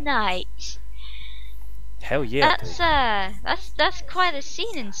the night. Hell yeah. That's quite a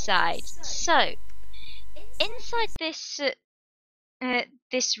scene inside. So, inside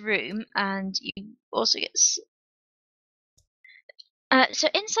this room, and you also get. So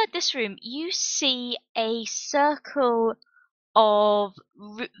inside this room, you see a circle of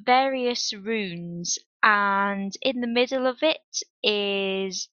various runes, and in the middle of it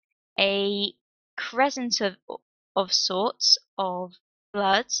is a crescent of sorts of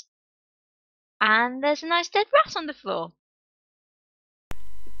blood, and there's a nice dead rat on the floor.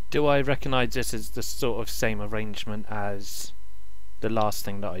 Do I recognise this as the sort of same arrangement as the last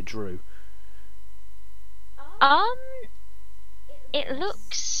thing that I drew? It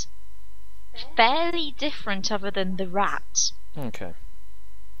looks fairly different other than the rat. Okay.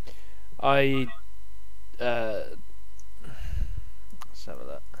 Let's have a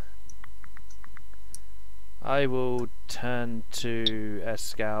look. I will turn to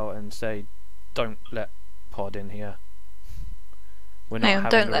Escal and say, don't let Pod in here. We're not Hang on,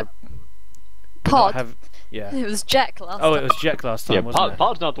 having don't let Pod? Yeah. It was Jack last time. Oh, it was Jack last time, wasn't it?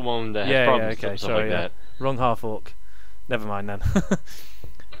 Pod's not the one that has problems okay, with stuff sorry, like that. Wrong half orc. Never mind then.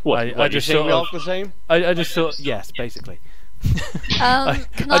 I just sort we all of, the same? I just thought, yes, basically. Can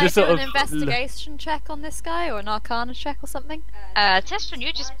I just do sort an of investigation check on this guy, or an arcana check or something? Tessran,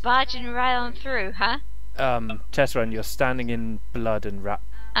 you're just barging right on through, huh? Tessran, you're standing in blood and rat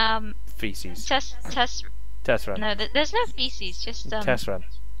feces. Tessran. No, there's no feces, just Tessran.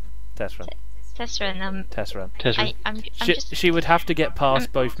 She would have to get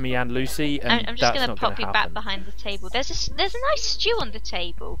past both me and Lucy, and I'm just that's gonna not pop gonna you happen. back behind the table. There's a nice stew on the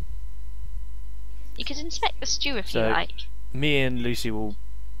table. You could inspect the stew if you like. Me and Lucy will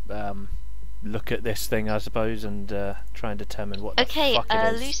look at this thing, I suppose, and try and determine what the fuck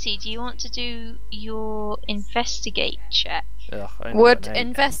it is. Lucy, do you want to do your investigate check? Ugh, Would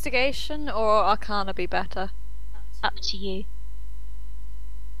investigation or arcana be better? Up to you.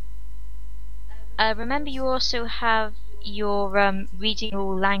 Remember, you also have your reading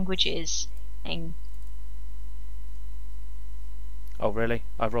all languages thing. Oh, really?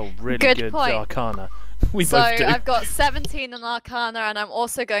 I rolled really Good good point. Arcana. We So both do. I've got 17 on Arcana, and I'm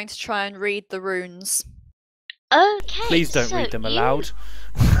also going to try and read the runes. Okay. Please don't so read them you- aloud.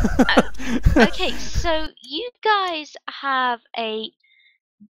 Okay, so you guys have a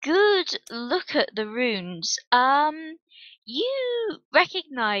good look at the runes. You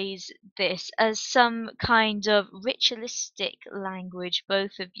recognize this as some kind of ritualistic language,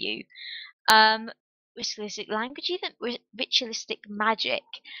 both of you. Ritualistic language, even ritualistic magic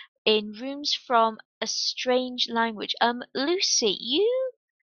in runes from a strange language. Lucy, you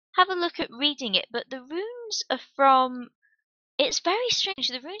have a look at reading it, but the runes are from. It's very strange.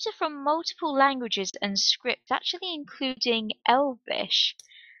 The runes are from multiple languages and scripts, actually including Elvish,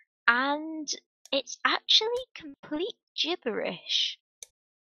 and it's actually complete gibberish.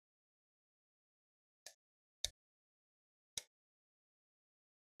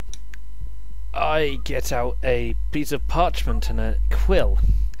 I get out a piece of parchment and a quill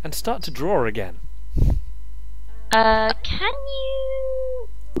and start to draw again. Can you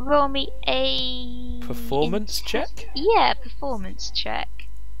roll me a Performance check? Yeah, performance check.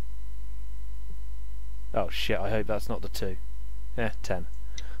 Oh shit, I hope that's not the 2. 10.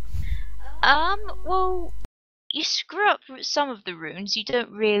 Well, you screw up some of the runes. You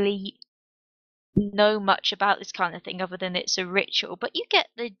don't really know much about this kind of thing other than it's a ritual, but you get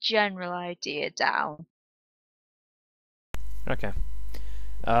the general idea down. Okay.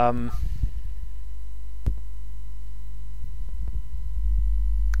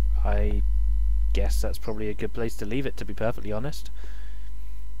 I guess that's probably a good place to leave it, to be perfectly honest.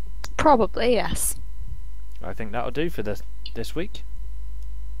 Probably, yes. I think that'll do for this week.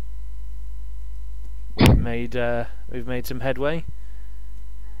 We've made some headway.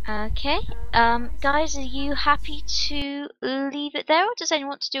 Okay. Guys, are you happy to leave it there, or does anyone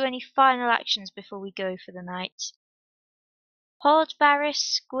want to do any final actions before we go for the night? Pod,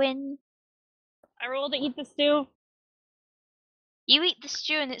 Varys, Gwyn? I roll to eat the stew. You eat the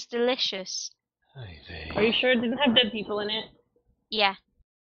stew and it's delicious. Are you sure it didn't have dead people in it? Yeah.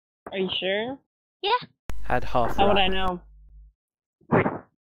 Are you sure? Had half How would right. I know?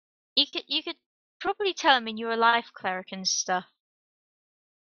 You could probably tell him in your life cleric and stuff.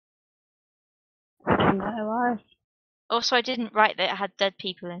 Am I alive? Also, I didn't write that it had dead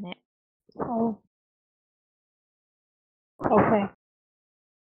people in it. Oh. Okay.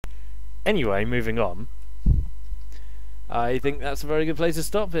 Anyway, moving on. I think that's a very good place to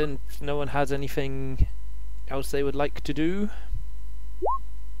stop, and if no one has anything else they would like to do.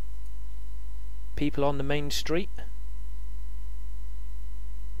 People on the main street.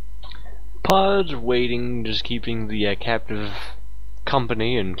 Pod's waiting, just keeping the captive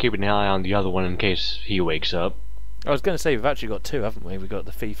company and keeping an eye on the other one in case he wakes up. I was going to say, we've actually got 2, haven't we? We've got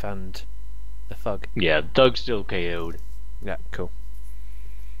the thief and the thug. Yeah, Doug's still KO'd. Yeah, cool.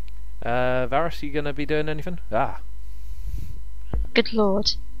 Varys, you going to be doing anything? Ah, Good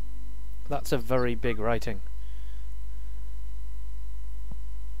lord. that's a very big writing.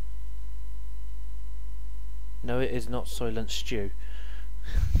 No, it is not Soylent Stew.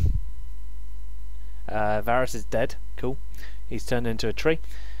 Varys is dead. Cool. He's turned into a tree.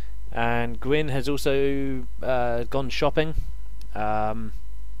 And Gwyn has also gone shopping. And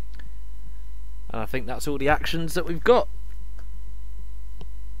I think that's all the actions that we've got.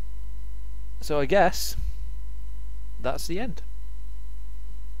 So I guess that's the end.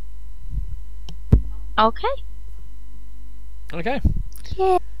 Okay. Okay.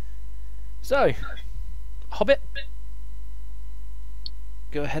 Yeah. So, Hobbit,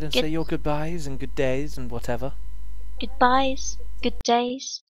 go ahead and Good- say your goodbyes and good days and whatever. Goodbyes. Good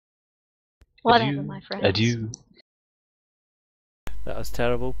days. Whatever, Adieu. my friends. Adieu. That was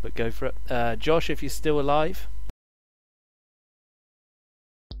terrible, but go for it. Josh, if you're still alive.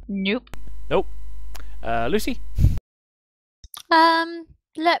 Nope. Nope. Lucy.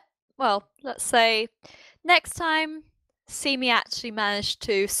 Let's say next time, see me actually manage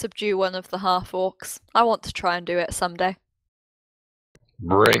to subdue one of the half-orcs. I want to try and do it someday.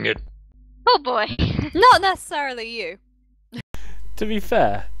 Bring it. Oh boy. Not necessarily you. To be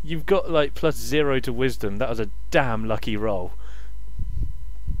fair, you've got like +0 to wisdom. That was a damn lucky roll.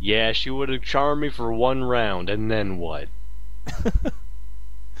 Yeah, she would have charmed me for 1 round, and then what?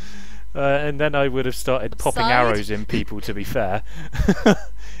 And then I would have started popping Side. arrows in people, to be fair.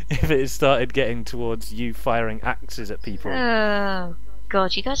 If it had started getting towards you firing axes at people. Oh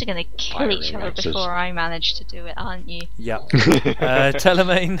god, you guys are gonna kill each Firing other axes. before I manage to do it, aren't you? Yep.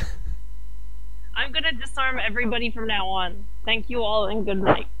 Telemaine. I'm gonna disarm everybody from now on. Thank you all and good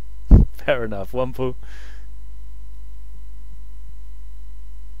night. Fair enough. Wumple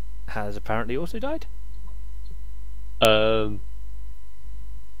has apparently also died.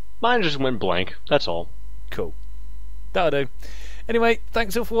 Mine just went blank. That's all. Cool. That'll do. Anyway,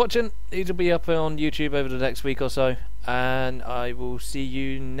 thanks all for watching. These will be up on YouTube over the next week or so, and I will see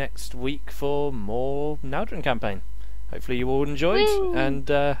you next week for more Naldrin Campaign. Hopefully you all enjoyed, Woo! and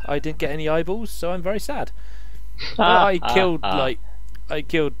I didn't get any eyeballs, so I'm very sad. I killed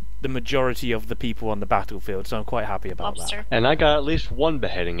the majority of the people on the battlefield, so I'm quite happy about Lobster. And I got at least one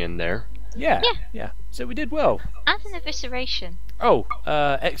beheading in there. that. Yeah. So we did well. And an evisceration. Oh,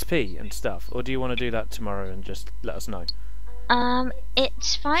 XP and stuff. Or do you want to do that tomorrow and just let us know?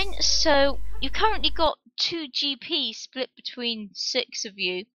 It's fine. So you currently got 2 GP split between 6 of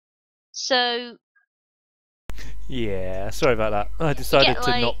you. So Yeah, sorry about that. I decided get, to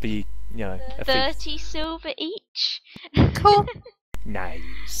like, not be, a thief. 30 silver each. Cool.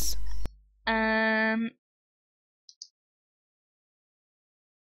 Nice.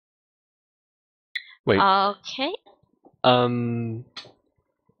 Wait. Okay. A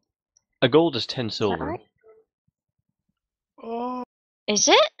gold is 10 Is that silver. right? Oh, Is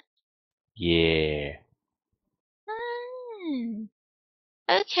it? Yeah. Hmm.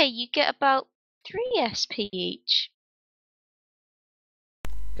 Okay, you get about 3 SP each.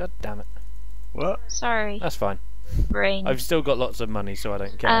 God damn it. what? Sorry, That's fine. brain. I've still got lots of money, so I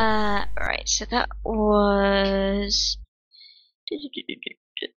don't care. Right, so that was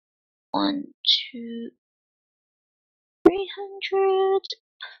 1, 2, 300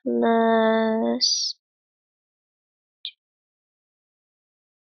 plus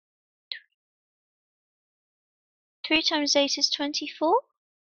 3 times 8 is 24.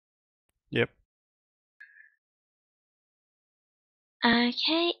 Yep.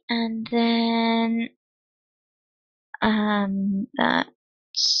 Okay, and then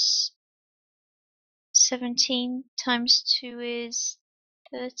that's 17 times 2 is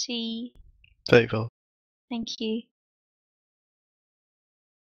 30. 34. Thank you.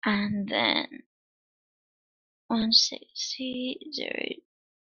 And then 160, 0,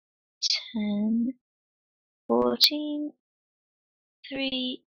 10, 14,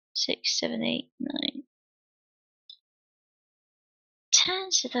 3, 6, 7, 8, 9,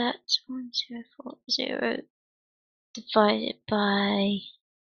 10. So that's 1040 divided by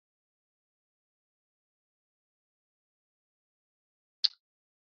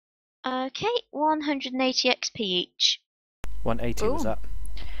okay, 180 XP each. 180 was Ooh. that.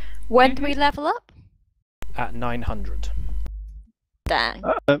 When do we level up? At 900. Dang.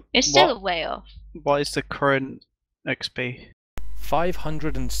 It's still a way off. What is the current XP?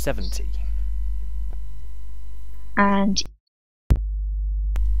 570. And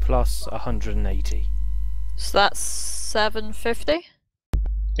Plus 180. So that's 750?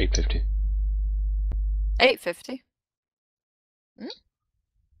 850. 850?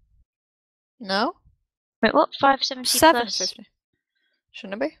 No? wait, what? 570 plus 750.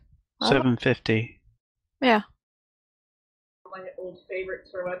 Shouldn't it be? I don't know. 750. Yeah. My old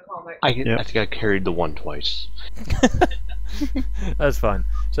favorites for webcomic. I think I carried the one twice. That's fine.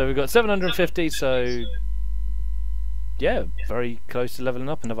 So we've got 750, so yeah, very close to leveling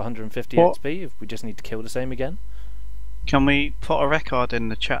up. Another 150 What? XP if we just need to kill the same again. Can we put a record in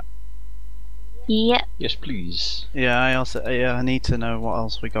the chat? Yep. Yes, please. Yeah, I need to know what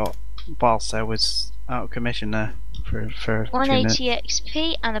else we got whilst I was out of commission there for 2 minutes. 180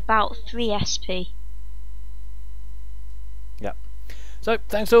 XP and about 3 SP. Yep. So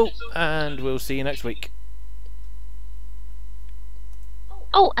thanks all, and we'll see you next week.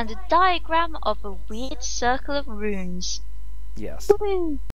 Oh, and a diagram of a weird circle of runes. Yes. Woo!